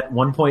that at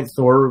one point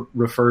Thor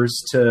refers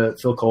to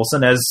Phil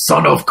Coulson as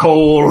 "son of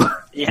coal."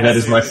 Yes. That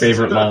is my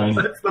favorite line in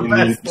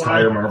the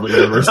entire Marvel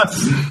universe.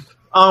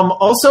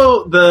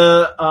 Also,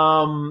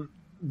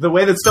 the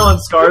way that Stellan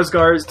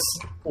Skarsgård's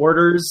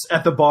orders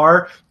at the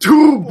bar,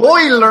 2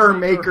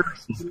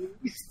 Boilermakers.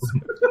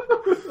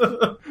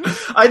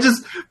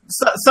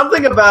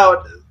 Something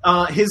about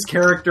his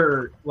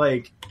character,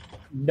 like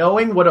not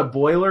knowing what a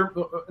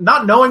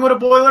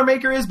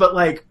Boilermaker is, but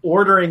like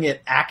ordering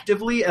it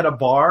actively at a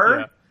bar.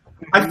 Yeah.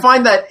 I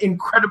find that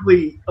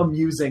incredibly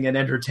amusing and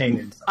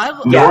entertaining. I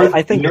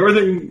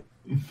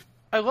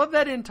love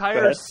that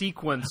entire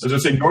sequence. I was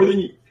going to say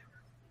Northern.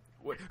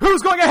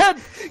 Who's going ahead?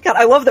 God,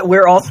 I love that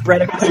we're all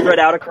spread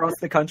out across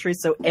the country.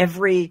 So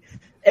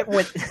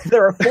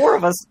there are 4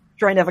 of us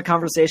trying to have a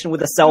conversation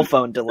with a cell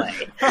phone delay.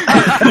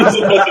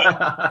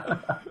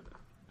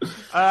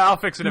 I'll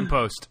fix it in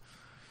post.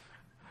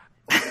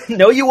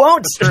 No, you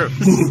won't. It's true.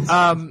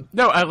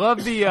 No, I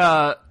love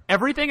the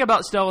everything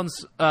about Stellan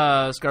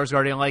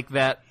Skarsgård and like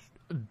that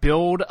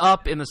build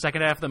up in the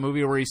second half of the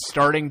movie where he's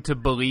starting to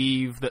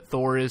believe that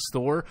Thor is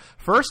Thor.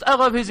 First, I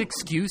love his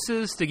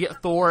excuses to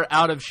get Thor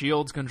out of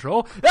S.H.I.E.L.D.'s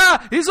control.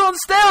 He's on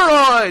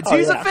steroids!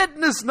 He's a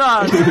fitness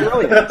nut!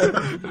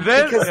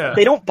 Because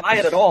they don't buy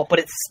it at all, but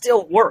it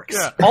still works.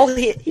 Yeah.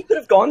 He could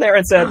have gone there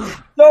and said,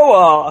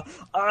 "No,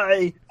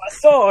 I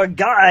saw a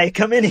guy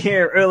come in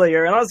here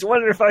earlier, and I was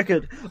wondering if I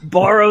could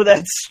borrow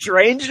that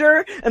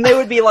stranger," and they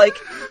would be like,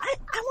 I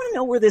want to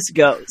know where this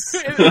goes.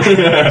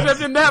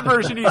 Except in that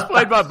version, he's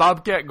played by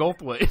Bobcat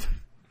Goldthwait.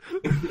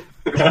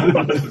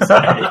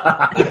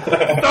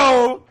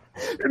 No!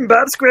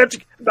 Bob Scratch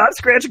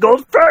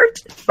Goldfart?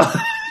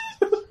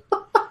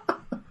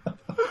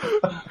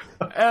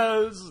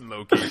 As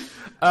Loki.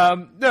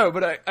 No,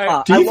 but I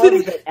love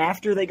that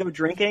after they go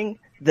drinking,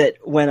 that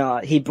when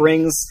he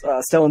brings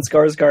Stellan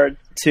Skarsgård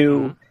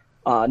to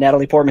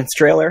Natalie Portman's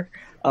trailer,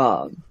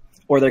 or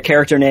their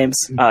character names,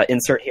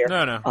 insert here.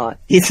 No.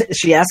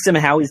 She asks him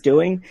how he's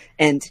doing,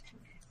 and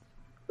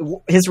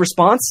his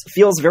response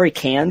feels very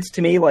canned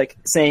to me, like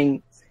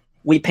saying,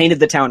 "We painted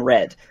the town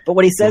red." But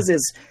what he says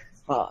is,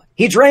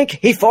 he drank,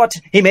 he fought,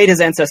 he made his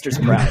ancestors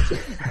proud.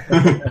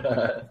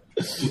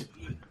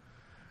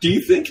 Do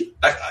you think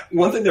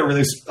one thing that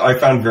I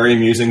found very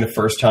amusing the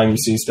first time you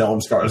see Stellan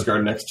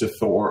Skarsgård next to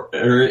Thor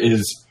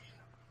is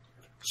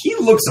he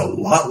looks a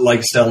lot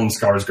like Stellan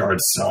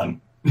Skarsgård's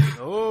son.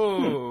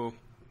 Oh,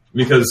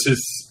 because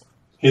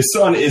his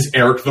son is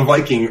Eric the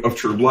Viking of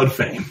True Blood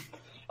fame,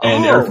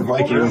 and Eric the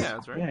Viking,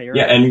 that's right.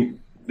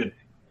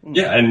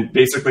 and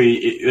basically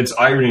it's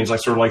irony. It's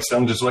like sort of like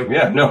Stellan just like,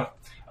 no.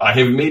 I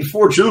have made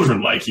 4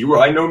 children like you.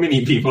 I know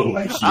many people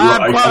like you.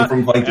 I come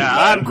from Viking. Yeah,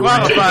 I'm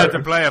qualified to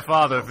play a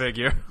father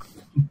figure.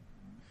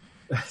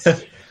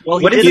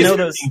 Well, you didn't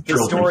know the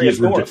story of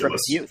Thor from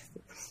his youth.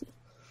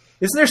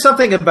 Isn't there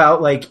something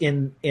about like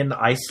in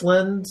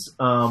Iceland,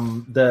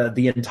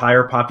 the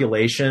entire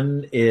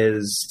population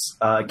is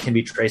can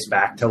be traced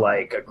back to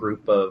like a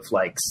group of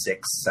like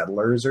 6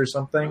 settlers or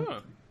something?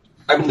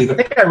 I believe it. I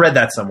think I read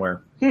that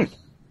somewhere.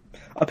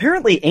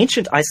 Apparently,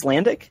 ancient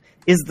Icelandic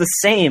is the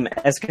same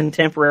as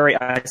contemporary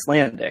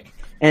Icelandic,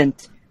 and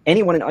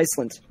anyone in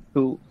Iceland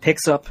who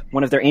picks up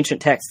one of their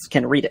ancient texts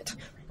can read it,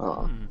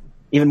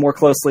 even more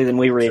closely than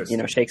we read,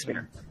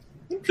 Shakespeare.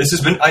 This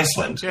has been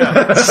Iceland. Yeah.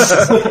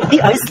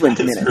 The Iceland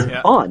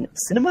Minute on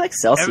Cinema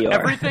Excelsior.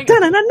 Everything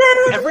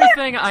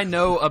I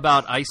know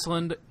about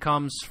Iceland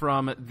comes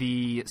from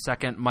the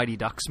second Mighty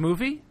Ducks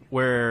movie,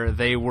 where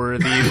they were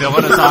the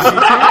villainous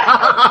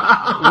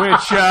hockey team,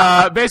 which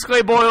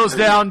basically boils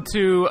down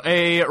to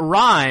a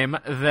rhyme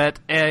that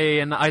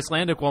an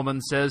Icelandic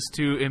woman says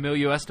to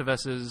Emilio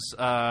Estevez's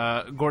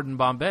Gordon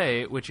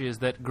Bombay, which is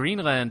that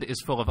Greenland is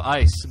full of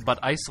ice, but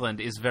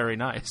Iceland is very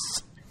nice.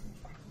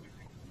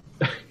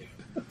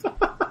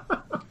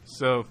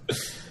 So,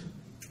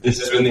 this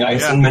has been the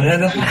Iceland Minute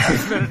and a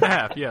Half. Minute and a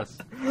half, yes.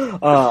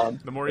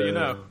 The more you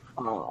know.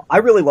 I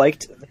really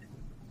liked,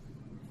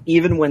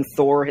 even when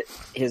Thor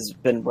has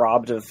been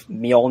robbed of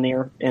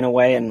Mjolnir in a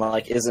way and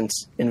like isn't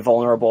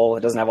invulnerable, it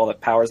doesn't have all the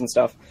powers and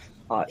stuff.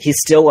 He's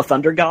still a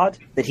thunder god.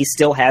 That he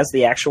still has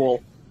the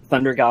actual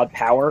thunder god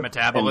power.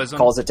 Metabolism. And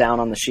calls it down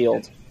on the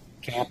shield.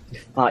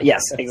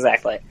 Yes,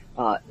 exactly.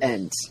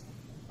 And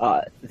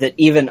that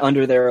even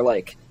under their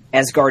like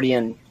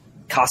Asgardian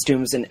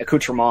costumes and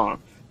accoutrement,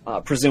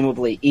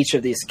 presumably each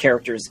of these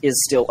characters is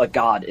still a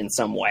god in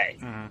some way.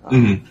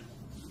 And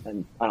I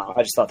don't know,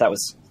 I just thought that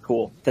was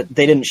cool that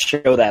they didn't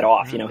show that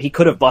off. You know, he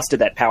could have busted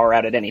that power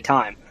out at any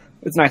time.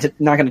 It's not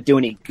going to do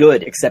any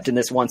good except in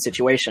this one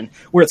situation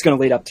where it's going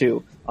to lead up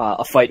to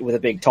a fight with a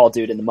big tall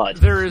dude in the mud.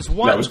 There is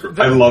one. That was great.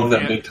 I love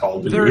that big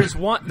tall dude. There is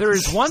one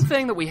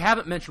thing that we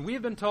haven't mentioned. We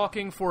have been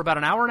talking for about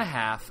an hour and a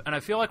half, and I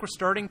feel like we're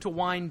starting to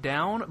wind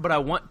down. But I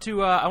want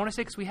to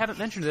say, because we haven't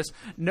mentioned this,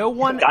 no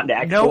one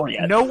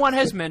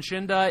has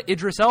mentioned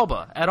Idris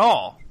Elba at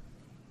all.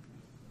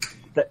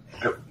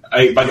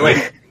 By the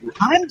way,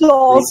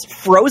 Heimdall's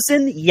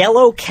frozen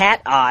yellow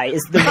cat eye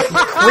is the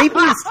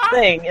creepiest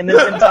thing in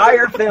this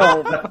entire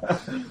film.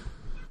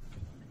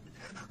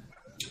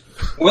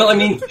 Well, I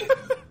mean,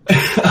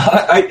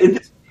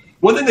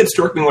 one thing that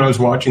struck me when I was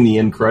watching the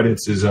end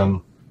credits is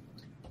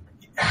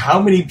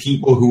how many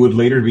people who would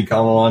later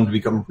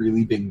become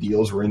really big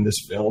deals were in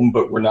this film,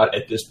 but were not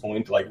at this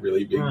point like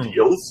really big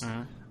deals.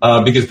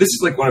 Because this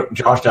is like one of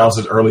Josh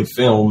Dallas's early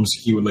films.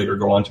 He would later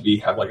go on to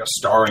have like a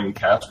starring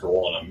cast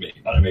role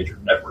on a major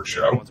network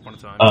show. Once upon a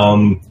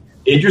time.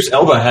 Idris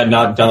Elba had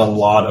not done a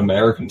lot of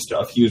American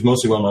stuff. He was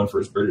mostly well known for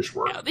his British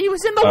work. He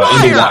was in The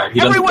Wire.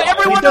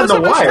 Everyone knows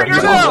him as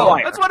Stringer Bell. Bell.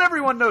 That's what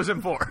everyone knows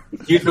him for.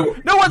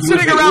 No one's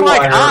sitting around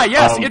like,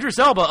 yes, Idris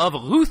Elba of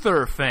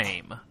Luther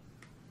fame.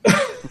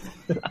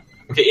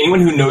 Okay, anyone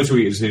who knows who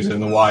he is, he's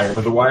in The Wire,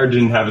 but The Wire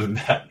didn't have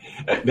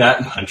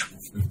that much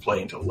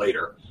play until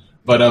later.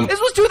 But this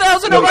was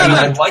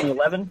 2011.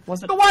 2011,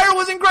 was it? The Wire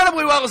was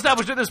incredibly well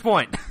established at this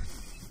point.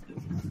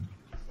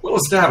 Well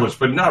established,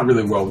 but not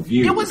really well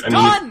viewed. It was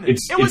done. It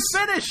was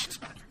finished.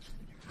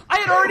 I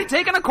had already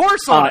taken a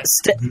course on it.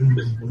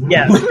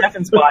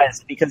 Stefan's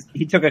biased because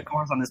he took a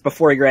course on this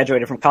before he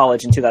graduated from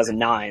college in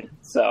 2009.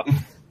 So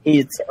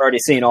he's already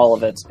seen all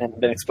of it and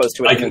been exposed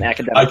to it in an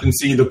academic. I can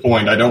see the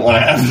point. I don't want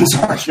to have this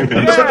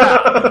argument.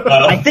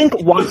 I think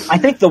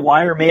The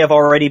Wire may have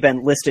already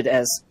been listed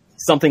as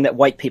something that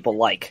white people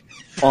like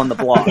on the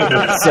blog. Not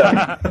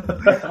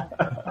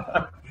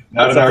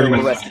an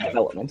argument.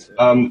 Development.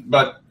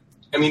 But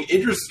I mean,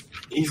 Idris,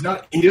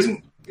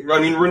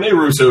 Rene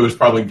Russo has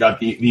probably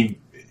got the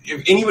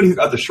if anybody who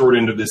got the short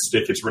end of this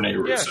stick, it's Rene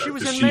Russo. Yeah, she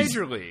was in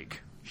Major League.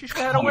 She should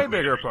have had a way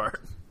bigger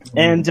part.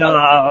 And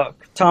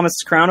Thomas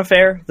Crown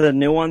Affair, the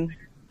new one,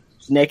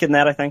 she's naked in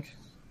that, I think.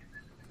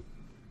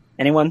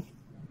 Anyone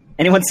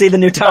see the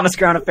new Thomas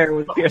Crown Affair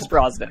with Pierce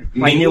Brosnan?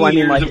 Like 10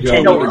 years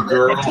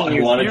girl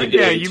I wanted to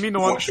date. You mean the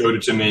one showed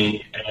it to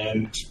me,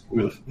 and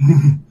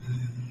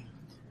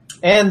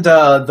and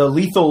the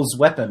Lethal's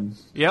weapon.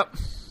 Yep.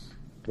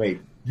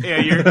 Wait. Yeah,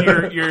 your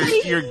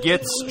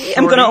gets.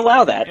 I'm going to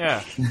allow that.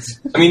 Yeah.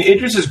 I mean,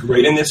 Idris is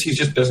great in this. He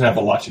just doesn't have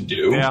a lot to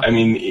do. Yeah. I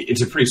mean,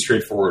 it's a pretty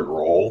straightforward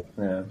role.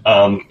 Yeah.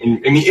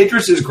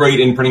 Idris is great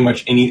in pretty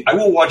much any. I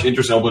will watch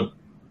Idris Elba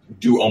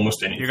do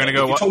almost anything. You're going to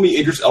go. If you told me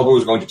Idris Elba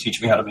was going to teach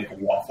me how to make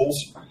waffles,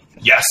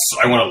 yes,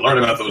 I want to learn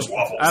about those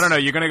waffles. I don't know.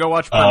 You're going to go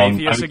watch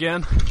Prometheus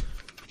again?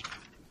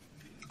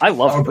 I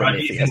love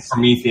Prometheus.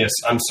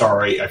 I'm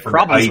sorry, I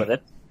forgot. Problems with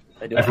it.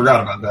 I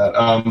forgot about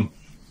that.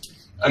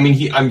 I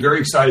mean, I'm very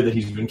excited that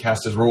he's been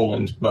cast as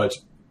Roland, but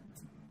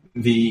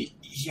he's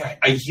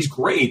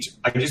great.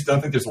 I just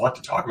don't think there's a lot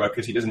to talk about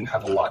because he doesn't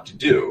have a lot to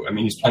do. I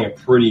mean, he's playing a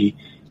pretty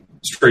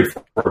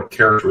straightforward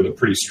character with a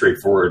pretty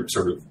straightforward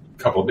sort of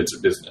couple of bits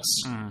of business.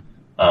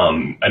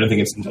 I don't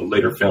think it's until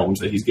later films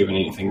that he's given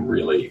anything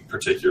really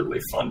particularly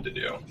fun to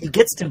do. He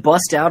gets to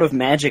bust out of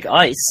magic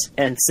ice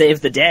and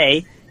save the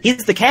day.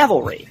 He's the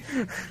cavalry.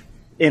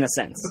 In a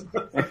sense.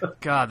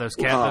 God, those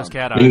cat eyes.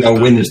 You know,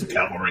 when is the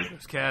cavalry?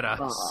 Those cat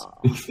eyes.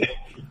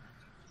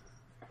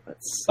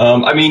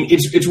 I mean,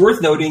 it's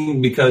worth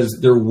noting because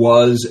there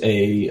was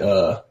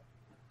a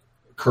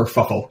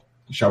kerfuffle,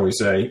 shall we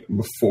say,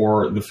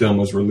 before the film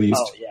was released.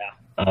 Oh yeah.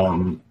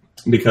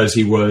 Because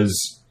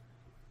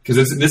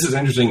this is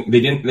interesting.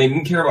 They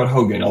didn't care about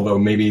Hogan, although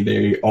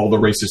maybe all the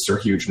racists are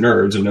huge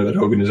nerds and know that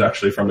Hogan is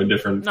actually from a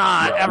different.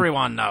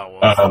 Everyone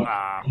knows.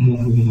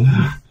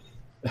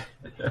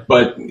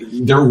 But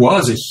there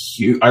was a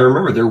huge. I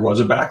remember there was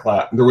a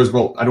backlash. There was,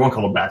 well, I don't want to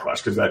call it backlash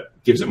because that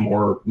gives it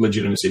more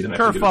legitimacy than I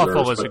think it deserves.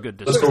 Kerfuffle is a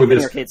good Let's go with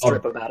this. Arcade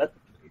strip about it.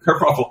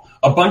 Kerfuffle.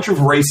 A bunch of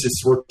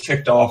racists were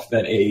ticked off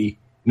that a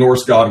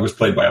Norse god was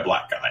played by a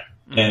black guy,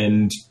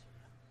 and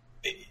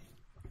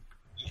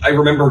I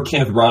remember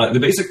Kenneth Branagh.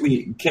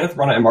 Basically, Kenneth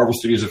Branagh and Marvel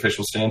Studios'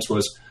 official stance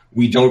was,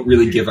 we don't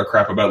really give a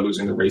crap about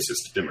losing the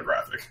racist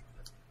demographic.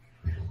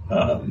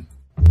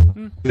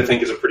 I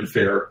think is a pretty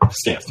fair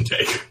stance to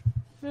take.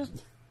 Yeah.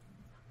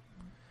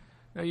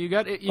 Now you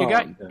got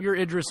your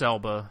Idris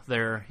Elba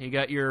there. You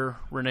got your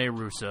Rene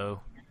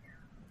Russo.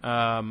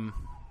 Yeah.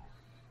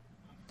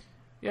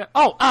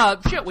 Oh,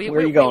 shit. Where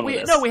are you going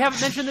with this? No, we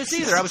haven't mentioned this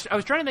either. I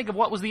was trying to think of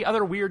what was the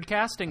other weird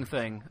casting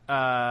thing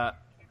that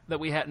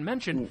we hadn't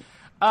mentioned.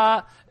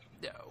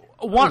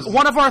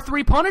 One of our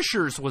 3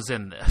 Punishers was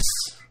in this.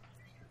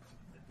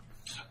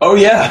 Oh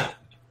yeah.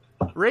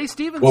 Ray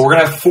Stevenson. Well, we're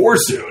gonna have 4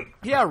 soon.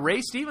 Yeah,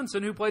 Ray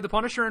Stevenson, who played the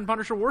Punisher in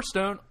Punisher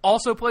Warstone,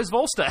 also plays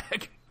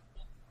Volstagg.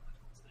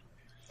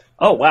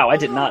 Oh wow, I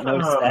did not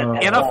notice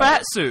that. In a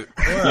fat suit.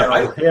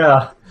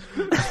 Yeah.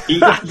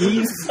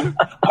 He's.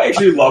 I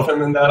actually love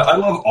him in that. I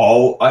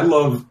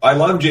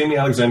love Jamie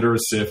Alexander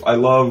as Sif. I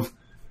love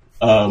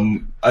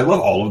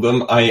all of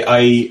them.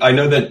 I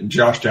know that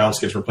Josh Dallas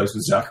gets replaced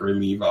with Zachary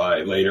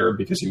Levi later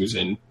because he was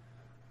in.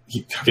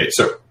 Okay,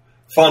 so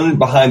fun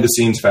behind the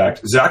scenes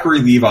fact: Zachary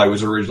Levi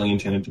was originally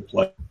intended to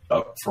play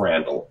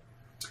Ferrandel,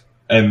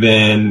 and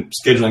then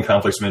scheduling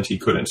conflicts meant he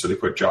couldn't, so they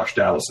put Josh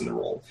Dallas in the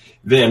role.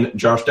 Then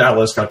Josh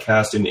Dallas got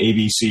cast in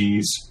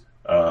ABC's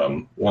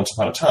Once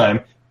Upon a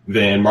Time.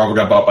 Then Marvel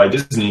got bought by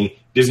Disney.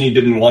 Disney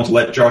didn't want to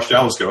let Josh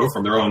Dallas go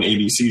from their own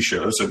ABC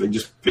show, so they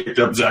just picked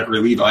up Zachary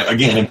Levi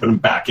again and put him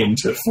back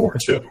into Thor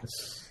 2.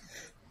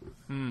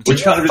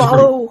 Which kind of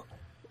follow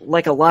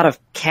like a lot of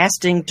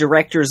casting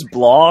directors'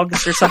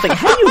 blogs or something?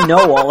 How do you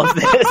know all of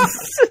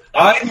this?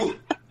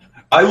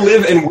 I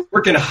live and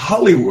work in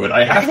Hollywood.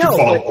 I have to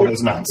follow all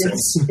this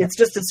nonsense. It's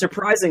just a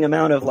surprising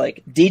amount of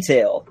like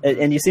detail,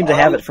 and you seem to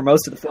have it for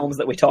most of the films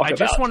that we talk about. I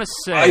just want to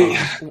say,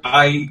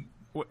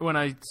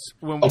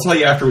 I'll tell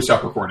you after we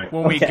stop recording.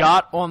 When we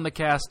got on the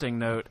casting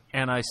note,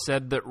 and I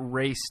said that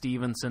Ray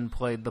Stevenson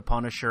played the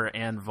Punisher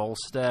and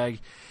Volstagg,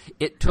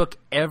 it took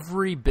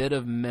every bit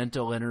of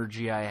mental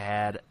energy I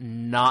had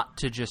not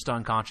to just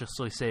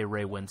unconsciously say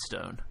Ray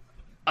Winstone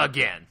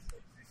again.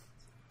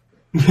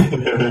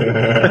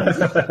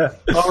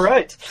 All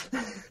right.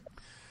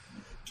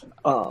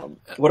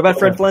 What about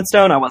Fred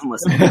Flintstone? I wasn't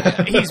listening.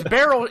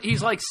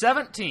 He's like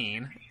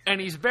 17, and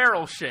he's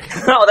barrel shaped.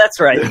 Oh, that's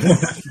right.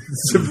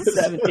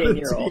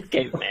 17-year-old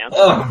caveman.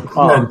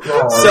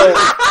 So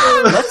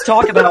let's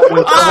talk about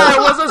when I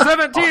was a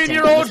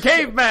 17-year-old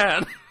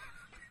caveman.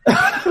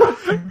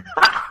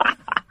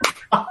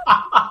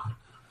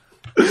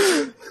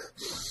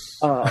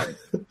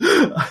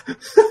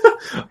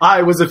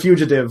 I was a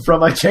fugitive from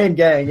my chain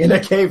gang in a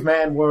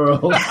caveman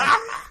world.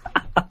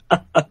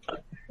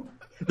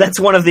 That's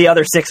one of the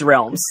other 6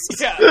 realms.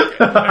 Yeah,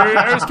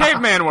 there's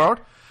Caveman World.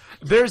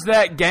 There's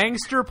that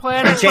Gangster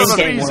Planet from a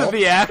piece of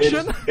the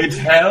action. It's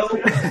hell.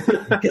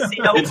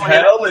 It's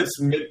hell.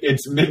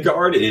 It's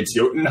Midgard. It's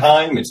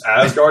Jotunheim. It's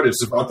Asgard.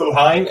 It's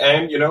Svartalheim,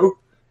 and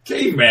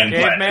Caveman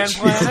Planet.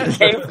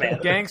 Caveman.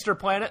 Gangster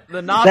Planet.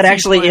 The Nazi that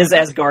actually planet. is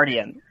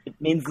Asgardian. It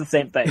means the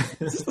same thing.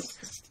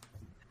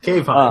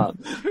 Cave guard.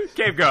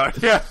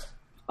 Yeah.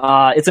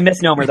 It's a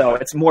misnomer though.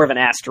 It's more of an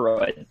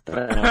asteroid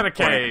than a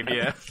cave.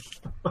 Yeah.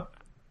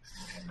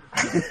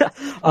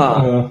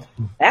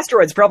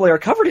 Asteroids probably are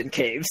covered in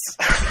caves.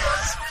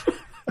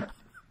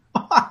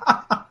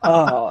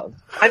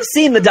 I've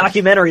seen the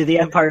documentary The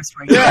Empire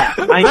Strikes Back.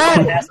 I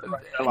know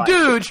asteroids are like.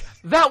 Dude,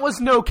 that was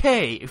no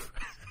cave.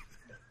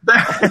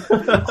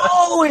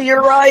 Oh,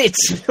 you're right.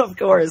 Of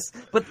course.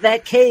 But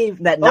that cave,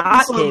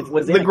 cave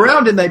was in the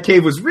ground in that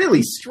cave was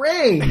really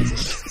strange.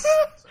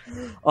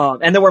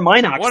 And there were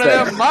Minox What there.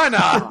 are them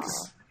Minox?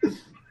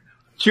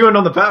 Chewing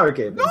on the power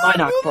cable.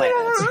 Minox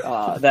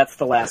planet. That's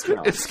the last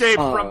realm. Escape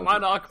from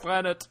Minox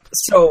planet.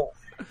 So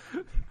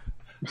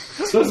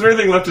is there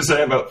anything left to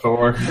say about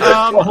Thor?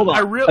 Well, hold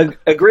on.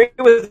 Agree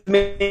with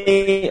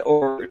me,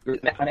 or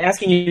I'm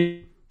asking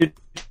you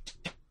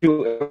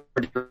to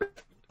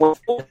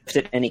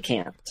and he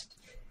can't.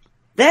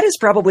 That is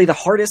probably the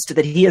hardest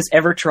that he has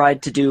ever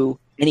tried to do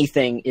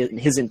anything in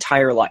his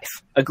entire life.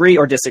 Agree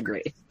or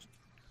disagree?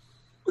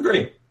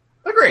 Agree.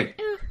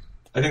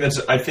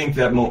 I think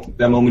that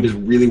moment is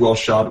really well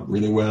shot,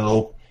 really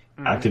well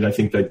acted. I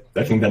think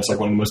that's like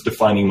one of the most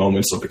defining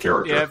moments of the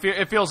character. Yeah,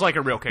 it feels like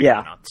a real kick.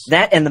 Yeah,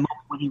 that and the moment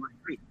when he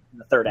retreats in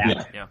the third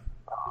act.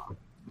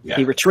 Yeah.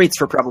 He retreats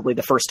for probably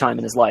the first time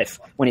in his life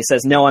when he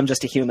says, "No, I'm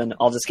just a human.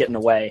 I'll just get in the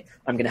way.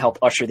 I'm going to help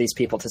usher these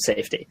people to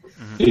safety."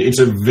 Mm-hmm. It's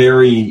a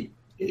very,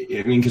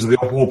 because the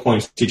whole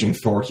point is teaching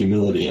Thor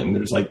humility, and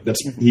there's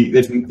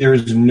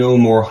there's no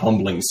more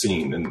humbling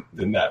scene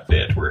than that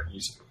bit where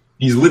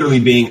he's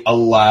literally being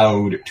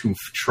allowed to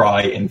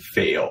try and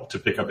fail to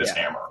pick up his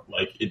hammer,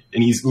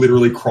 and he's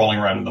literally crawling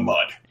around in the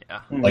mud.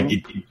 Yeah,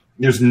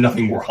 there's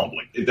nothing more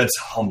humbling. That's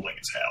humbling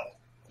as hell.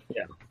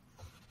 Yeah.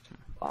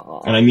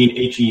 And I mean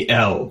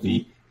H-E-L,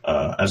 the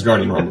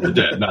Asgardian realm of the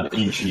dead, not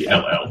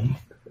H-E-L-L.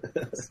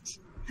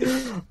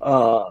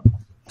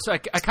 So I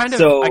kind of.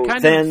 So I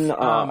kind then,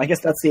 of, I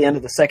guess that's the end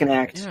of the second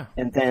act, Yeah.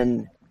 and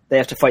then they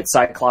have to fight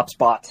Cyclops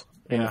Bot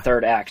in Yeah. the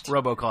third act.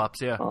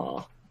 Roboclops, yeah.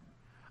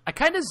 I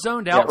kind of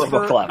zoned Yeah, out for.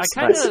 Roboclops. I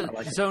kind Nice. of I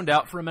like it. zoned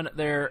out for a minute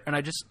there, and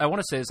I want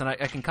to say this, and I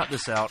can cut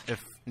this out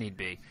if need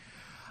be.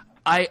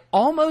 I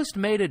almost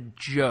made a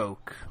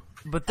joke,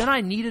 but then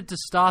I needed to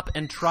stop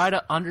and try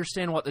to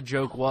understand what the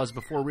joke was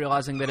before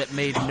realizing that it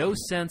made no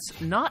sense,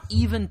 not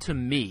even to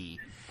me.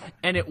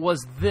 And it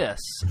was this: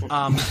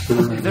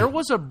 there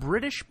was a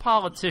British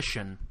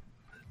politician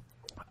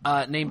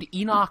named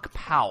Enoch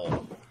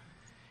Powell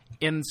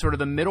in sort of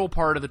the middle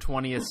part of the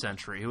 20th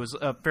century, who was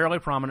a fairly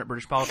prominent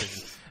British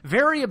politician.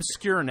 Very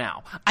obscure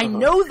now. I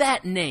know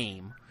that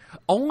name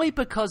only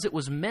because it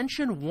was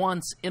mentioned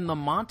once in the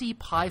Monty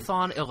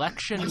Python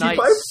election night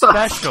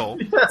special.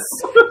 Yes.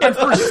 And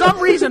for some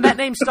reason, that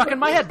name stuck in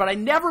my head, but I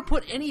never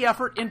put any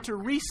effort into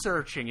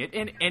researching it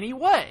in any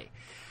way.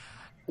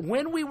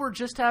 When we were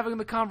just having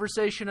the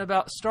conversation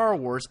about Star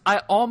Wars, I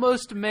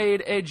almost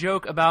made a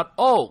joke about,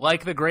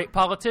 like the great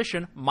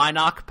politician,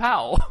 Enoch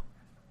Powell.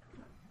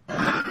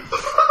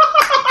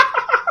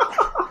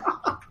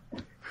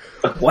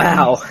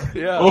 Wow.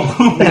 Yeah.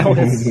 That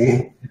was,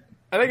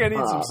 I think I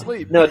need some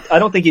sleep. no, I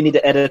don't think you need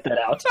to edit that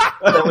out.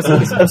 That was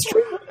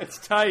extremely It's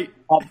tight.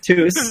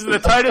 obtuse. This is the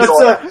tightest.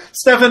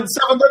 Stefan,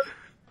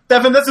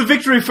 that's a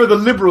victory for the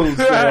Liberals.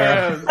 This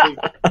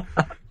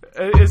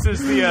is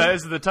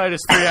the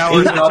tightest 3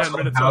 hours and 10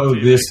 minutes how of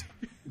TV. this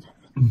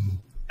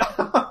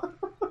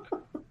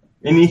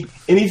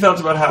any thoughts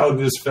about how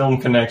this film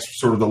connects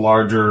sort of the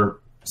larger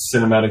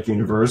cinematic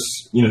universe?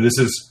 This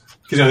is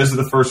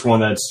the first one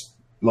that's,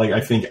 like,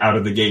 I think out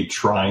of the gate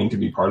trying to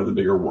be part of the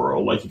bigger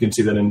world. Like, you can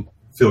see that in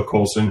Phil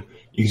Coulson,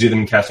 you can see them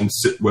in Captain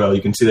Sitwell,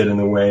 you can see that in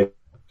the way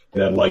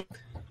that, like,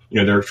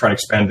 they're trying to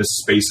expand this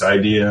space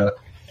idea,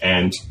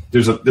 and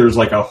there's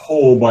like a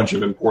whole bunch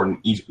of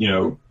important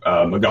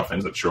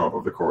MacGuffins that show up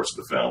over the course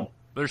of the film.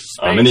 There's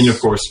space. And then, of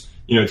course,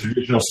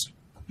 traditional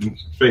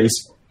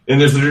space. And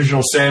there's the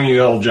traditional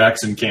Samuel L.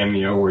 Jackson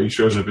cameo where he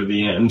shows up at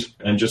the end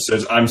and just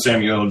says, "I'm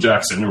Samuel L.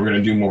 Jackson, and we're going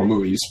to do more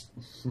movies.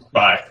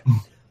 Bye."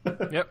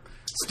 Yep.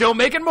 Still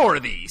making more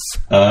of these.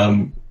 I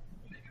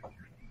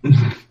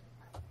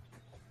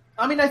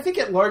mean, I think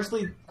it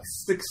largely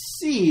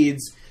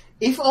succeeds,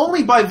 if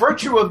only by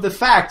virtue of the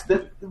fact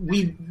that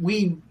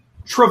we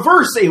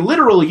traverse a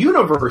literal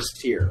universe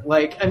here.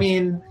 Like, I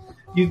mean,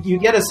 you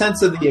get a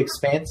sense of the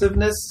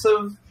expansiveness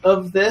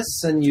of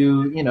this, and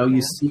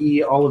you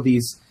see all of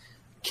these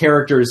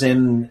characters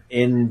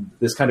in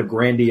this kind of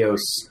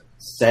grandiose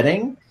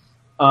setting.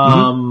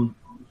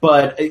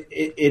 But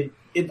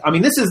I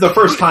mean, this is the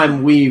first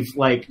time we've,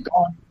 like,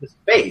 gone to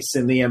space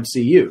in the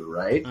MCU,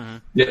 right? Mm-hmm.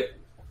 Yeah.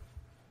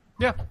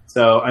 Yeah.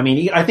 So, I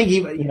mean, I think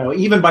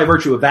even by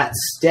virtue of that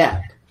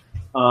step,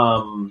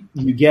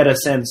 you get a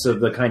sense of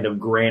the kind of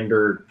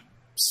grander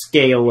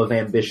scale of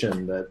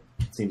ambition that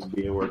seems to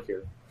be at work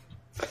here.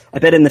 I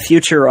bet in the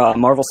future,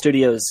 Marvel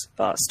Studios'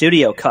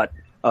 studio cut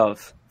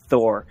of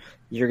Thor,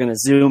 you're going to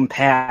zoom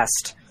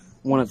past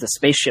one of the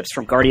spaceships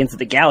from Guardians of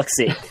the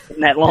Galaxy. Isn't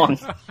that long?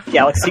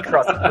 Galaxy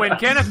crossing. When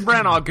Kenneth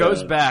Branagh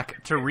goes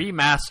back to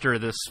remaster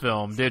this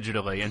film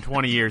digitally in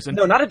 20 years, and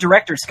No, not a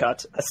director's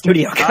cut, a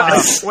studio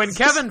cut. when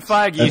Kevin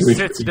Feige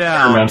sits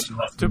down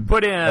to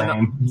put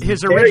in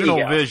his original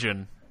go.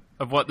 vision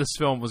of what this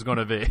film was going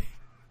to be.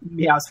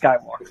 Meow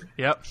Skywalker.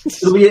 Yep.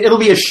 It'll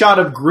be a shot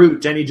of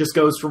Groot, and he just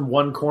goes from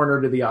one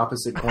corner to the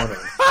opposite corner.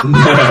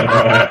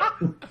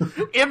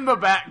 In the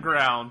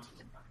background,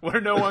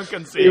 where no one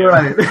can see You're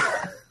him. right.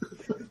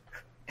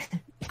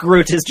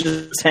 Groot is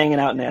just hanging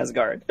out in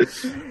Asgard.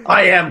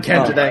 I am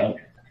Ken today.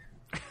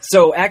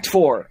 So, Act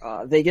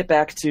 4, they get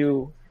back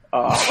to...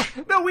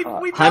 No, we've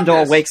done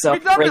Heimdall this. wakes up,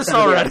 We've done breaks this into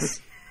the already. ice.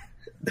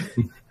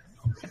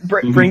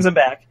 Brings him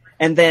back,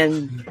 and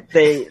then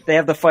they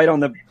have the fight on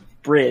the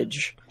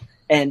bridge,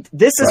 and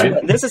this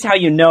is how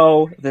you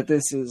know that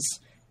this is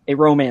a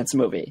romance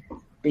movie,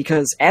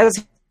 because as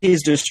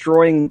he's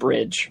destroying the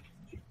bridge,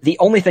 the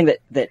only thing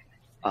that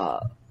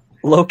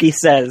Loki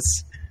says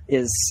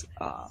is,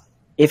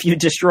 "If you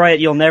destroy it,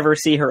 you'll never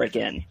see her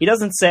again." He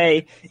doesn't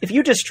say, "If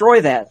you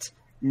destroy that,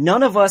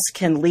 none of us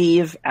can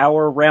leave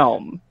our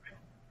realm.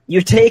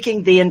 You're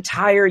taking the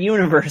entire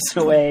universe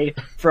away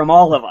from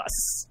all of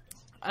us."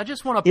 I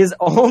just want to. His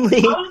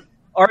only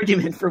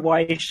argument for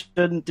why he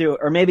shouldn't do it,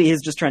 or maybe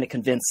he's just trying to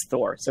convince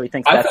Thor, so he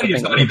thinks I that's thought the he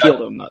thing was that would appeal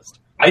to him most.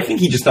 I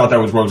think he just thought that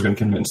was what was going to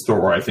convince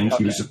Thor. I think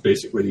he was just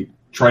basically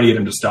trying to get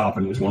him to stop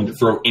and was willing to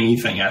throw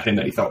anything at him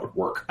that he thought would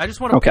work. I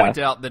just want to Okay. point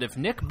out that if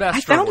Nick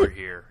Bester found were it-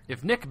 here,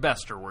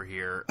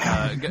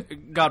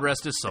 God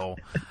rest his soul,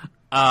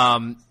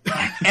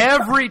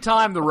 every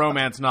time the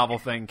romance novel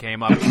thing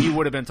came up, he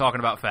would have been talking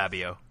about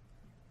Fabio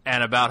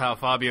and about how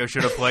Fabio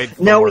should have played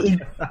No, Thor.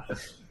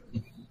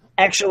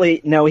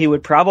 he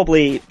would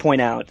probably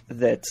point out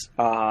that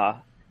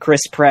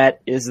Chris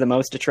Pratt is the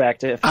most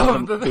attractive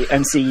of the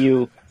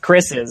MCU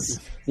Chris's,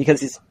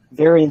 because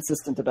very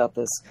insistent about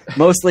this,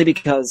 mostly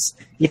because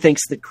he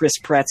thinks that Chris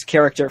Pratt's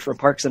character from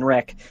Parks and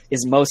Rec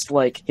is most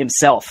like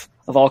himself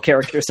of all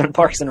characters on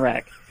Parks and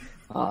Rec.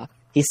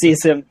 He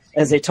sees him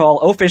as a tall,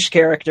 oafish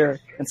character,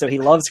 and so he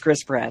loves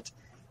Chris Pratt.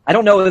 I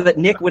don't know that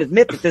Nick would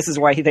admit that this is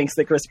why he thinks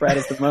that Chris Pratt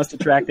is the most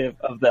attractive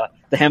of the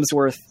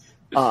Hemsworth,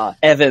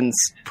 Evans,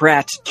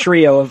 Pratt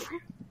trio of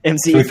MCU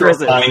Can we throw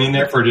Chris's. Pine in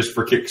there for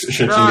kicks,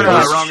 shits, No, and no,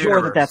 giggles? wrong Sure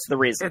universe. that's the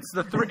reason. It's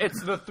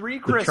the three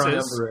Chris's,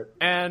 triumvirate.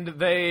 and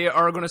they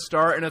are going to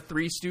star in a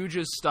Three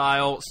Stooges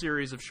style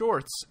series of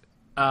shorts,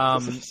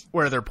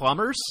 where they're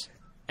plumbers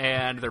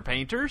and they're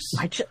painters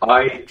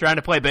trying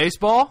to play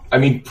baseball. I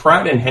mean,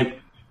 Pratt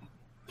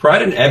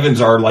and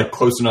Evans are like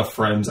close enough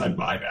friends. I'd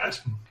buy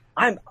that.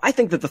 I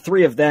think that the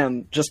three of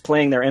them just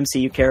playing their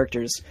MCU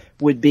characters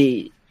would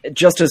be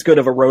just as good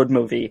of a road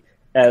movie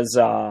as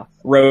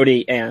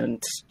Rhodey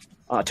and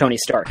Tony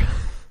Stark.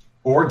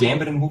 Or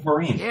Gambit and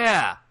Wolverine.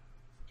 Yeah.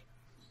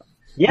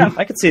 Yeah,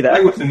 I could see I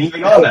that. wasn't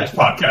even on that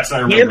podcast. I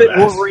remember Gambit, that.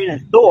 Wolverine,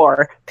 and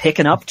Thor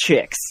picking up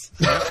chicks.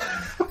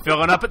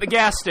 Filling up at the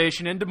gas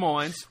station in Des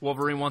Moines.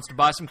 Wolverine wants to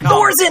buy some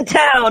Thor's comics. in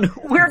town!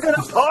 We're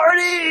gonna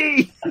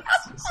party!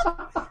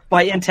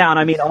 By in town,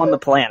 I mean on the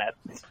planet,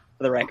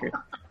 for the record.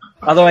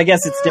 Although I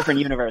guess it's different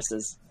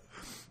universes.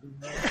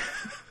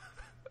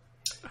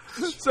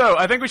 So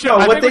I think we should. No,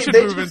 I what think we should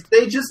move in.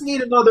 they just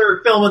need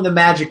another film in the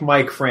Magic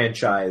Mike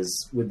franchise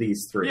with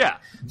these three. Yeah.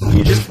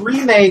 You just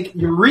remake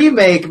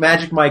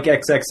Magic Mike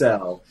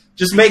XXL.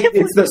 Just make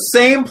it's the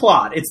same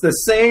plot. It's the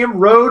same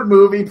road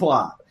movie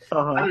plot.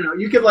 Uh-huh. I don't know.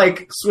 You could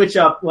like switch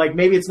up. Like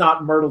maybe it's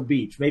not Myrtle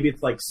Beach. Maybe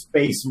it's like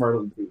Space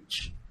Myrtle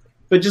Beach.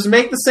 But just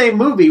make the same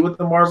movie with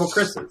the Marvel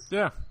Chris's.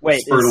 Yeah. Wait,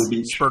 Myrtle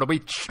Beach. Myrtle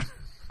Beach.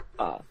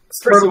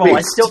 first of all, I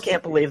Beast. still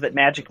can't believe that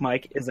Magic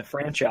Mike is a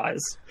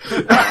franchise.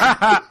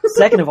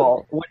 Second of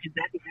all, what is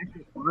that the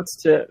actual response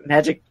to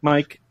Magic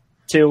Mike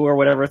 2 or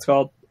whatever it's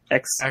called?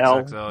 XL?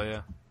 XXL,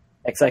 yeah.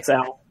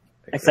 XXL?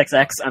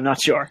 XXX? I'm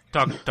not sure.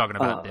 Talking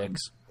about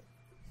dicks.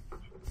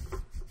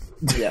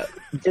 Yeah.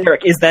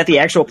 Derek, is that the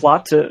actual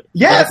plot to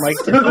Yes!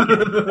 Magic Mike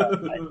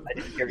 2? I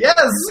didn't hear you.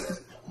 Yes.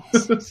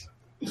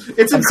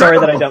 It's I'm sorry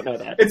that I incredible. don't know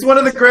that. It's one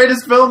of the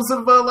greatest films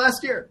of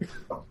last year.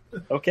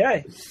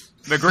 Okay.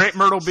 The Great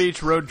Myrtle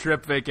Beach Road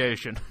Trip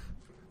Vacation.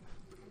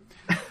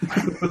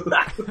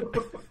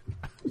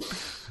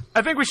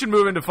 I think we should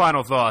move into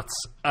final thoughts,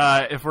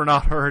 if we're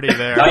not already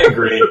there. I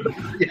agree.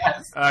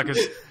 Yes.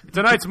 Because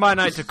tonight's my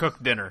night to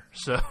cook dinner,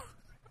 so...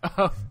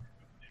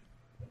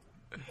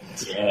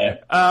 Yeah.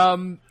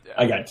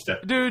 I got stuff.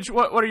 Dude,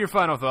 what are your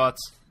final thoughts?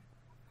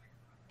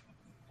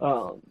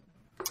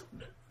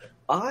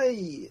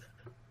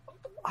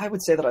 I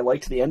would say that I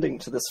liked the ending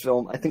to this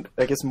film.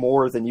 I guess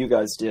more than you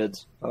guys did.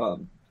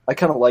 I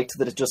kind of liked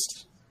that it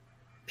just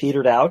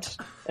petered out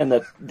and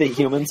that the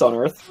humans on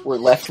Earth were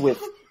left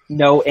with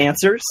no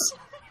answers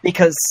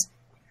because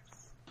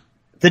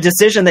the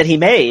decision that he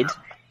made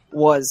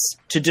was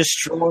to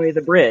destroy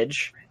the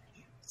bridge.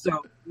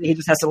 So he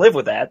just has to live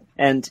with that,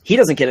 and he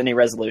doesn't get any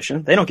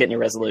resolution. They don't get any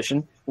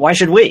resolution. Why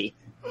should we?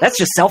 That's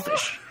just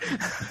selfish.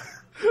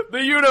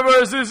 The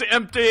universe is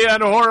empty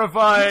and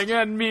horrifying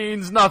and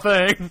means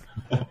nothing.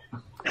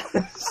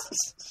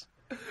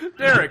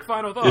 Derek,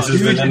 final thoughts. This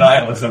has been the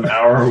Nihilism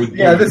Hour with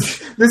Yeah, you.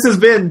 this has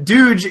been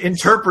Dooge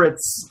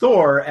interprets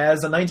Thor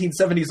as a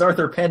 1970s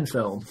Arthur Penn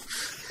film.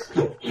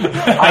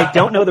 I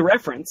don't know the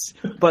reference,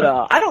 but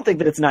I don't think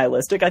that it's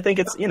nihilistic. I think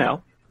it's,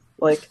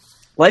 like,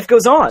 life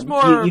goes on.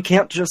 more- You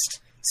can't just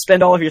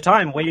spend all of your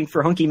time waiting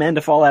for hunky men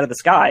to fall out of the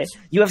sky.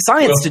 You have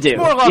science to do.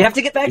 more love- You have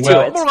to get back to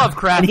well, it. More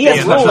Lovecraftian. And he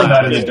has We'll touch on rolling that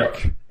to in the do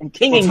dark. and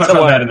kinging We'll touch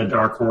to on that learn. in the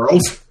dark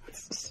world.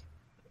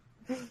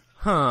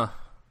 Huh.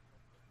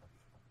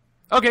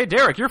 Okay,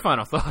 Derek, your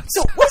final thoughts.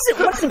 So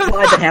what's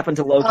implied that happened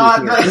to Loki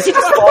here? Does he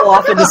just fall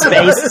off into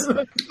space?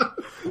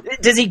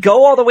 Does he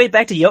go all the way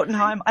back to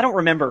Jotunheim? I don't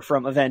remember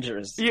from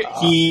Avengers.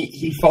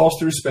 He falls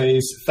through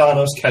space.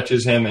 Thanos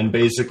catches him and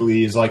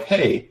basically is like,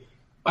 "Hey,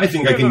 I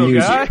think I Hey, can little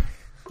use guy. you."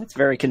 That's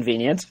very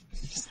convenient.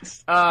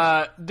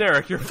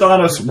 Derek, your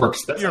Thanos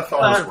works. That's your how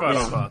Thanos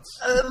final works. thoughts.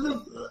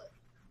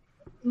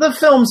 The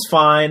film's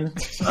fine.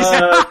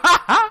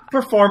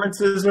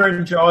 Performances were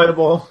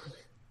enjoyable.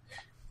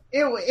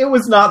 It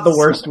was not the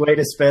worst way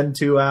to spend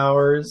 2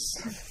 hours.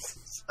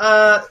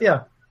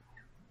 Yeah.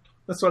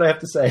 That's what I have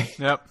to say.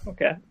 Yep.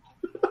 Okay.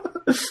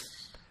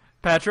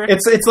 Patrick?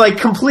 It's like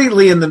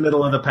completely in the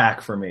middle of the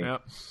pack for me.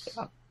 Yep.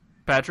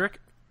 Patrick,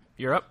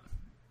 you're up.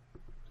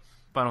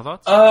 Final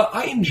thoughts?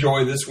 I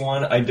enjoy this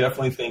one. I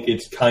definitely think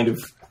it's kind of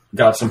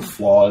got some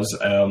flaws.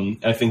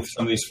 I think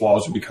some of these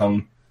flaws will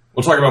become.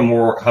 We'll talk about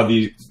more how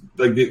the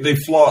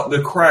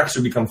cracks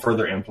will become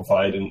further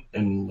amplified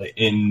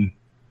in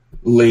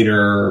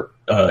later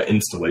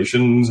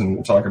installations, and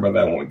we'll talk about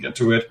that when we get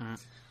to it.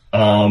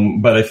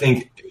 But I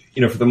think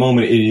for the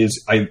moment it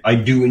is. I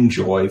do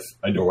enjoy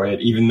it,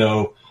 even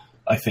though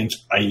I think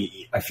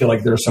I feel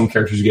like there are some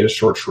characters who get a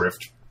short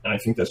shrift, and I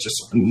think that's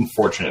just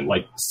unfortunate.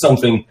 Like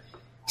something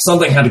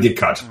had to get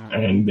cut,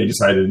 and they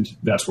decided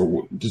that's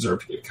what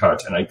deserved to get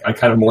cut. And I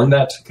kind of mourn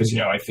that because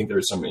I think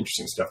there's some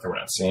interesting stuff that we're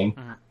not seeing.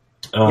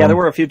 Yeah, there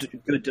were a few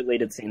good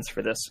deleted scenes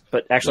for this,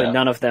 but actually Yeah.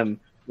 none of them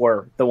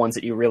were the ones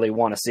that you really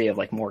want to see of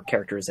like more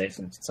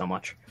characterization so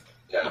much.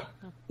 Yeah,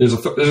 there's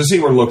a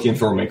scene where Loki and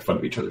Thor make fun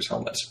of each other's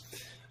helmets.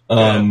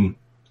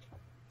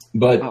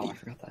 But Oh, I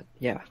forgot that.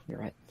 Yeah, you're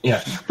right.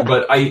 yeah,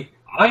 but I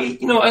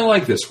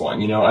like this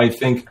one. I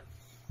think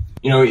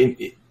it's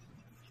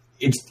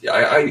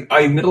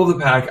middle of the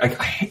pack. I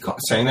hate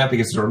saying that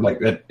because it's sort of like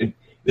that.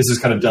 This is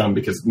kind of dumb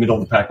because middle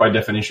of the pack by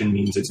definition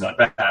means it's not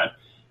bad.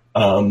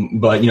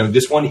 But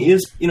this one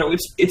is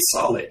it's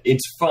solid.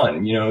 It's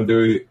fun.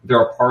 There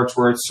are parts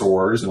where it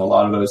soars, and a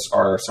lot of those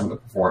are some of the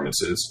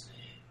performances.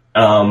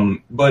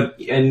 But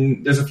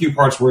there's a few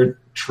parts where it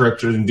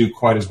trips and do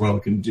quite as well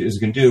as it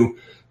can do.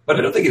 But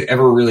I don't think it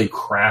ever really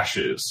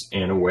crashes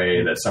in a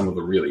way that some of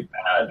the really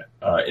bad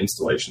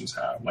installations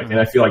have. And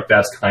I feel like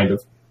that's kind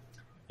of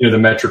the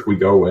metric we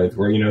go with,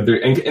 where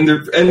that's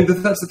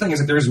the thing is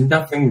that there's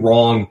nothing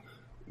wrong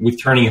with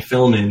turning a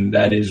film in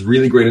that is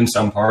really great in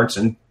some parts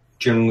and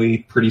generally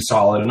pretty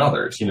solid in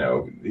others.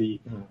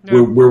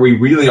 Where we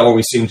really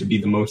always seem to be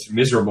the most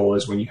miserable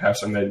is when you have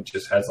something that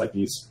just has like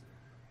these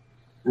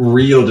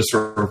real just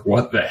sort of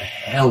what the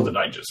hell did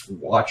I just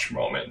watch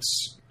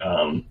moments.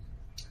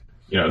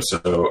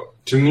 So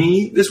to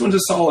me, this one's a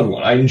solid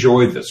one. I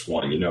enjoyed this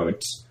one.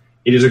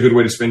 It is a good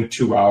way to spend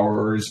 2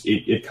 hours.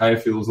 It kind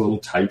of feels a little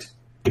tight.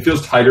 It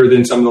feels tighter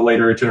than some of the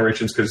later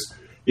generations because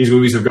these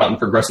movies have gotten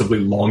progressively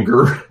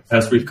longer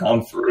as we've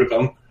gone through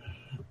them.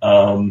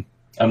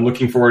 I'm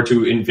looking forward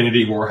to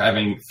Infinity War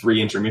having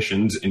 3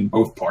 intermissions in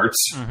both parts.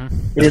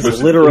 Mm-hmm. It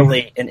is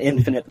literally an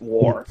infinite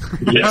war.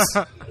 Yes.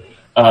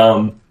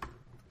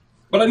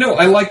 But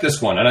I like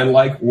this one, and I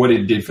like what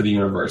it did for the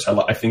universe.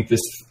 I think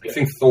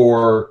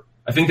Thor.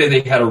 I think that they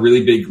had a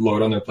really big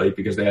load on their plate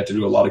because they had to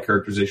do a lot of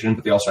characterization,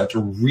 but they also had to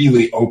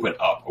really open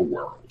up a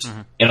world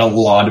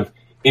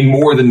in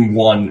more than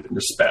one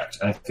respect.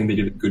 And I think they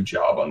did a good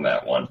job on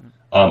that one.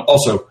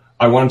 Also,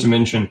 I wanted to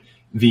mention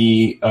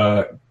the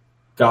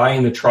guy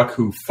in the truck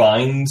who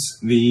finds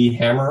the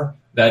hammer.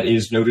 That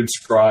is noted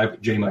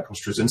scribe J. Michael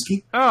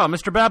Straczynski. Oh,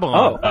 Mr.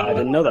 Babylon. Oh, I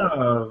didn't know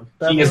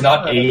that. He has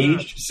not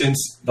aged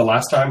since the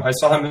last time I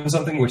saw him in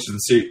something, which is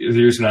the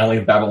series finale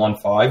of Babylon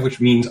 5, which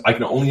means I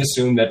can only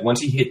assume that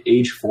once he hit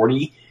age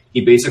 40,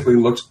 he basically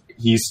looked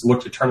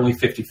eternally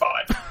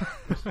 55.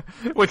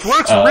 Which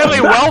works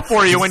really well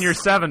for you when you're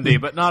 70,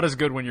 but not as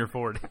good when you're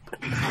 40.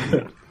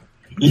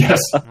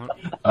 Yes.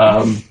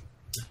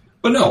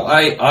 But no,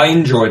 I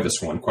enjoyed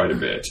this one quite a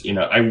bit.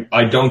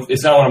 I don't.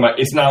 It's not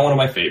one of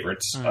my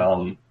favorites.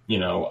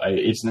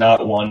 It's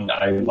not one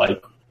I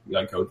like.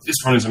 I go, this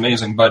one is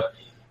amazing, but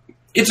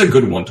it's a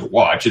good one to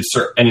watch.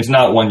 And it's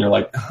not one you're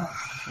like.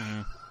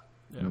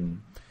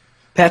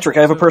 Patrick,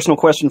 I have a personal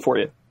question for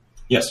you.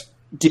 Yes.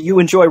 Do you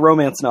enjoy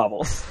romance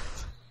novels?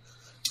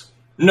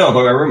 No,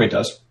 but my roommate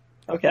does.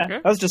 Okay.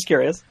 I was just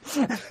curious.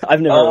 I've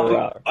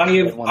never.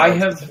 I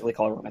have really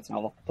call it a romance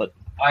novel, but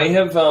I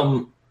have.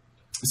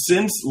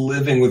 Since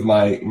living with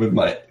my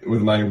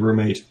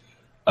roommate,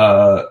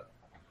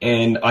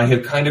 and I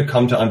have kind of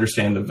come to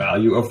understand the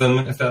value of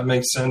them, if that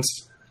makes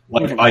sense.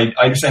 Like I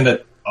understand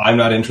that I'm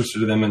not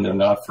interested in them and they're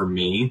not for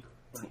me,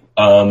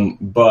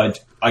 but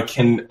I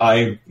can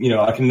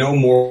no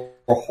more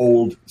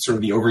hold sort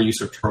of the overuse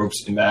of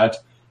tropes in that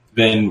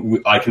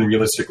than I can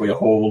realistically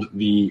hold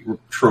the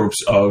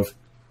tropes of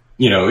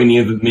any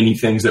of the many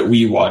things that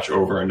we watch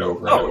over and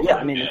over. Oh, yeah,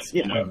 I mean,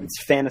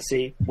 it's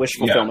fantasy, wish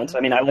fulfillment. Yeah.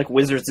 I mean, I like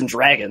Wizards and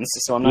Dragons,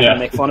 so I'm not going to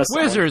make fun of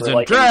Wizards and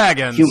like,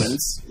 Dragons.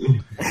 Humans.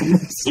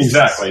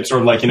 Exactly. It's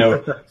sort of like,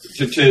 to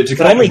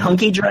but only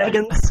hunky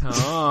dragons?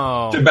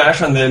 Oh. To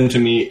bash on them, to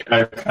me,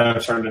 I kind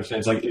of started to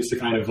understand, it's to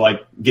kind of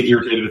like get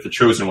irritated at the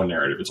Chosen One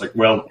narrative. It's like,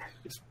 well...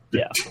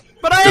 Yeah.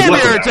 But I am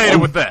irritated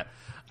with that.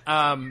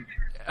 I'm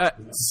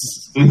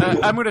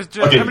going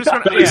to... Okay,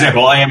 for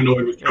example, I am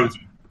annoyed with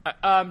Chosen.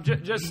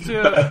 Just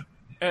to,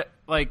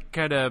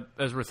 kind of,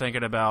 as we're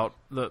thinking about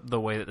the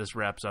way that this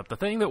wraps up, the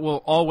thing that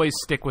will always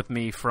stick with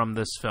me from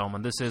this film,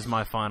 and this is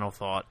my final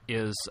thought,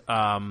 is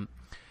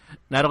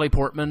Natalie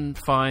Portman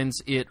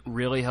finds it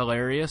really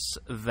hilarious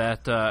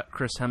that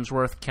Chris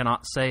Hemsworth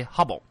cannot say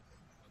Hubble.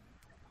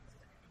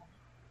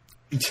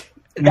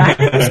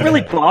 I was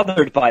really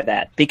bothered by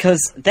that,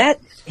 because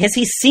has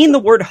he seen the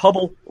word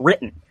Hubble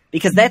written?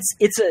 Because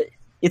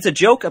it's a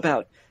joke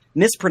about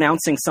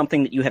mispronouncing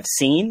something that you have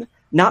seen,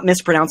 not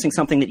mispronouncing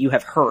something that you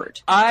have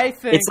heard. I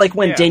think it's like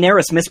when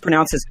Daenerys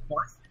mispronounces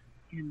Garth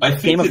in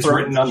Game of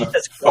Thrones. She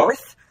says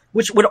Garth,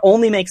 which would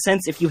only make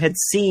sense if you had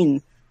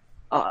seen,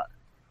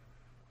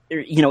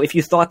 if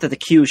you thought that the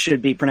Q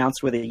should be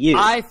pronounced with a U.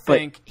 I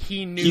think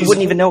he knew. He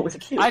wouldn't even know it was a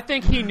Q. I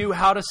think he knew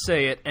how to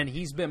say it, and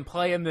he's been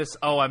playing this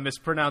I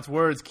mispronounce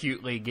words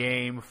cutely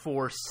game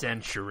for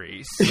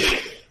centuries.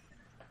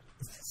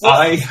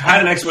 I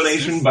had an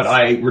explanation, but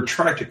I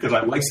retract it because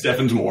I like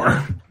Stefan's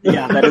more.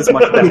 Yeah, that is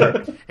much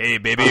better. Hey,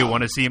 baby, you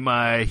want to see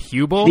my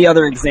Hubble? The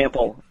other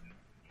example.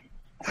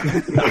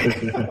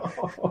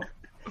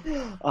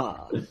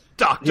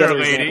 Doctor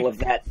Lady. Example of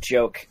that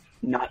joke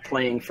not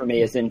playing for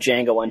me is in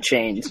Django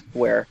Unchained,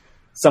 where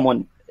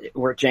someone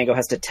where Django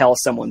has to tell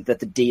someone that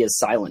the D is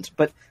silent.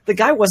 But the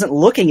guy wasn't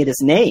looking at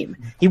his name.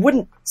 He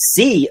wouldn't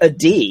see a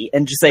D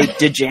and just say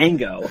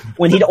Django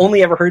when he'd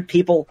only ever heard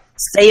people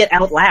say it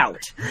out loud.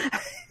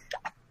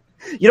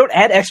 You don't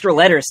add extra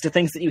letters to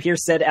things that you hear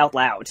said out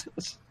loud.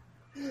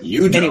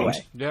 You don't. Anyway.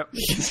 Yep.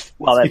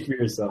 Well, Speak for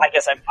yourself. I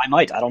guess I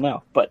might. I don't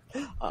know. But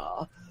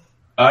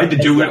I had to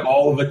do it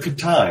all the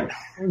time.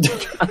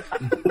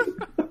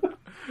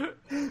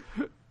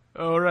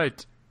 All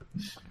right.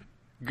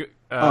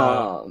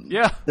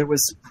 Yeah. There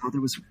was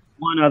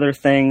one other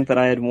thing that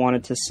I had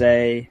wanted to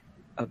say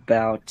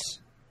about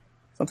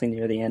something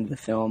near the end of the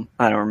film.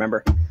 I don't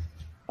remember.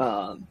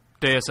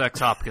 Deus Ex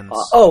Hopkins.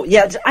 Oh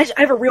yeah, I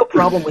have a real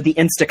problem with the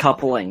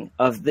insta-coupling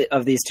of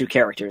these two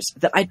characters.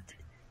 That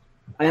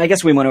I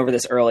guess we went over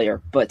this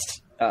earlier, but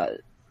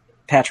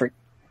Patrick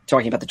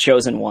talking about The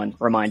Chosen One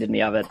reminded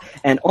me of it.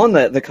 And on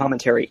the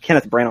commentary,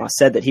 Kenneth Branagh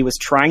said that he was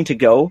trying to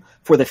go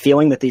for the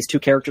feeling that these two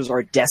characters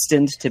are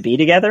destined to be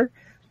together,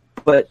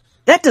 but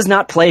that does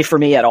not play for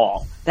me at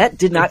all. That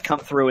did not come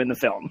through in the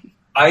film.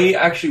 I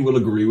actually will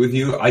agree with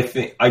you. I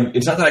think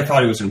it's not that I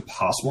thought it was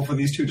impossible for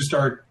these two to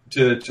start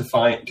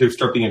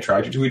being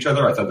attracted to each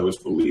other. I thought that was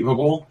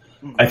believable.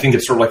 I think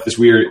it's sort of like this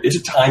weird. It's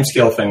a time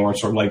scale thing where it's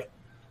sort of like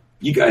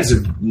you guys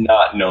have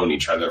not known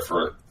each other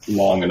for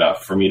long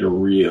enough for me to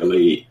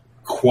really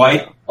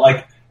quite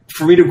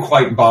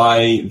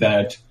buy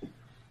that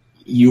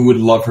you would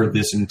love her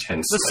this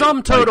intensely. The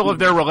sum total of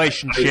their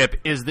relationship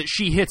is that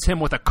she hits him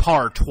with a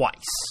car twice.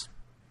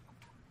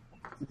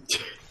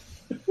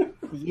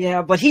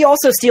 Yeah, but he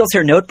also steals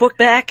her notebook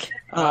back,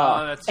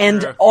 that's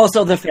and true.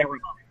 also the pheromone.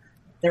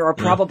 There are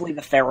probably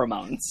the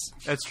pheromones.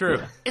 That's true.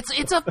 Yeah.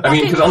 It's a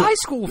fucking high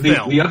school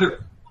film. The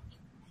other.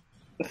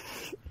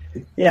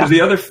 Yeah.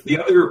 The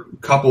other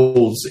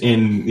couples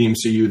in the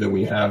MCU that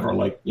we have are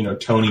like,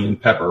 Tony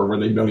and Pepper, where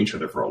they've known each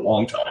other for a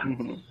long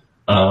time.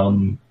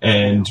 Mm-hmm.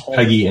 And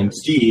Peggy and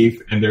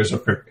Steve,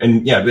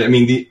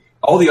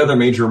 all the other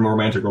major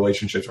romantic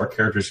relationships are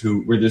characters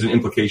where there's an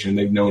implication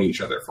they've known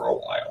each other for a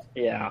while.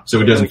 Yeah.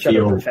 So it doesn't each other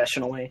feel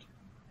professionally.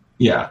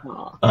 Yeah.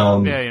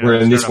 Where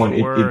in this one,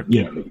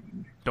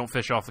 don't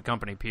fish off the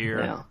company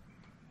pier. Yeah.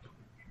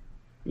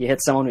 You hit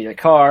someone with your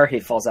car,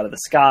 he falls out of the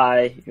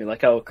sky. You're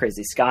like, oh,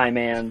 crazy sky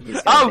man.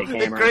 He's got a big the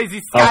hammer.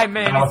 crazy sky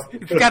man.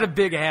 He's got a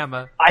big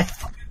hammer. I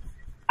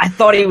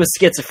thought he was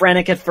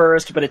schizophrenic at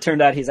first, but it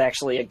turned out he's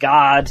actually a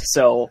god,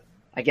 so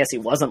I guess he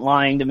wasn't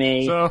lying to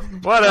me. So,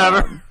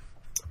 whatever.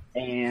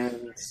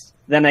 And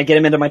then I get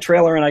him into my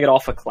trailer and I get all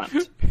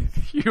verklempt.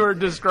 You were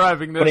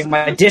describing this. Putting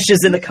my dishes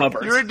in the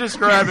cupboard. You were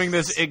describing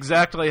this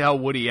exactly how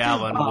Woody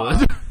Allen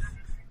would.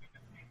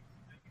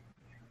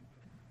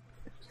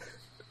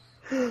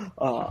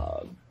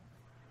 All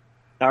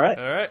right.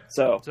 All right.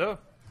 So,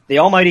 the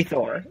almighty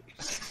Thor.